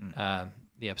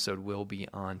 The episode will be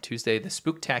on Tuesday, the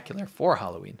Spooktacular for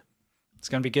Halloween. It's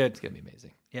going to be good. It's going to be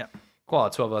amazing. Yeah.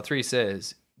 Koala1203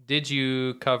 says, did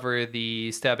you cover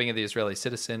the stabbing of the Israeli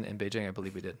citizen in Beijing? I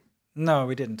believe we did. No,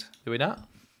 we didn't. Did we not?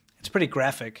 It's pretty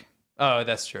graphic. Oh,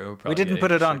 that's true. We didn't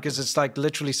put it on because it's like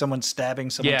literally someone stabbing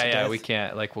someone to death. Yeah, we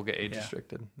can't. Like, we'll get age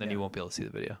restricted. Then you won't be able to see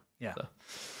the video. Yeah. So.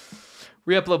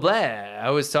 Riep LeBlanc, I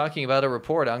was talking about a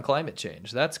report on climate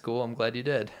change. That's cool. I'm glad you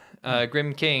did.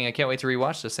 Grim King, I can't wait to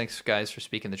rewatch this. Thanks, guys, for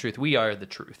speaking the truth. We are the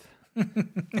truth.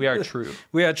 We are true.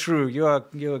 We are true. You are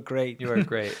great. You are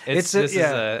great. This is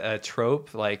a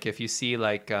trope. Like, if you see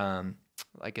like a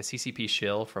CCP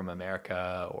shill from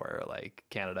America or like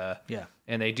Canada,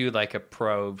 and they do like a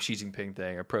pro Xi Jinping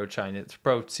thing or pro China,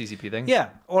 pro CCP thing,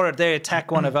 or they attack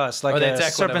one of us, like the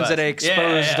serpents that they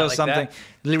exposed or like something.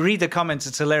 Read the comments;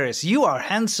 it's hilarious. You are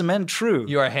handsome and true.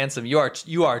 You are handsome. You are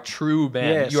true,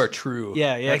 man. Yes. You are true.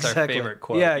 Yeah, That's exactly. our favorite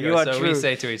quote. Yeah, you are so true. we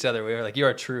say to each other, we're like, you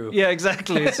are true. Yeah,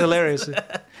 exactly. It's hilarious.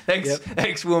 Thanks,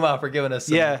 Wuma, for giving us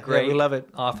some great we love it.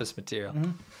 office material.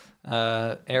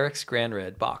 Eric's Grand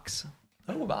Red box.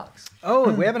 Oh, a box.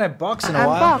 Oh, we haven't had box in a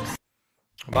while.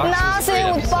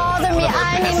 Nothing would bother me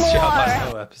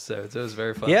anymore. Episodes. It was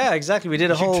very fun. Yeah, exactly. We did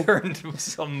a whole. You turned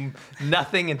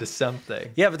nothing into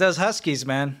something. Yeah, but those Huskies,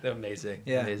 man. They're amazing.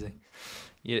 Yeah. Amazing.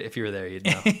 If you were there, you'd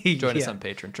know. Join us on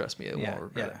Patreon. Trust me, it won't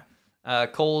regret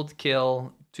it. Cold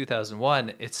Kill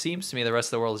 2001. It seems to me the rest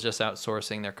of the world is just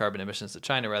outsourcing their carbon emissions to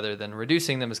China rather than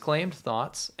reducing them as claimed.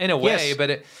 Thoughts? In a way, but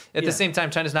at the same time,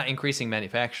 China's not increasing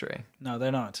manufacturing. No, they're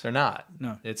not. They're not.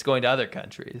 No. It's going to other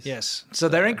countries. Yes. So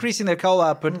they're increasing their coal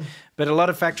output, but a lot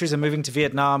of factories are moving to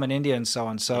Vietnam and India and so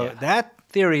on. So that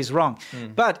theory is wrong.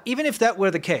 But even if that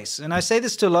were the case, and I say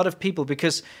this to a lot of people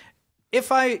because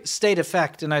if I state a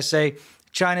fact and I say,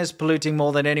 China's polluting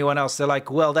more than anyone else, they're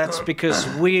like, well, that's because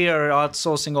we are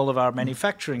outsourcing all of our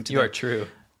manufacturing to them. You are true.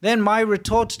 Then my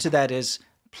retort to that is,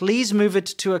 please move it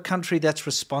to a country that's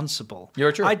responsible.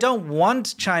 You're true. I don't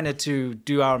want China to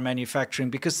do our manufacturing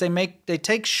because they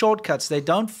take shortcuts. They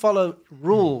don't follow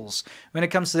rules when it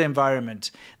comes to the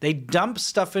environment. They dump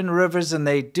stuff in rivers and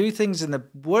they do things in the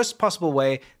worst possible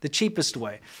way, the cheapest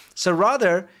way. So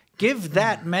rather, give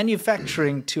that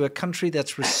manufacturing to a country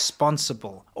that's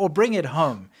responsible or bring it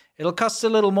home. It'll cost a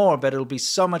little more, but it'll be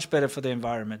so much better for the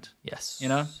environment. Yes. You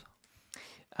know?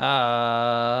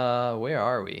 Where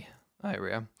are we? Hi,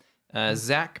 Ria.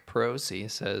 Zach Prosy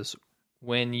says,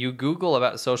 when you Google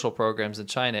about social programs in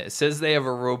China, it says they have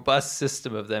a robust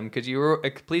system of them. Could you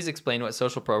please explain what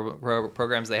social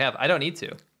programs they have? I don't need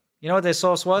to. You know what their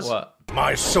source was? What?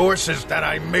 My source is that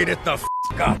I made it the f***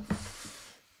 up.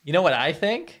 You know what I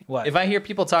think? What? If I hear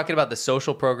people talking about the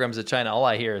social programs of China, all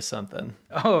I hear is something.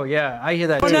 Oh, yeah. I hear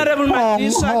that too.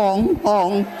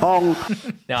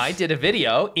 Now, I did a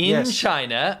video in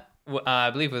China, I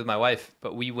believe with my wife,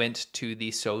 but we went to the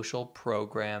social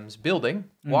programs building,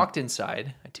 walked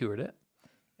inside, I toured it,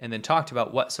 and then talked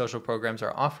about what social programs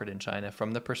are offered in China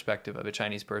from the perspective of a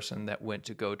Chinese person that went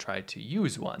to go try to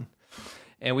use one.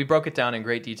 And we broke it down in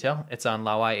great detail. It's on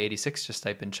Laowai86. Just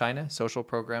type in China, social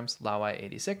programs,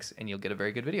 Laowai86, and you'll get a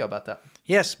very good video about that.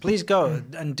 Yes, please go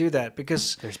and do that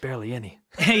because... There's barely any.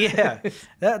 Yeah,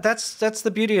 that's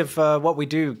the beauty of what we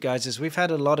do, guys, is we've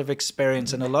had a lot of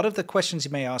experience and a lot of the questions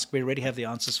you may ask, we already have the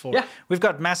answers for. Yeah. We've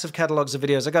got massive catalogs of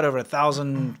videos. I got over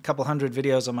 1,000, couple hundred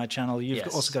videos on my channel. You've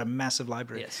also got a massive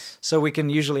library. Yes. So we can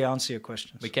usually answer your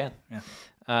questions. We can. Yeah.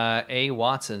 A.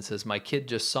 Watson says, my kid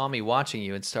just saw me watching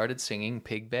you and started singing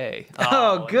Pig Bay.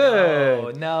 Oh,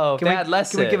 good. No, bad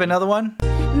lesson. Can we give another one?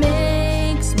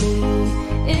 Makes me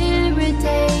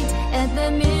irritate at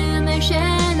the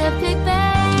mention of Pig Bay.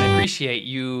 I appreciate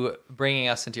you bringing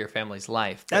us into your family's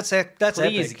life. That's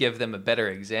please epic. give them a better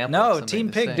example. No,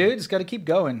 Team Pig, dude. It's got to keep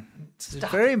going. It's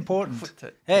very important.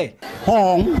 Hey.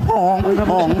 Hong, hong,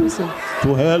 hong.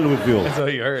 To hell with you. That's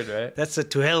what you heard, right? That's a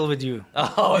to hell with you.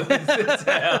 Oh, this is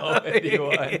to hell with you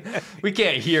one. We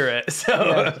can't hear it,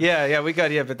 so... Yeah, we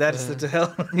got it, but that's the to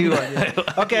hell with you one. Yeah.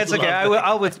 Okay, it's okay.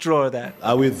 I'll withdraw that.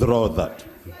 I withdraw that.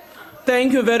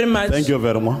 Thank you very much. Thank you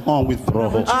very much. I withdraw.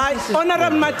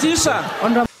 Honorable Matisa.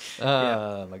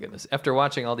 My goodness. After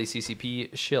watching all these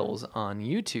CCP shills on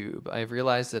YouTube, I've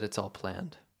realized that it's all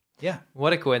planned. Yeah.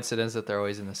 What a coincidence that they're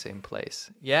always in the same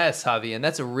place. Yes, Javi, and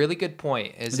that's a really good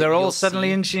point. They're all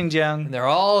suddenly in Xinjiang. And they're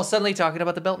all suddenly talking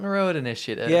about the Belt and Road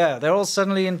Initiative. Yeah, they're all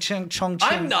suddenly in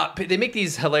Chongqing. They make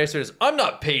these hilarious videos. I'm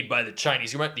not paid by the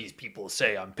Chinese government. These people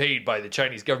say I'm paid by the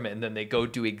Chinese government, and then they go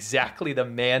do exactly the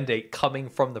mandate coming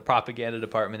from the propaganda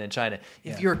department in China.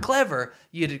 If you're clever,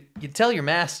 you'd tell your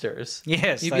masters.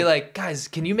 Yes. You'd be like, guys,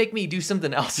 can you make me do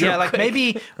something else? Yeah, real like quick?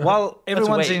 maybe while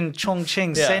everyone's in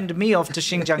Chongqing, send me off to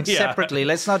Xinjiang separately.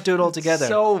 Let's not do it all together.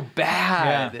 So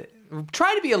bad. Yeah.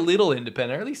 Try to be a little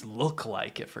independent, or at least look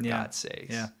like it, for God's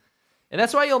sakes. Yeah. And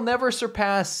that's why you'll never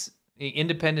surpass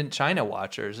independent China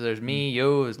watchers. There's me,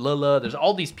 you, there's Lila, there's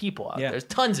all these people out there. There's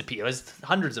tons of people. There's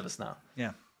hundreds of us now.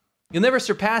 Yeah. You'll never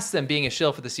surpass them being a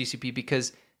shill for the CCP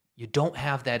because you don't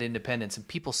have that independence, and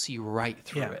people see right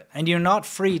through it. And you're not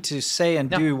free to say and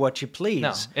do what you please.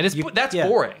 No, and that's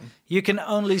boring. You can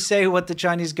only say what the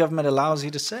Chinese government allows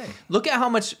you to say. Look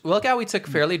how we took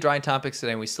fairly dry topics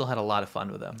today, and we still had a lot of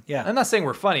fun with them. Yeah. I'm not saying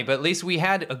we're funny, but at least we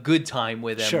had a good time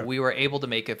with them. Sure. We were able to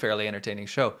make a fairly entertaining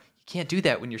show. You can't do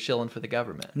that when you're shilling for the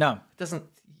government. No. It doesn't.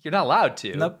 You're not allowed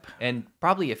to. Nope. And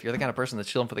probably if you're the kind of person that's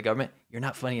shilling for the government, you're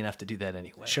not funny enough to do that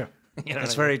anyway. Sure. You know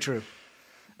That's very true.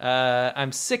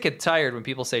 I'm sick and tired when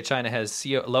people say China has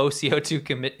low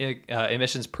CO2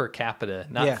 emissions per capita.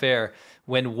 Not fair.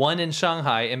 When one in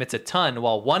Shanghai emits a ton,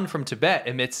 while one from Tibet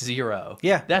emits 0.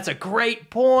 Yeah. That's a great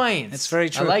point. It's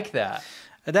very true. I like that.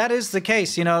 That is the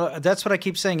case. That's what I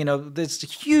keep saying. There's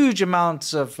huge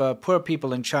amounts of poor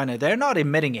people in China. They're not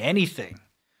emitting anything.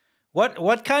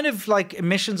 What kind of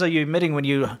emissions are you emitting when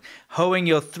you hoeing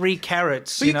your 3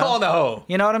 carrots? What you calling a hoe?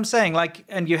 You know what I'm saying?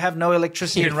 And you have no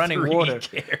electricity and running water.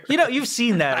 Carrots. You've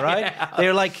seen that, right? Yeah.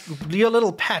 They're your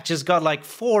little patch has got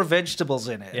 4 vegetables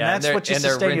in it. Yeah, and that's what you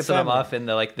sustain your they're rinsing them family. off in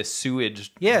the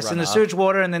sewage. Yes, in the sewage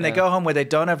water, and then they go home where they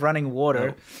don't have running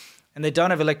water, and they don't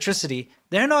have electricity.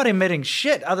 They're not emitting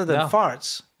shit other than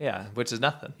farts. Yeah, which is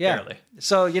nothing. Yeah. Barely.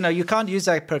 So you can't use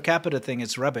that per capita thing.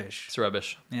 It's rubbish. It's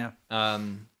rubbish. Yeah.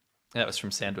 That was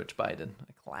from Sandwich Biden.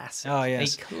 A classic. Oh,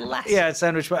 yes. A classic. Yeah,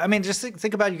 Sandwich Biden. I mean, just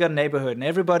think about you got a neighborhood, and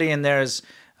everybody in there is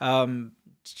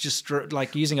just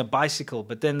using a bicycle,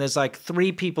 but then there's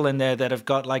 3 people in there that have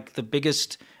got the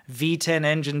biggest V10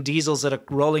 engine diesels that are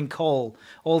rolling coal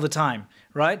all the time,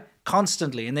 right?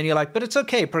 Constantly. And then you're but it's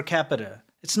okay per capita.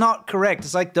 It's not correct.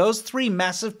 It's those 3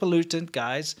 massive pollutant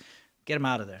guys, get them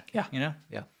out of there. Yeah.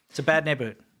 Yeah. It's a bad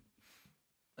neighborhood.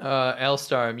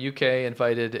 Elstorm, UK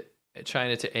invited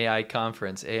China to AI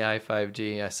conference, AI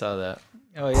 5G. I saw that.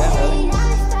 Oh, yeah, really?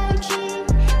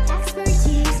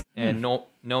 And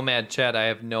Nomad Chat, I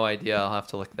have no idea. I'll have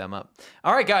to look them up.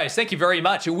 All right, guys, thank you very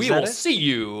much. We will see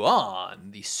you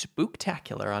on the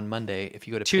Spooktacular on Monday. If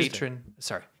you go to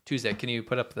Tuesday. Can you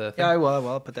put up the thing? Yeah, I will.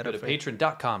 I'll put that up. Go to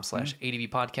patreon.com/ADV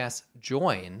podcast.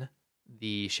 Join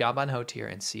the Xiaoban Ho tier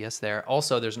and see us there.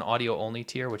 Also, there's an audio-only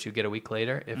tier, which you get a week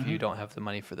later if you don't have the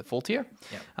money for the full tier.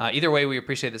 Yeah. Either way, we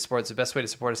appreciate the support. It's the best way to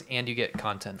support us, and you get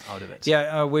content out of it.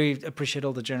 Yeah, we appreciate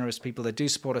all the generous people that do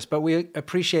support us, but we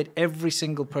appreciate every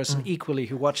single person equally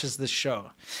who watches this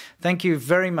show. Thank you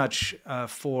very much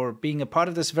for being a part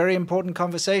of this very important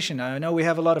conversation. I know we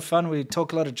have a lot of fun. We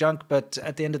talk a lot of junk, but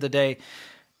at the end of the day,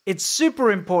 it's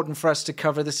super important for us to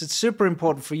cover this. It's super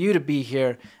important for you to be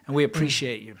here, and we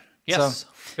appreciate you. Yes. So,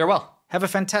 farewell. Have a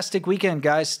fantastic weekend,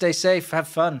 guys. Stay safe. Have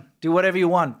fun. Do whatever you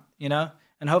want,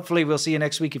 And hopefully we'll see you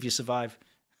next week if you survive.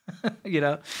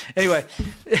 Anyway.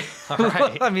 All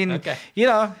right. I mean,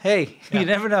 hey, you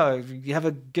never know. You have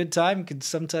a good time can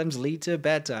sometimes lead to a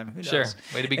bad time. Who knows? Sure.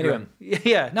 Way to be grim.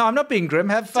 Yeah. No, I'm not being grim.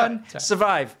 Have fun. Sorry.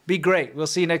 Survive. Be great. We'll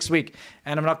see you next week.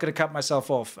 And I'm not going to cut myself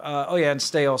off. And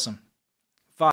stay awesome.